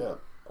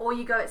 or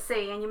you go at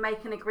sea and you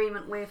make an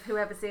agreement with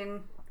whoever's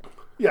in.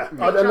 Yeah,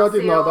 and I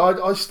didn't like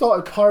that. I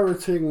started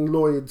pirating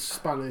Lloyd's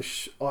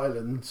Spanish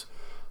islands,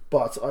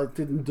 but I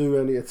didn't do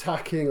any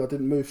attacking. I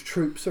didn't move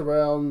troops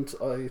around.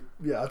 I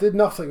did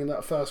nothing in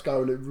that first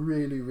go, and it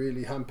really,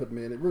 really hampered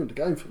me, and it ruined the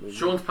game for me.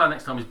 Sean's plan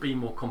next time is be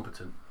more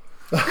competent.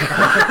 Well,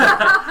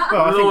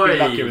 I think we're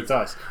lucky with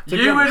dice.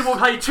 You will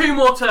play 2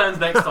 more turns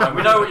next time.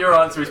 We know what your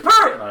answer is.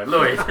 No,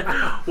 Lloyd.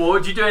 Well,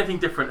 would you do anything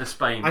different as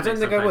Spain? I don't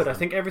think I would. I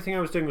think everything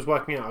I was doing was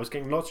working out. I was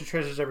getting lots of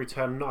treasures every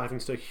turn, not having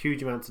to do a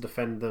huge amount to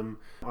defend them.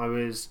 I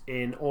was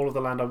in all of the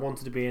land I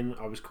wanted to be in.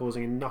 I was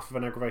causing enough of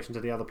an aggravation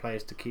to the other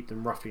players to keep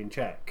them roughly in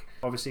check.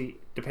 Obviously,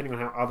 depending on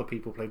how other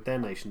people played their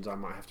nations, I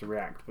might have to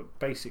react. But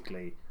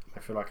basically, I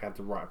feel like I had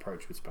the right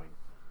approach with Spain.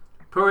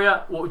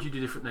 Puria, what would you do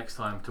different next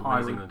time to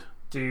win England?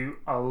 Do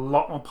a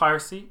lot more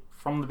piracy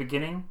from the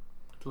beginning,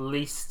 at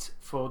least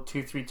for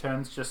 2-3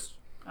 turns, just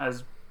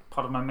as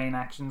part of my main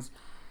actions.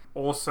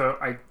 Also,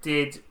 I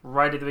did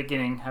right at the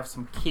beginning have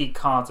some key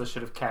cards I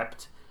should have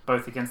kept,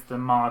 both against the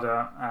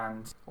Armada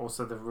and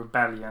also the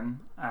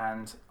Rebellion,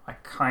 and I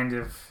kind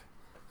of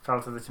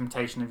fell to the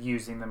temptation of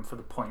using them for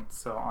the points.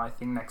 So I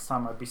think next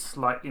time I'd be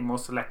slightly more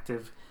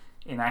selective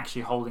in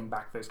actually holding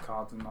back those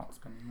cards and not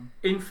spending them.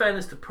 In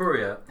fairness to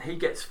Puria, he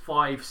gets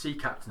 5 sea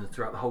captains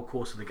throughout the whole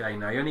course of the game.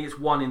 Now he only gets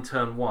 1 in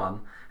turn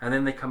 1, and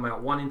then they come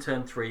out 1 in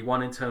turn 3,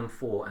 1 in turn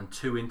 4, and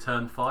 2 in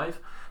turn 5.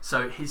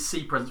 So his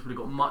sea presence would have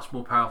got much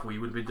more powerful. He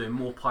would have been doing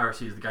more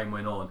piracy as the game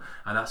went on,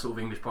 and that sort of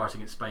English piracy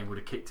against Spain would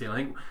have kicked in. I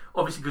think,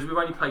 obviously, because we've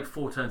only played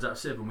 4 turns out of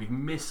 7, we've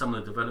missed some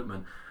of the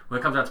development. When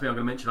it comes down to me, I'm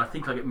going to mention I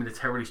think I get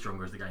militarily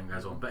stronger as the game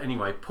goes on. But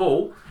anyway,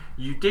 Paul,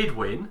 you did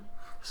win.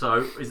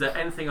 So is there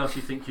anything else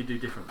you think you'd do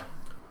differently?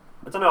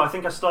 I don't know. I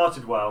think I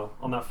started well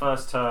on that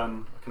first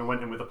turn. I kind of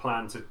went in with a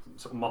plan to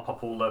sort of mop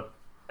up all the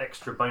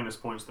extra bonus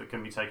points that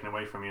can be taken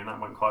away from you, and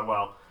that went quite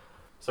well.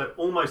 So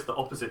almost the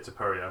opposite to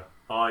Puria.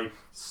 I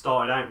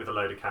started out with a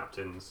load of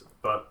captains,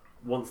 but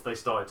once they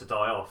started to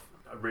die off,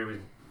 I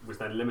really was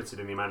then limited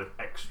in the amount of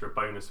extra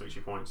bonus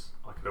victory points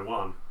I could have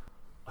won.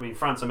 I mean,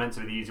 France are meant to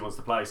be the easy ones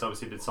to play, so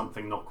obviously did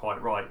something not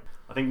quite right.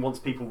 I think once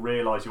people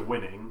realise you're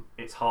winning,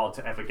 it's hard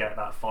to ever get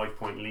that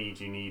 5-point lead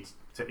you need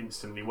to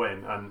instantly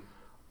win. And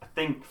I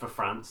think for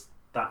France,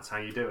 that's how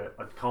you do it.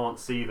 I can't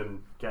see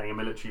them getting a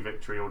military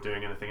victory or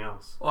doing anything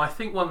else. Well, I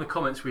think one of the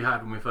comments we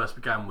had when we first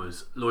began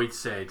was, Lloyd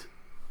said,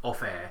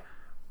 off air,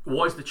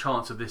 what is the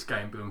chance of this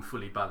game being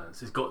fully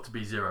balanced? It's got to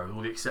be 0, with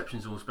all the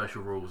exceptions, all the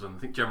special rules. And I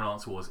think the general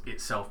answer was,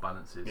 it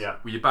self-balances. Yeah.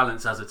 Well, you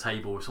balance as a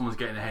table. If someone's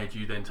getting ahead,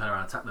 you then turn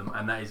around and attack them.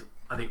 And that is,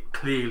 I think,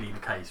 clearly the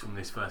case from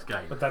this first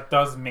game. But that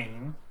does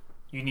mean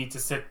you need to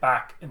sit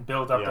back and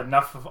build up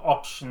enough of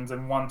options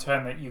in one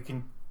turn that you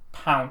can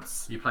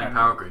pounce. You're playing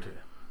Power Grid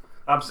here.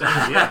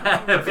 Absolutely,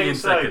 yeah. I Being think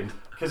so. second.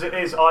 Because it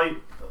is, I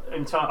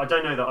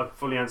don't know that I've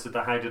fully answered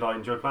that. How did I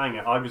enjoy playing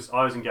it? I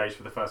was engaged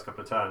for the first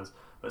couple of turns,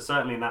 but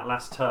certainly in that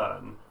last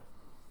turn,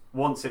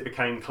 once it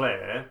became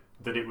clear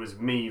that it was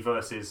me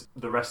versus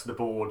the rest of the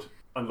board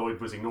and Lloyd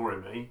was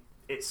ignoring me,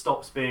 it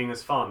stops being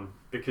as fun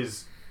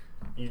because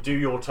you do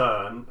your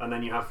turn and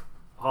then you have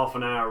half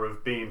an hour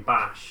of being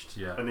bashed,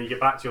 and then you get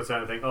back to your turn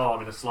and think, oh,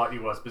 I'm in a slightly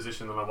worse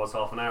position than I was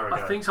half an hour ago.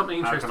 I think something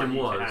interesting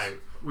was,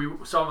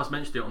 some of us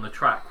mentioned it on the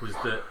track, was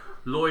that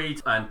Lloyd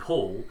and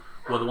Paul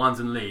were the ones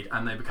in the lead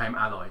and they became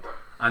allied.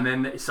 And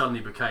then it suddenly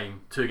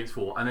became 2 against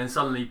 4. And then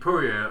suddenly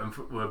Puria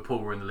and Paul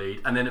were in the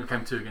lead, and then it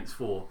became 2 against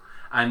 4.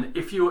 And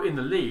if you're in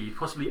the lead,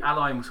 possibly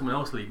allying with someone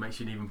else in the lead makes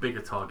you an even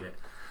bigger target.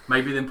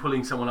 Maybe then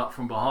pulling someone up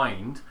from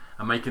behind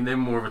and making them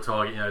more of a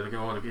target. You know, they're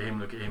going, oh, look at him,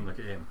 look at him, look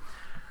at him.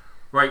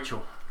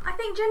 Rachel. I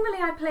think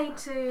generally I played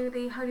to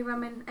the Holy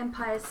Roman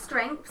Empire's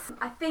strengths.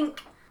 I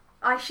think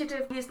I should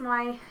have used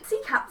my sea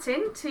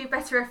captain to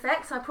better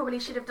effect. I probably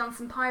should have done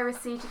some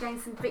piracy to gain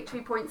some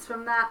victory points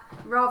from that,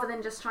 rather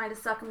than just trying to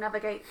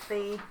circumnavigate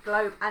the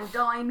globe and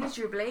die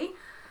miserably.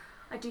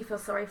 I do feel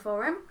sorry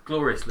for him.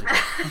 Gloriously.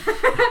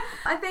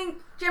 I think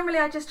generally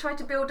I just tried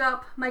to build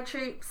up my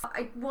troops.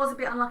 I was a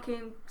bit unlucky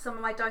in some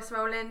of my dice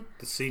rolling.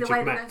 The siege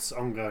of Metz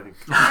ongoing.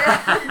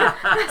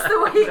 That's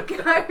the way it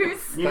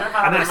goes.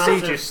 And that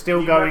siege is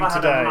still going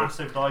today. Had a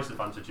massive dice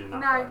advantage in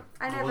that. No,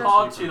 I never. It's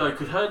hard to though,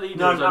 because her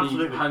leader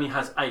only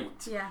has 8.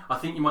 Yeah. I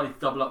think you might need to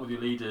double up with your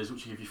leaders,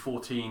 which will give you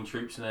 14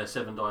 troops and there's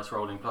 7 dice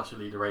rolling plus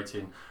your leader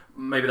rating.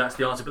 Maybe that's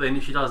the answer. But then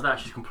if she does that,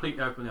 she's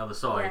completely open the other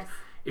side. Yes.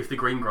 If the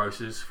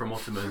greengrocers from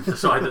Ottoman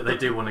decide that they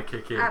do want to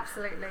kick in.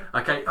 Absolutely.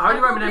 Okay,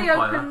 Holy Roman Empire. I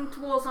probably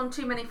opened wars on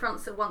too many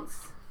fronts at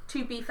once.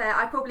 To be fair,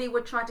 I probably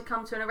would try to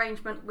come to an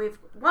arrangement with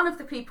one of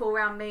the people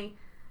around me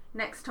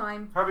next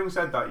time. Having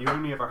said that, you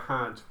only ever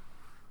had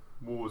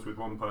wars with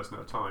one person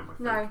at a time, I think.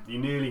 No. You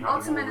nearly had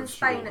Ottoman a war and with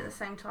Spain Shaw. at the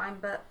same time,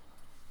 but...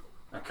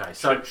 Okay,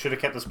 so should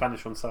have kept the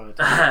Spanish on side.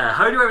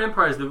 Holy Roman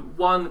Empire is the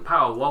one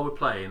power while we're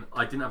playing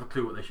I didn't have a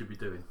clue what they should be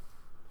doing.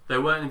 They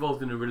weren't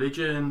involved in a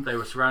religion, they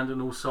were surrounded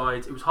on all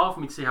sides. It was hard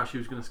for me to see how she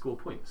was going to score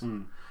points.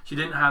 She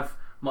didn't have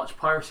much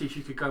piracy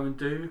she could go and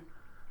do.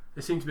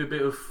 There seemed to be a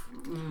bit of...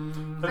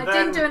 I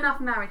didn't do enough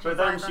marriages. But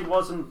then either. she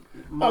wasn't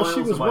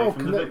she was away well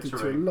from the connected to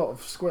victory. a lot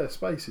of square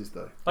spaces,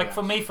 though. Like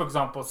for me, for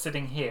example,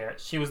 sitting here,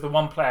 she was the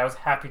one player I was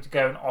happy to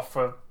go and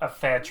offer a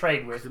fair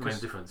trade with. It made a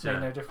difference,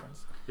 made no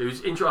difference. It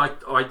was interesting.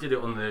 I did it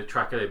on the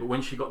track earlier, but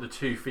when she got the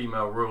 2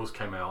 female royals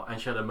came out and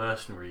she had her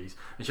mercenaries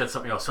and she had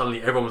something else,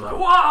 suddenly everyone was like,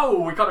 whoa,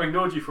 we kind of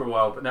ignored you for a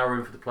while, but now we're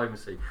in for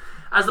diplomacy.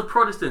 As the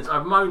Protestants,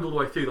 I've moaned all the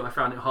way through that I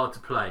found it hard to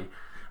play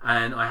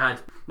and I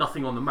had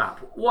nothing on the map.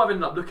 What I've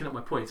ended up looking at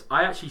my points,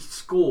 I actually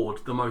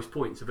scored the most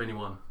points of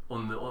anyone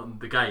on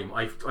the game.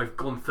 I've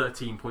gone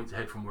 13 points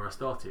ahead from where I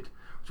started,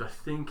 which I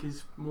think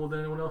is more than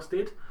anyone else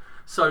did.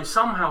 So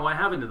somehow I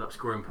have ended up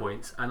scoring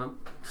points and I'm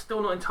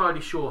still not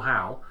entirely sure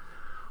how.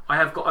 I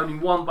have got only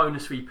 1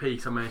 bonus VP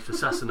because I managed to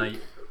assassinate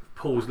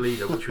Paul's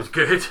leader, which was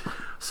good.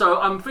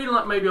 So I'm feeling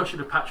like maybe I should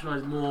have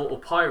patronised more or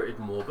pirated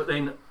more, but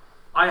then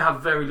I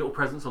have very little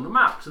presence on the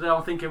map. So then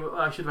I'm thinking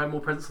I should have had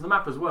more presence on the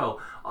map as well.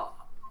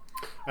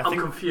 I'm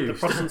confused. The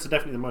Protestants are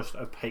definitely the most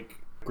opaque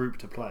group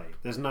to play.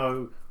 There's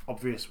no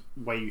obvious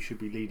way you should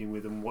be leading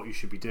with and what you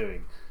should be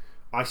doing.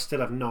 I still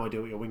have no idea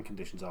what your win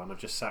conditions are, and I've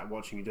just sat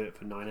watching you do it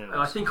for 9 hours.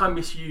 I think I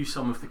misused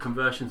some of the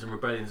conversions and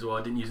rebellions as well.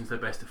 I didn't use them to their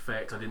best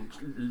effect. I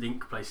didn't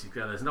link places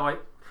together. No,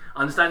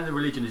 understanding the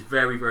religion is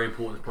very, very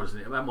important as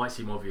Protestant. That might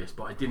seem obvious,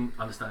 but I didn't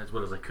understand it as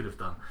well as I could have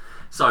done.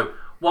 So,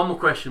 one more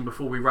question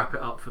before we wrap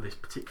it up for this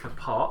particular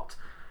part.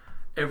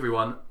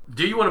 Everyone,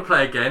 do you want to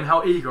play again?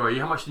 How eager are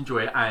you? How much do you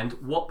enjoy it? And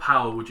what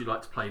power would you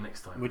like to play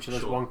next time? Which of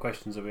those one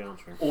questions are we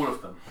answering? All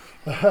of them.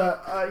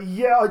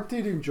 Yeah, I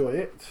did enjoy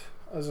it.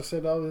 As I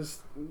said,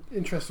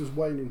 interest was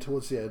waning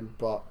towards the end,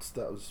 but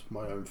that was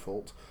my own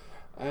fault.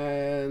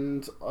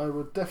 And I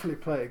would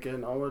definitely play it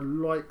again. I would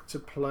like to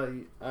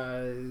play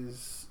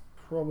as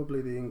probably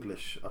the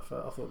English. I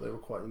thought they were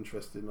quite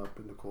interesting up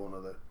in the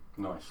corner there.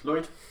 Nice.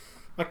 Lloyd?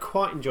 I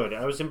quite enjoyed it.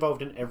 I was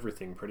involved in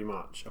everything pretty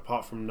much,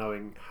 apart from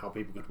knowing how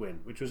people could win,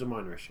 which was a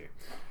minor issue.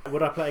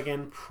 Would I play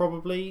again?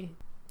 Probably.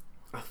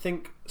 I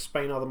think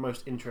Spain are the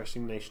most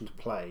interesting nation to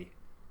play,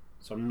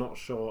 so I'm not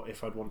sure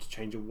if I'd want to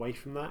change away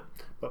from that.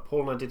 But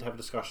Paul and I did have a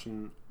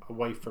discussion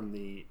away from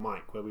the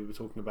mic where we were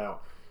talking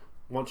about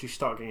once you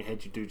start getting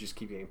ahead, you do just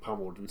keep getting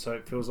pummeled, and so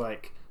it feels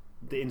like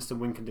the instant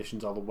win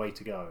conditions are the way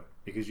to go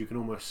because you can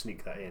almost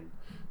sneak that in.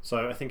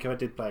 So I think if I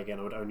did play again,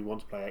 I would only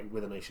want to play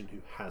with a nation who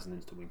has an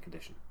instant win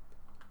condition.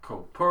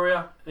 Cool.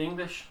 Puria,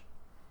 English?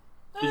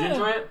 Did you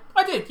enjoy it?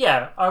 I did,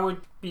 yeah. I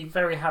would be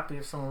very happy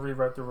if someone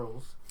rewrote the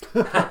rules.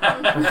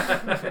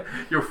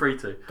 You're free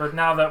to. But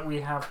now that we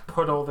have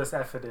put all this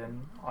effort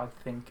in, I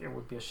think it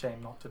would be a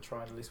shame not to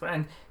try it at least.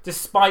 And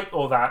despite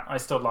all that, I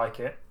still like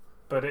it,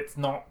 but it's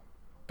not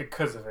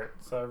because of it.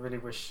 So I really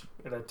wish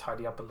it had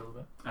tidied up a little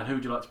bit. And who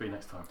would you like to be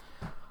next time?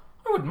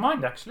 I wouldn't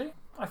mind, actually.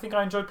 I think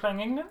I enjoyed playing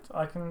England.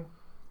 I can,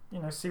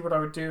 see what I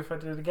would do if I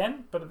did it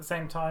again. But at the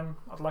same time,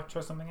 I'd like to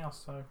try something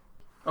else. So.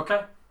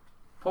 Okay.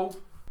 Paul?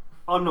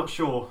 I'm not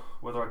sure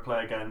whether I'd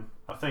play again.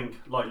 I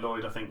think, like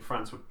Lloyd, I think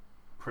France were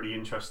pretty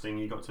interesting.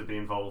 You got to be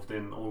involved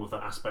in all of the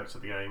aspects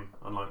of the game,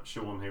 unlike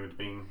Sean, who had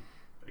been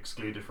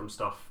excluded from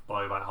stuff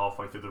by about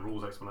halfway through the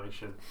rules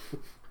explanation.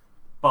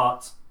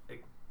 But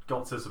it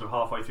got to sort of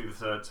halfway through the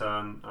third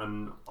turn,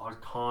 and I was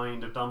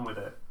kind of done with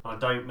it. I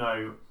don't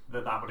know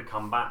that would have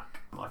come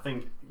back. I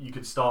think you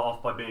could start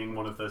off by being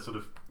one of the sort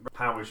of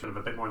powers sort of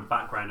a bit more in the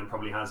background and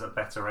probably has a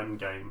better end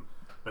game,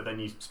 but then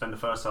you spend the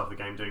first half of the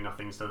game doing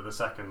nothing instead of the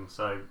second.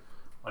 So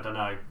I don't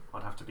know.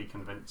 I'd have to be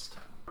convinced.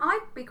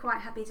 I'd be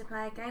quite happy to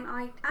play again.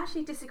 I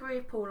actually disagree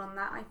with Paul on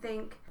that. I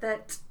think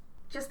that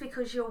just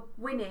because you're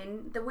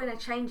winning, the winner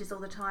changes all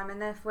the time, and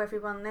therefore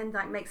everyone then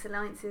makes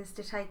alliances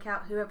to take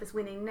out whoever's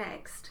winning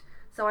next.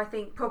 So I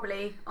think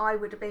probably I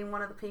would have been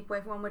one of the people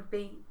everyone would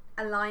be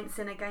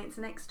alliancing against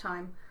next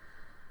time.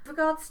 With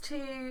regards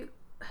to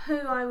who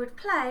I would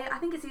play, I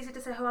think it's easy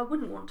to say who I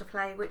wouldn't want to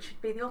play, which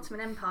would be the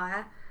Ottoman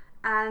Empire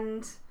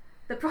and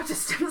the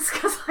Protestants,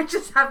 because I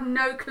just have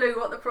no clue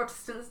what the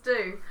Protestants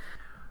do.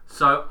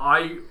 So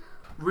I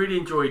really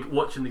enjoyed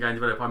watching the game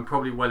develop. I'm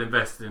probably well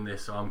invested in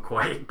this, so I'm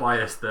quite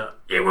biased that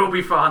it will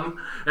be fun.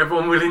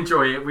 Everyone will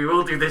enjoy it. We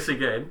will do this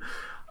again.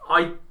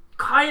 I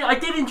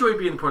did enjoy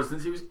being the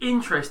Protestants. It was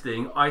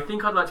interesting. I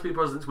think I'd like to be the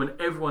Protestants when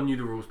everyone knew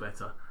the rules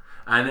better.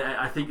 And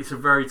I think it's a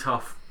very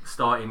tough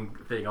starting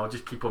thing. I'll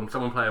just keep on.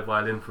 Someone play a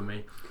violin for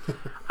me.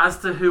 As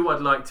to who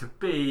I'd like to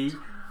be,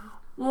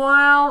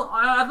 well,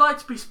 I'd like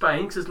to be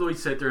Spain, because as Lloyd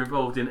said, they're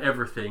involved in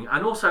everything.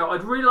 And also,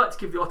 I'd really like to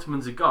give the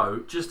Ottomans a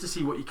go, just to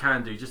see what you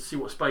can do, just to see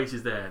what space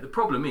is there. The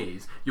problem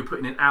is, you're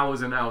putting in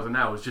hours and hours and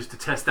hours just to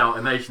test out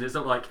a nation. It's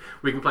not like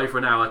we can play for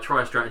an hour,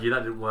 try a strategy,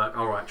 that didn't work,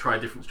 alright, try a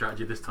different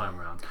strategy this time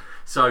around.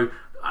 So,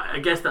 I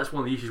guess that's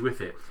one of the issues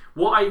with it.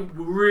 What I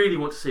really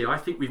want to see, I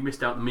think we've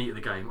missed out the meat of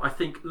the game. I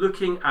think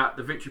looking at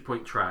the victory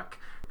point track,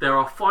 there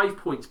are 5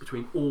 points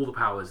between all the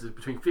powers, there's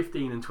between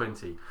 15 and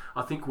 20.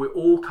 I think we're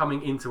all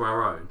coming into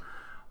our own.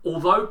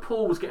 Although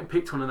Paul was getting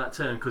picked on in that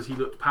turn because he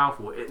looked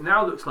powerful, it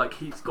now looks like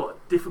he's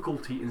got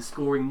difficulty in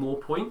scoring more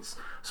points.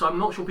 So I'm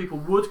not sure people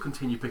would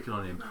continue picking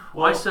on him.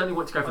 Well, I certainly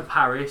want to go for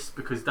Paris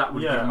because that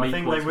would give me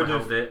points if I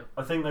held it.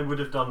 I think they would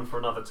have done for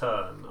another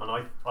turn, and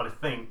I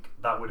think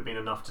that would have been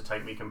enough to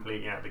take me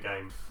completely out of the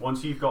game.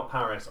 Once you've got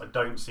Paris, I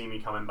don't see me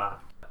coming back.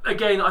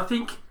 Again, I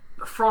think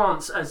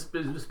France, as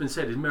has been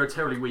said, is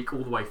militarily weak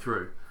all the way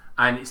through.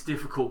 And it's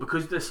difficult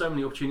because there's so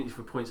many opportunities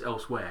for points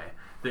elsewhere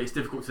that it's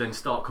difficult to then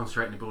start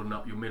concentrating and building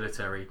up your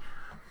military.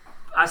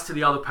 As to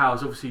the other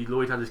powers, obviously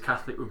Lloyd had his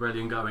Catholic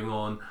rebellion going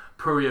on.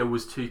 Puria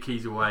was 2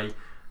 keys away.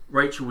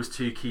 Rachel was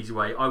 2 keys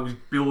away. I was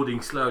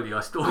building slowly.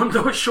 I'm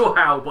not sure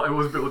how, but I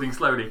was building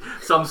slowly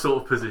some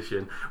sort of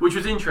position, which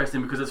was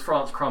interesting because as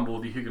France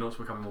crumbled, the Huguenots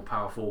were becoming more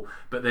powerful.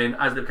 But then,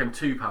 as they became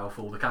too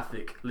powerful, the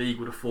Catholic League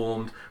would have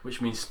formed,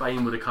 which means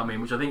Spain would have come in,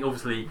 which I think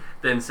obviously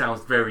then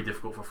sounds very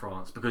difficult for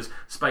France because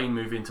Spain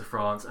move into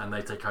France and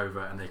they take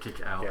over and they kick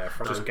it out. Yeah,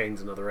 France just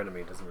gains another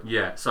enemy, doesn't it?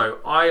 Yeah, so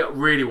I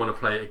really want to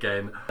play it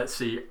again. Let's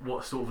see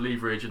what sort of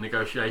leverage and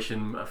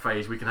negotiation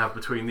phase we can have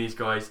between these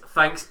guys.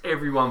 Thanks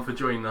everyone for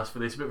joining us for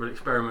this bit of an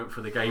experiment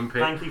for the Game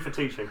Pit. Thank you for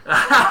teaching.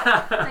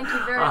 Thank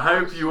you very much. I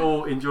hope you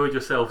all enjoyed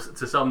yourselves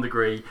to some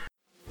degree.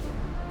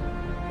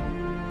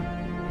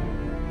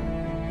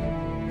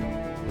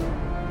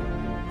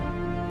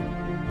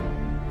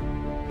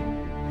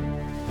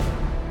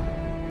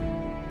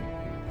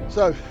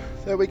 So,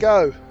 there we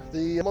go.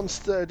 The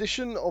Monster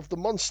edition of the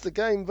Monster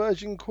Game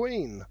Virgin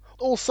Queen.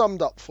 All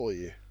summed up for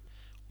you.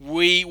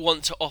 We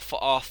want to offer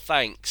our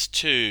thanks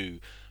to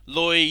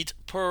Lloyd,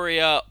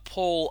 Puria,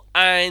 Paul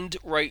and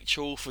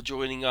Rachel for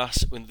joining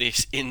us in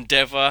this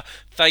endeavour.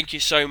 Thank you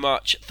so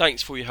much.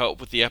 Thanks for your help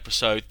with the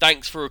episode.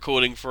 Thanks for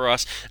recording for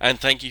us, and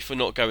thank you for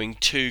not going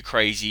too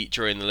crazy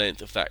during the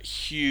length of that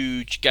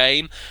huge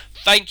game.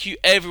 Thank you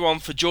everyone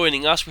for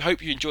joining us. We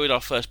hope you enjoyed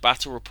our first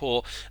battle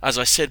report. As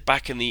I said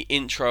back in the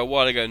intro a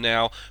while ago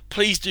now,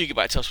 please do get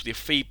back to us with your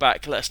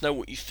feedback. Let us know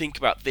what you think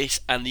about this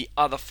and the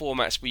other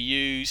formats we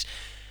use.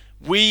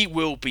 We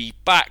will be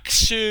back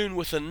soon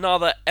with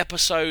another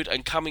episode,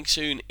 and coming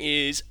soon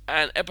is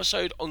an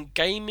episode on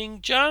gaming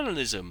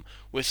journalism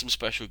with some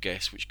special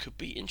guests, which could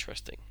be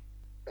interesting.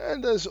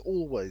 And as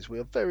always, we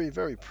are very,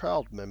 very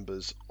proud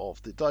members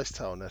of the Dice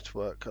Tower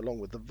Network,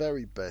 along with the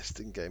very best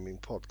in gaming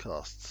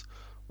podcasts.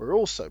 We're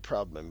also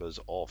proud members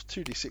of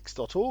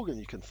 2d6.org, and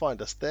you can find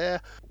us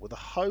there with a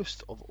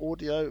host of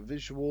audio,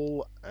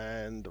 visual,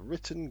 and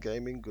written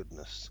gaming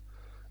goodness.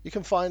 You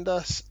can find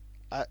us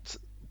at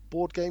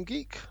Board Game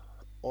Geek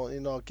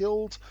in our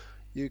guild.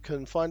 You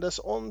can find us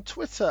on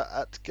Twitter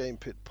at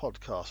GamePit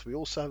Podcast. We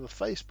also have a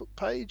Facebook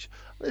page.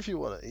 And if you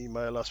want to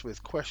email us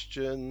with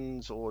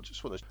questions or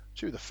just want to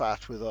chew the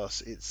fat with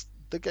us, it's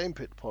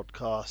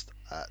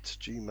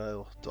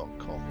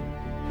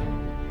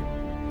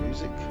thegamepitpodcast@gmail.com.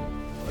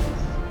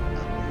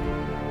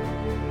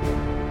 Music.